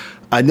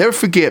I never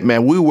forget,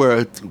 man.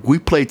 We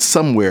played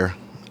somewhere.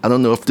 I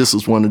don't know if this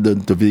was one of the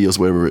videos,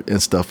 whatever, and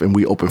stuff. And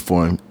we opened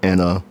for him,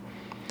 and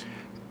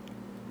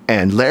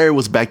Larry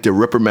was back there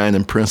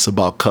reprimanding Prince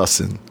about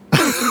cussing.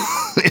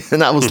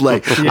 And I was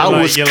like,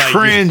 I was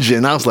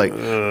cringing. I was like,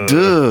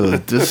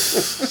 dude,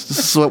 this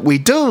is what we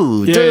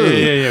do, dude.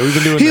 Yeah. We've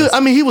been doing this.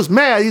 I mean, he was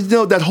mad.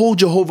 That whole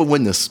Jehovah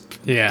Witness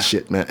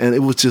shit, man. And it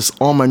was just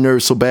on my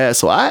nerves so bad.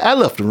 So I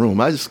left the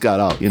room. I just got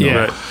out,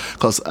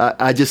 because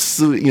I just,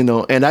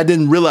 and I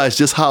didn't realize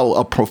just how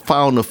a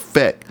profound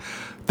effect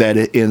that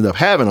it ended up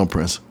having on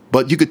Prince.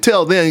 But you could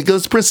tell then,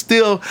 because Prince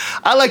still,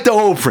 I like the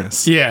old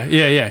Prince.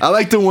 Yeah. I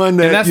like the one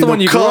that, and that's the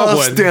one you grew up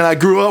with. And I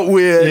grew up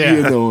with,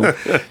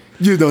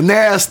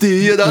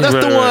 nasty, that's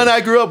the one I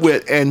grew up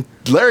with. And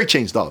Larry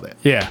changed all that.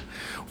 Yeah.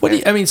 What do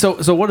you,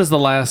 so what does the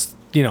last,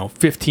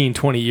 15,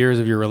 20 years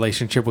of your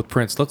relationship with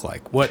Prince look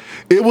like? What?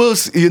 It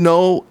was,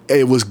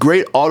 it was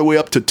great all the way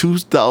up to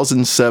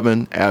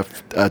 2007 at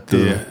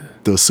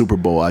the Super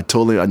Bowl. I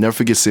told him, I never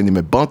forget seeing him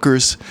at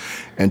Bunkers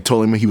and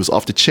told him he was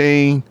off the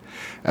chain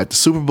at the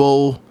Super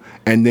Bowl.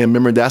 And then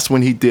remember, that's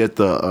when he did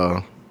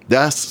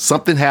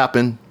something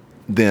happened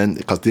then,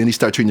 because then he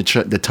started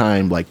treating the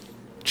time like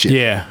shit.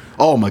 Yeah.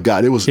 Oh my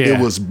God, it was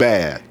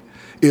bad.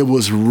 It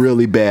was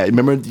really bad.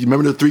 Remember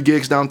the 3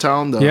 gigs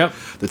downtown? The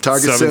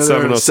Target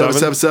Center,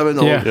 777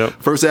 on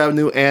First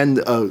Avenue, and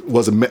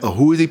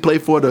who did he play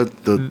for?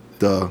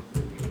 The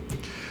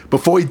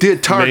before he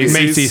did Target.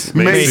 Macy's.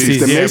 The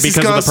Macy's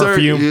because concert. Of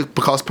the perfume.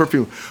 Because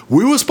perfume.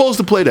 We were supposed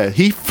to play that.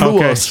 He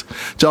flew us.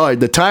 Sorry,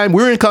 the time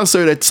we were in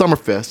concert at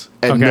Summerfest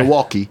at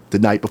Milwaukee the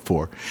night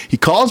before. He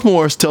calls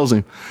Morris, tells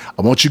him,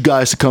 I want you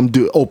guys to come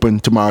open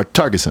tomorrow at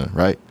Target Center,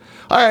 right?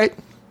 All right.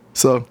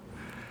 So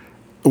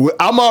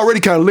I'm already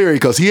kind of leery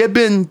because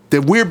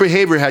the weird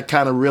behavior had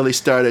kind of really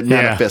started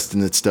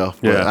manifesting and stuff.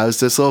 But I was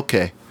just,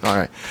 okay. All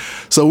right.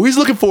 So we was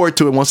looking forward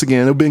to it once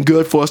again. It would have been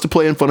good for us to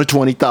play in front of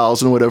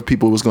 20,000 or whatever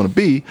people it was going to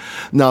be.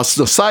 Now,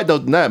 so side note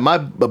than that, my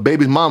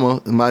baby's mama,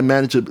 my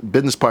manager,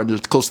 business partner,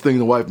 the closest thing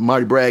to wife,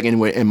 Marty Bragg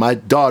anyway, and my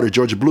daughter,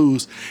 Georgia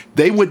Blues,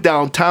 they went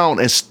downtown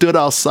and stood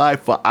outside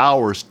for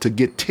hours to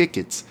get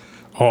tickets.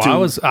 Oh,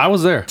 I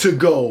was there. To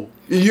go.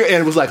 And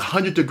it was like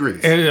 100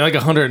 degrees. Like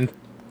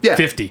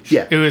 150.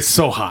 Yeah. It was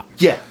so hot.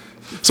 Yeah.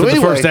 So With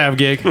anyway, the first Ave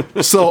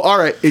gig. So all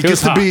right, it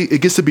gets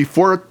to be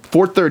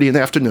 4:30 in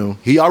the afternoon.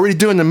 He already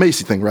doing the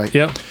Macy thing, right?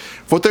 Yep.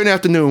 4:30 in the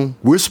afternoon.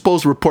 We're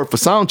supposed to report for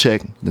sound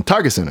check in the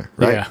Target Center,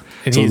 right? Yeah.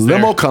 And so he's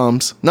limo there.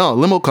 comes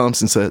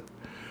and said,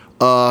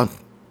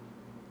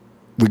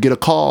 we get a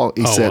call.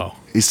 He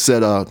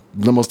said,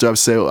 limo's driver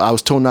said, I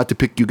was told not to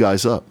pick you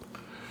guys up.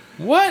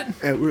 What?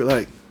 And we were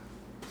like,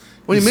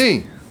 what do you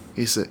mean?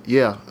 He said,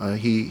 yeah,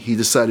 he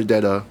decided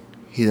that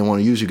he didn't want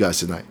to use you guys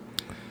tonight.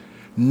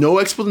 No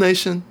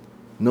explanation,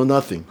 no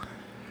nothing.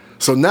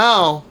 So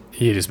now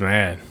He just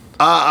mad.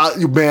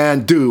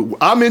 man, dude,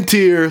 I'm in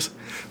tears.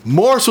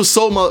 Morris was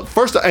so much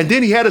first, and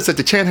then he had us at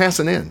the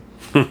Chanhassen Inn,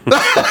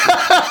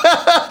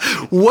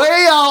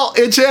 way out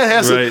in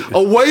Chanhassen,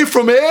 away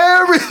from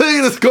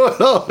everything that's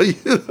going on.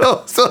 You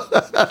know,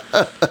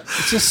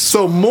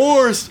 so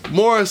Morris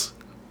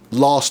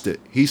lost it.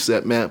 He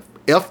said, "Man,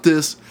 F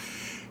this."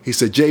 He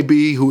said,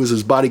 "JB, who is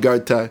his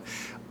bodyguard, time,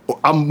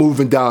 I'm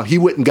moving down." He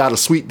went and got a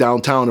suite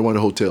downtown in one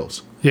of the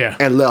hotels. Yeah.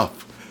 And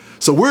left.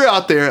 So we're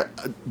out there.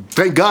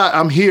 Thank God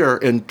I'm here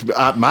in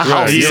my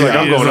house. Yeah,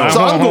 I'm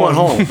going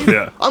home.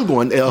 Yeah. I'm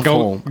going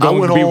home. Go I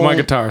went be home. with my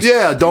guitars.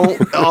 Yeah,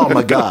 don't. Oh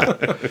my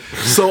God.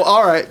 So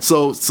all right.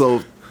 So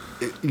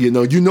you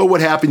know what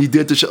happened. You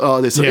did the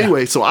show. So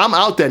anyway, so I'm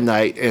out that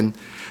night and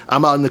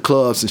I'm out in the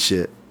clubs and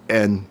shit.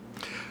 And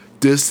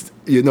this,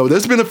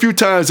 there's been a few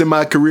times in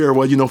my career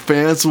where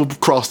fans will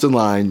cross the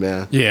line,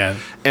 man. Yeah.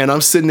 And I'm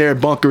sitting there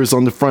at bunkers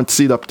on the front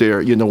seat up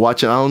there,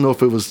 watching. I don't know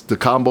if it was the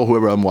combo,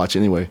 whoever I'm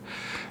watching anyway.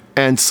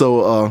 And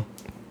so,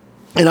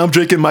 and I'm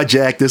drinking my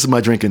Jack. This is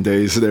my drinking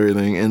days and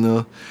everything.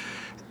 And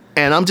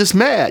I'm just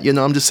mad,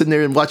 I'm just sitting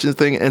there and watching the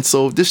thing. And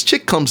so this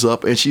chick comes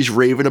up and she's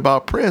raving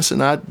about Prince,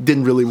 and I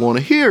didn't really want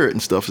to hear it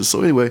and stuff. And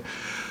so anyway,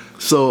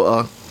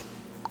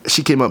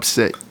 she came up and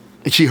said,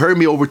 and she heard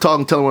me over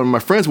talking, telling one of my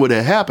friends what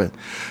had happened.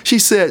 She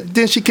said,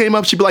 then she came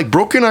up, she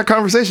broke in our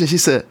conversation. She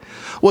said,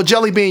 well,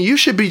 Jellybean, you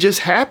should be just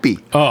happy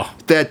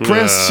that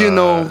Prince,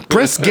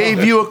 Prince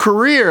gave you a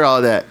career,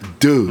 all that.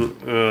 Dude.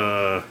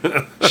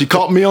 She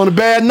caught me on a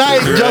bad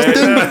night,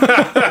 Justin.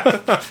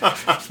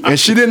 And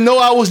she didn't know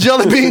I was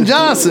Jellybean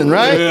Johnson,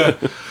 right? Yeah.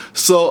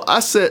 So I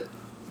said,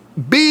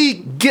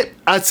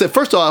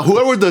 first of all,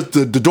 whoever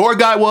the door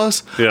guy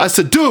was, I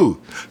said, dude,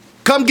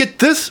 come get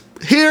this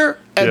here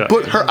and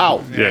put her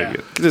out. Yeah.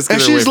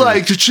 And she's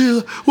like,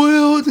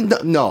 well,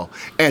 no.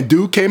 And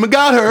dude came and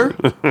got her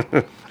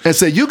and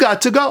said, you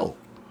got to go.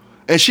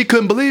 And she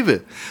couldn't believe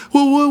it.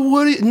 Well,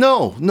 what do you,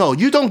 no,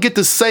 you don't get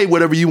to say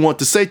whatever you want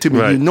to say to me.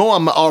 Right. You know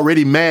I'm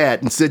already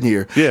mad and sitting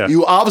here. Yeah.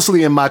 You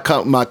obviously in my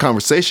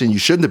conversation, you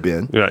shouldn't have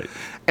been. Right.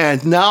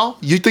 And now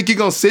you think you're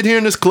going to sit here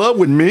in this club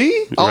with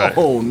me? Right.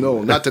 Oh,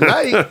 no, not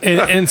tonight.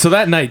 and so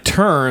that night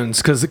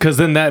turns because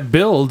then that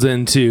builds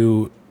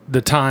into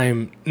the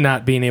time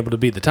not being able to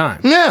be the time.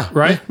 Yeah.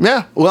 Right?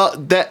 Yeah. Well,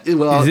 that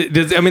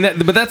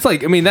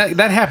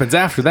happens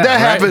after that. That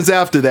happens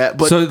after that.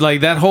 But so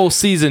like that whole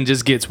season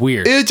just gets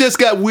weird. It just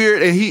got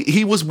weird, and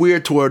he was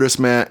weird toward us,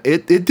 man.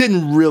 It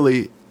didn't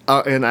really,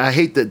 and I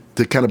hate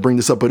to kind of bring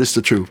this up, but it's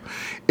the truth.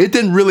 It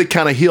didn't really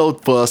kind of heal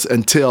for us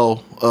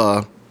until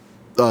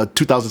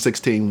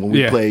 2016 when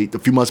we played a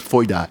few months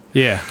before he died.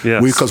 Yeah.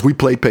 Because we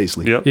played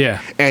Paisley. Yep.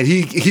 Yeah. And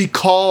he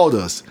called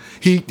us.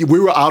 We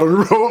were out on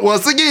the road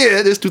once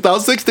again. It's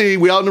 2016.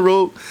 We out on the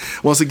road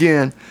once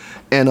again.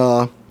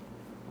 And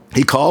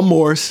he called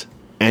Morris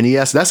and he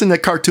asked, that's in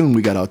that cartoon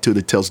we got out too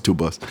that tells the two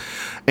bus.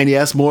 And he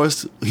asked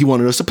Morris, he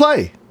wanted us to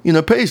play,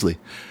 Paisley.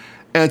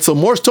 And so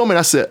Morris told me,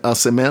 I said,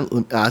 man,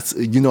 I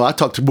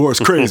talked to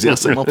Morris crazy. I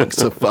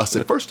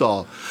said, first of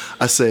all,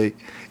 I say,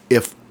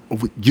 if,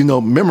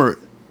 remember,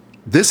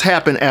 this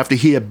happened after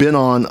he had been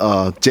on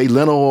Jay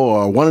Leno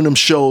or one of them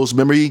shows.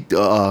 Remember,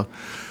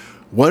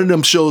 one of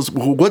them shows,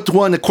 what's the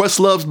one that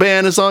Questlove's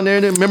band is on there?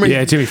 Remember?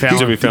 Yeah, Jimmy Fallon.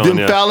 Jimmy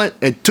Fallon,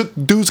 and took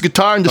dude's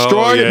guitar and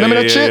destroyed it.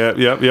 Remember that shit?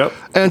 Yep.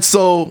 And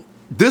so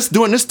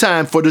during this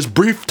time, for this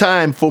brief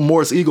time for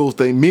Morris Eagles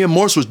thing, me and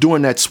Morris was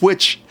doing that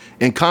switch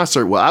in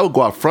concert where I would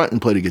go out front and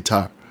play the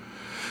guitar.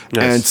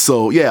 Nice. And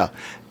so,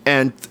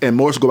 and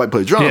Morris would go back and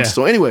play drums. Yeah.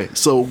 So anyway,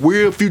 so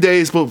we're a few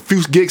gigs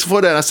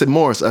before that. I said,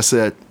 Morris, I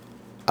said,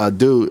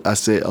 dude, I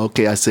said,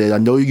 okay, I said, I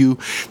know you.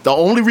 The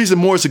only reason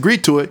Morris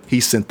agreed to it, he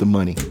sent the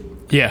money.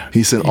 Yeah.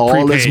 He sent all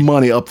prepaid. his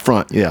money up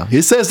front. Yeah.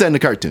 He says that in the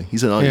cartoon. He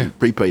said, Yeah. he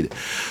prepaid it.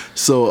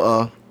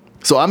 So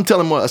I'm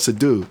telling him, I said,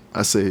 dude,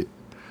 I said,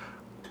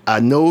 I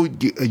know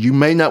you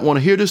may not want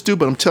to hear this, dude,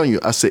 but I'm telling you,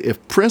 I said,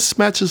 if Prince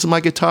matches my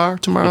guitar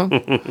tomorrow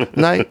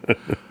night,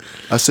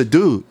 I said,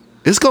 dude,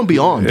 it's gonna be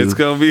on, dude. It's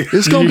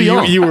gonna be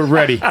on. You were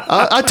ready.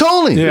 I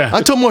told him. Yeah.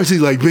 I told Morris, he's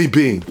like,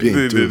 Bean,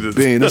 dude,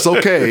 Bean, it's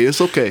okay.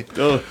 It's okay.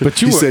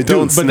 But you He were, said,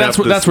 dude, but that's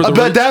where the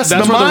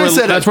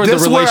mindset. that's where the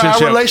That's where our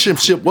relationship.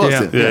 relationship was.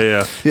 Yeah.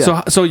 then.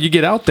 Yeah. So you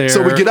get out there.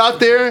 So we get out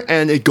there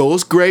and it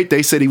goes great.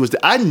 They said he was.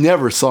 I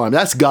never saw him.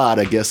 That's God,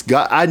 I guess.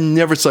 God, I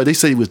never saw. They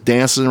said he was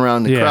dancing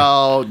around the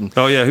crowd. And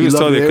Oh yeah, he was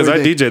totally because I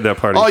DJ'd that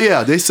party. Oh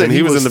yeah, they said and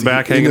he was in the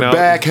back hanging out.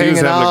 He was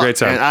having a great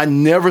time. And I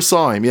never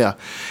saw him. Yeah,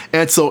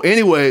 and so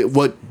anyway,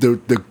 what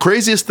the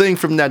craziest thing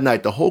from that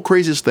night, the whole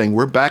craziest thing,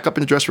 we're back up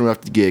in the dressing room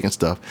after the gig and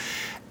stuff,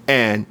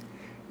 and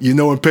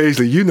in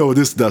Paisley,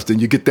 this, Dustin,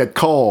 you get that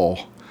call.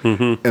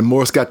 Mm-hmm. And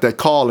Morris got that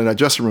call in our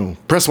dressing room.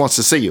 Prince wants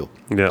to see you.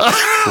 Yeah.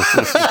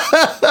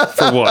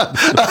 For what?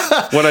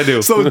 What'd I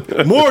do? So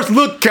Morris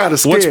looked kind of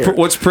scared.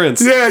 What's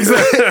Prince? Yeah,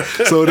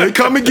 exactly. So they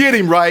come and get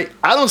him, right?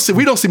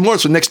 We don't see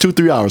Morris for the next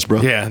 2-3 hours, bro.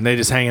 Yeah, and they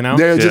just hanging out.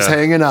 They're just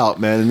hanging out,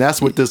 man, and that's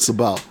what this is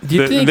about.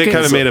 They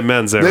kind of made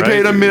amends there, They right?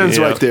 paid amends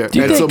right there.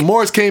 And so think-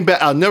 Morris came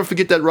back. I'll never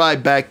forget that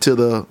ride back to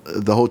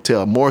the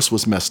hotel. Morris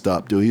was messed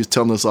up, dude. He was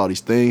telling us all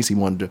these things.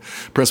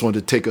 Prince wanted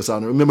to take us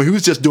out. Remember, he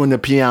was just doing the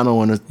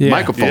piano and the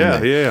microphone.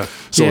 Yeah.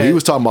 So Yeah. he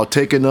was talking about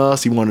taking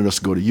us. He wanted us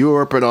to go to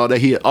Europe and all that.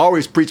 He had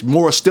always preached.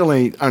 Morris still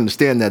ain't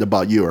understand that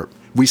about Europe.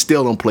 We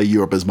still don't play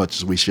Europe as much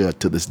as we should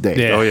to this day.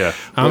 Yeah. Oh yeah.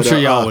 I'm sure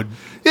y'all would.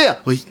 Yeah.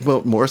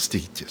 Well, Morris,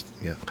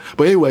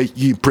 But anyway,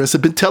 Prince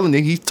had been telling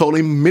him. He told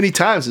him many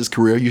times in his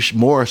career.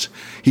 Morris,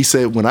 he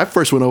said, when I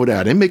first went over there,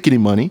 I didn't make any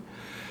money.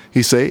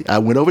 He said, I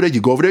went over there.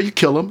 You go over there, you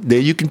kill him.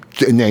 Then you can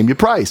name your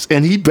price.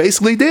 And he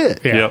basically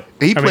did. Yeah. Yep.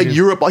 He played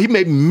Europe. He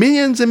made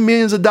millions and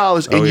millions of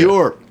dollars in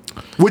Europe.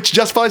 Which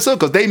justifies so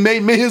because they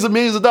made millions and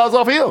millions of dollars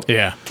off him.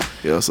 Yeah.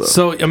 Yeah.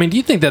 So I mean, do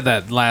you think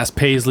that last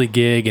Paisley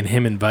gig and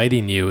him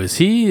inviting you, is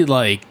he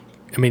like?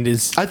 I mean,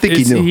 I think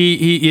he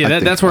knew.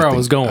 That's where I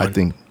was going.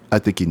 I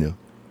think he knew.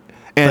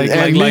 And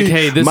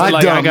hey, this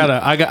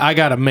I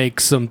gotta make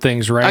some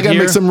things right. I gotta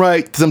here.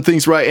 make some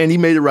things right, and he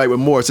made it right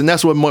with Morris, and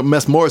that's what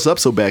messed Morris up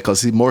so bad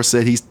because Morris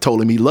said he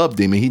told him he loved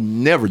him, and he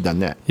never done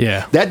that.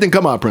 Yeah. That didn't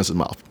come out of Prince's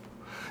mouth.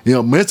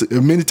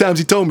 Many times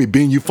he told me,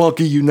 Bean, you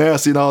funky, you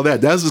nasty, and all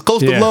that. That's as close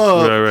to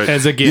love Right.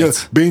 as it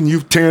gets. Bean, you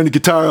tearing the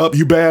guitar up,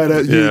 you bad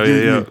at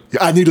Yeah.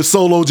 I need a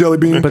solo,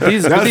 Jellybean. But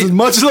that's as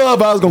much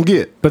love I was gonna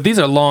get. But these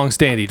are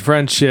long-standing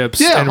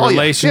friendships Yeah, and oh, yeah,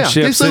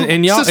 relationships, yeah.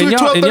 and y'all, Since we're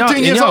 12,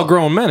 13 years y'all old.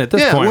 grown men at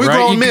this Yeah, point, we're right?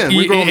 grown men.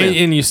 We're grown men.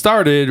 And you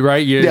started,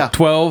 right? You're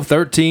 12,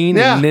 13,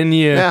 and then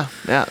you. Yeah.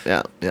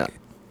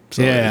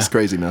 So Yeah. it's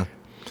crazy, man.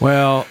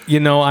 Well,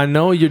 I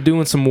know you're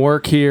doing some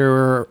work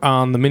here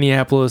on the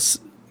Minneapolis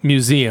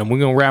Museum. We're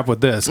gonna wrap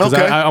with this because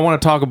Okay. I want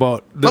to talk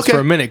about this for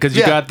a minute because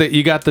you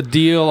got the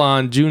deal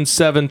on June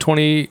 7,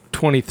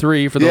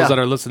 2023 for those that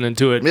are listening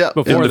to it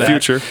before in the that.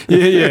 future.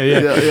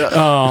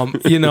 Yeah.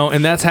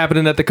 And that's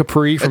happening at the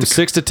Capri from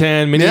 6 to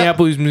 10.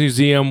 Minneapolis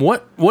Museum.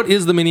 What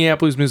is the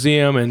Minneapolis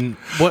Museum and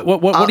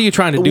what are you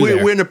trying to do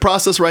there? We're in the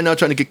process right now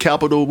trying to get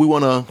capital. We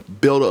want to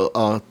build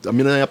a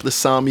Minneapolis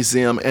Sound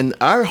Museum, and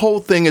our whole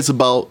thing is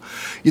about,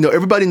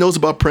 everybody knows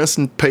about Prince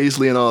and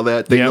Paisley and all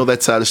that. They know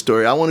that side of the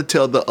story. I want to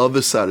tell the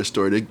other side of the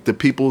story, the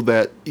people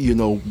that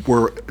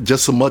were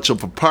just so much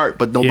of a part,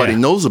 but nobody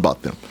knows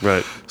about them.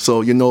 Right.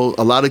 So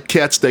a lot of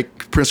cats that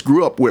Prince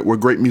grew up with were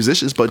great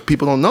musicians, but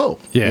people don't know.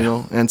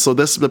 Yeah. And so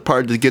this is the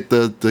part to get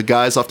the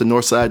guys off the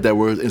north side that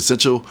were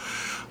essential.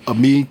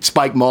 Me,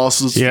 Spike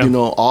Mosses,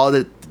 all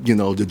the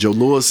the Joe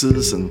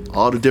Lewises and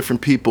all the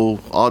different people,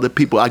 all the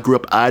people I grew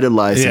up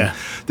idolizing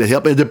that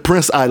helped, and the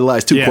Prince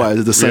idolized too, quite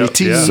the Sonny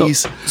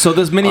T's. So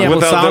this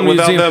Minneapolis Sound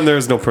without Museum. them,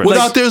 there's no Prince.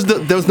 Without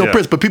there's no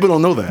Prince, but people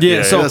don't know that.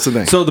 Yeah, so that's the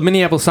thing. So the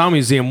Minneapolis Sound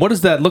Museum, what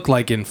does that look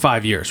like in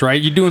 5 years?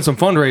 Right, you're doing some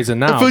fundraising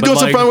now. If we're doing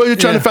some fundraising, we're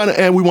trying to yeah. find it,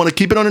 and we want to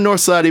keep it on the north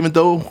side, even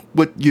though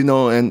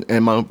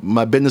and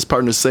my business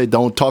partners say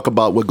don't talk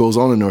about what goes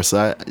on the north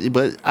side,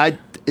 but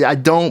I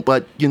don't,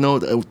 but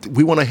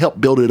we want to help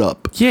build it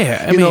up.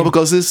 Yeah, I mean, mean,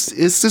 because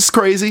it's just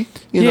crazy.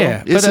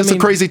 Yeah, it's just a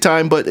crazy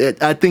time.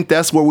 But I think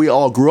that's where we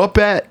all grew up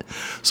at,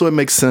 so it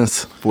makes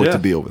sense for it to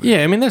be over there.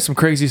 Yeah, I mean, there's some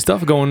crazy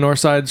stuff going north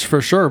sides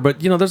for sure, but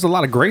there's a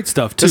lot of great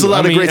stuff too. There's a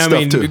lot of great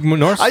stuff too.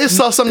 North, I just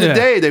saw something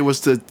today.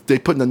 They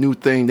putting a new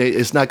thing.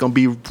 It's not going to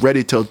be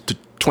ready till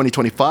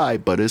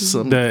 2025, but it's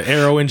some the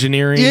aero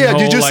engineering. Yeah,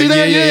 did you see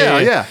that?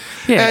 Yeah.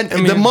 Yeah, and I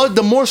mean,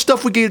 the more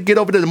stuff we get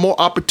over there, the more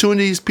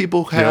opportunities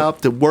people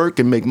have to work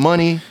and make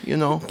money.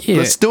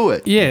 Let's do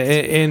it. Yeah,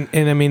 and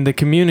I mean the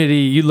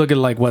community. You look at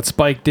like what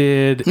Spike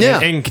did,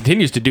 and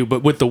continues to do,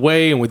 but with the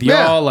way and with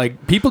y'all,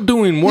 like people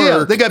doing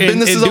work, they got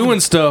businesses and doing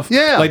stuff.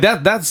 Yeah, like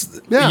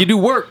that's you do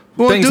work.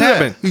 Things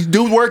happen. You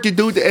do work,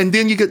 and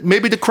then you get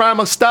maybe the crime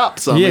will stop.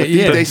 Some.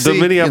 The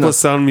Minneapolis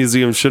Sound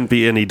Museum shouldn't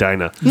be any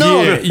Dinah.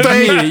 No,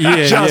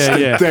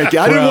 Justin, thank you.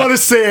 I didn't want to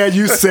say it.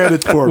 You said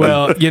it for me.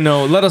 Well,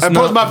 let us know.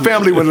 Plus, my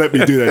family wouldn't let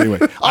me do that anyway.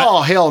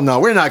 Oh hell no,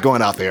 we're not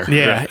going out there.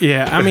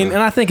 Yeah. I mean,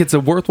 and I think it's a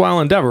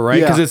worthwhile endeavor,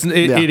 right? Because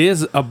it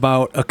is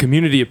about a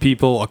community of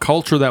people, a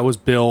culture that was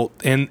built,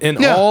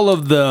 and all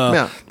of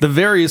the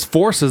various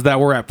forces that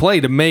were at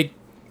play to make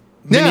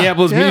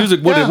Minneapolis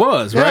music what it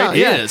was, right?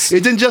 Yes.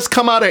 It didn't just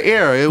come out of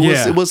air.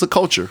 It was a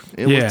culture.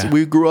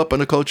 We grew up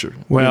in a culture.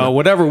 Well,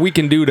 whatever we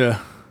can do to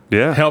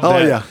help that. Oh,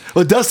 yeah.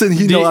 Well, Dustin,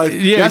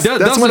 that's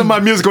Dustin, one of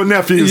my musical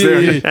nephews there.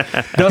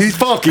 Yeah. He's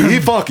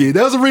funky.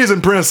 There's a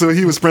reason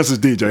he was Prince's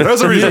DJ.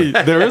 There's a reason.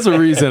 There is a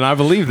reason. I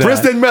believe that. Prince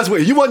didn't mess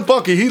with you. You wasn't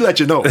funky. He let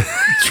you know.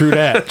 True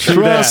that.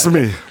 Trust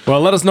me. Well,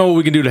 let us know what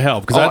we can do to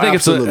help. Because I think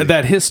absolutely. it's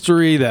that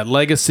history, that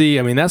legacy.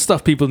 I mean, that's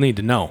stuff people need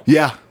to know.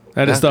 Yeah.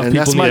 That is stuff people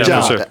that's my need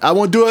job. to know. I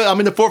want to do it. I'm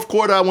in the fourth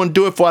quarter. I want to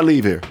do it before I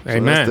leave here.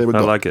 Amen. There we go.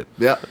 I like it.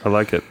 Yeah. I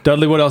like it.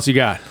 Dudley, what else you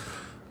got?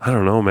 I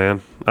don't know,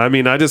 man. I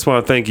mean, I just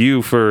want to thank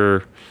you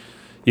for,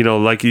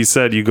 like you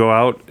said, you go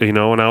out,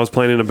 when I was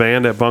playing in a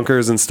band at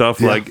bunkers and stuff,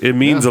 like it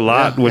means a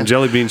lot when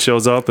Jellybean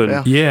shows up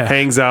and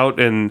hangs out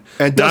and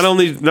not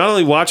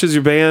only watches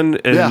your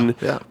band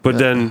but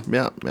then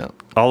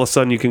all of a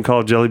sudden you can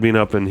call Jellybean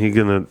up and he's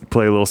gonna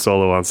play a little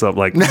solo on something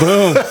like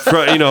boom.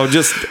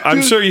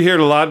 I'm sure you hear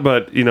it a lot,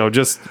 but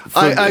just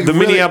the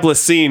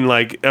Minneapolis scene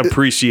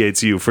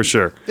appreciates you for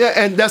sure. Yeah,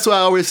 and that's what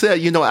I always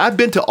said. I've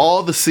been to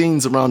all the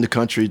scenes around the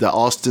country, the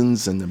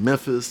Austins and the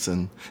Memphis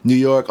and New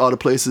York, all the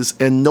places,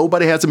 and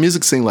nobody has a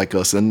music scene like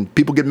us. And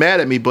people get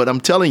mad at me, but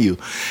I'm telling you,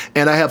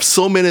 and I have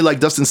so many, like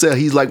Dustin said,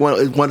 he's like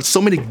one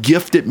so many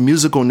gifted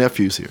musical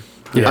nephews here.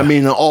 Yeah. I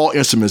mean, all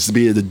instruments,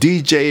 be it a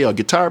DJ, a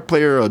guitar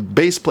player, a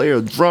bass player,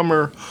 a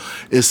drummer,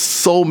 is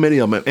so many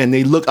of them. And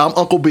I'm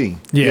Uncle Bean,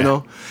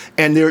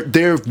 and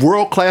they're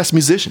world-class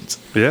musicians.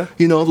 Yeah.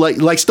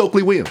 Like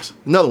Stokely Williams,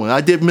 another one. I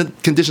did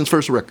Conditions'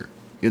 first record,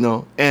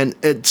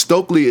 and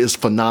Stokely is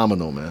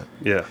phenomenal, man.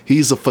 Yeah.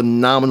 He's a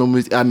phenomenal,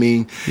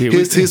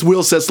 his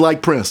wheel set's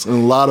like Prince in a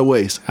lot of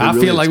ways. I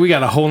feel like we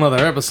got a whole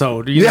nother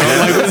episode,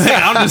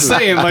 I'm just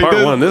saying. Like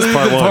part one. This is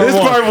part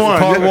one.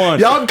 Part one.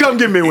 Y'all come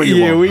get me when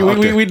you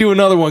want. We do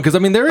another one because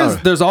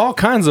there's all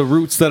kinds of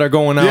roots that are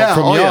going out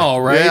from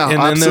y'all, right? Yeah,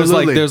 and then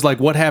there's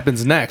what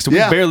happens next. We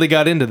barely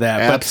got into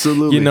that,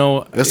 absolutely.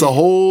 But it's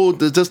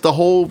just the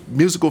whole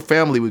musical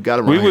family we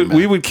got around.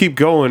 We would keep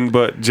going,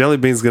 but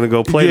Jellybean's gonna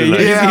go play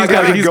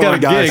tonight. He's got a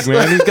gig,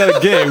 man. He's got a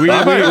gig. We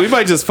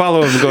might just follow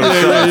him and go to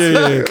the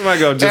show. We might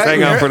go just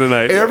hang out for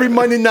tonight. Every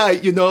Monday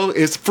night,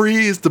 it's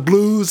free. It's the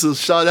blues.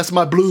 That's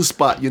my blues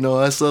spot.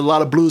 That's a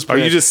lot of blues. Are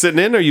you just sitting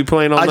in, or are you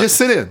playing all night? I just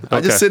sit in.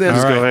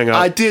 Just go hang out.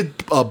 I did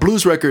a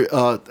blues record.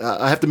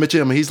 I have to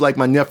mention him. He's like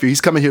my nephew.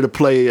 He's coming here to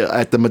play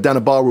at the Madonna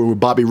Ballroom with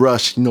Bobby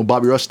Rush.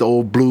 Bobby Rush, the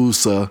old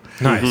blues.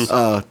 Nice.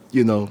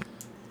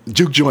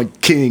 Juke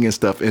joint king and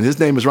stuff. And his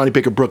name is Ronnie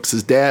Baker Brooks.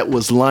 His dad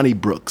was Lonnie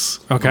Brooks.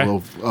 Okay.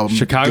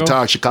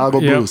 Chicago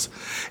blues.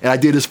 And I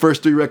did his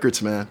first 3 records,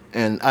 man.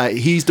 And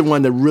he's the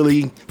one that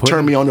really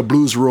turned me on the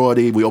blues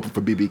royalty. We opened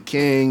for B.B.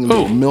 King,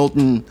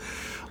 Milton,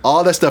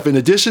 all that stuff. In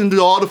addition to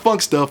all the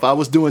funk stuff, I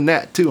was doing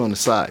that too on the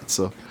side.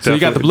 So you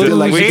got the blues,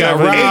 you got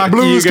rock,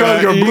 blues,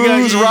 rock,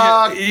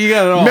 you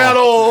got it all.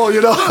 Metal,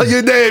 you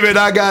name it,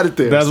 I got it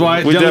there. That's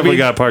why we definitely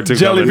got part 2.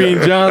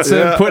 Jellybean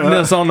Johnson putting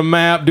us on the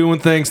map, doing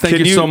things. Thank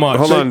you so much.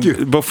 Hold on,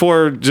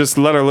 before, just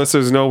let our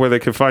listeners know where they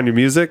can find your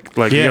music,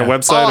 like your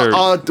website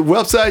or the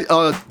website,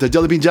 the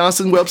Jellybean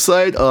Johnson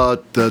website,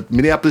 the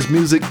Minneapolis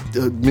Music,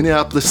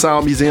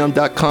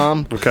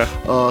 MinneapolisSoundMuseum.com. Okay.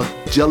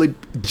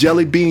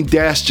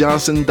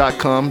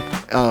 Jellybean-Johnson.com.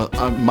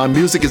 My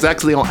music is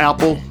actually on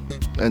Apple,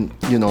 and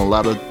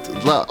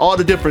all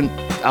the different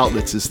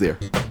outlets is there.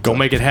 Go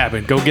make it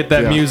happen. Go get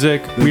that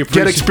music. We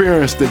appreciate Get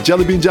Experience, the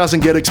Jellybean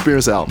Johnson Get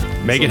Experience album.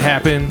 Make it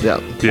happen.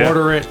 Yeah.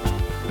 Order it.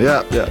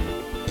 Yeah.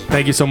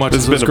 Thank you so much.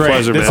 This has been a great.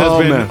 pleasure, This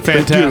man. has been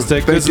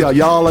fantastic. Thank you.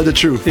 Y'all are the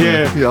truth.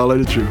 Yeah. Man. Y'all are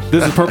the truth.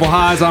 This is Purple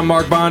Highs. I'm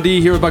Mark Bondi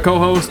here with my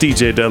co-host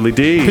DJ Dudley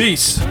D.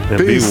 Peace.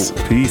 And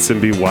peace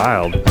and be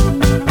wild.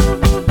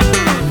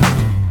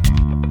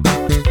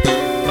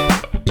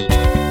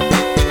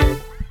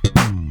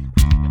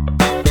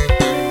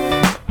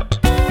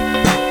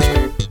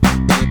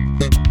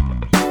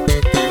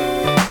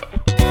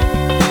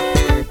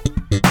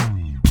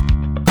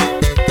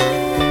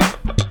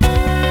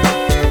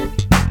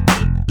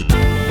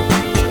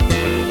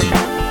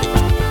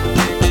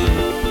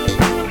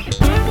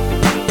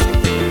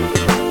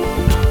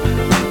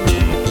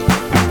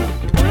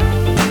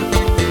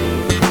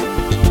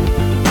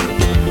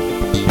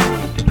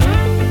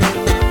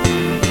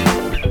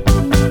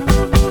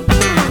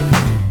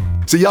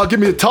 So y'all give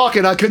me a talk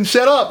and I couldn't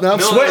shut up. Now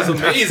I'm sweating.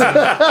 That was amazing.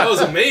 That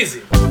was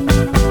amazing.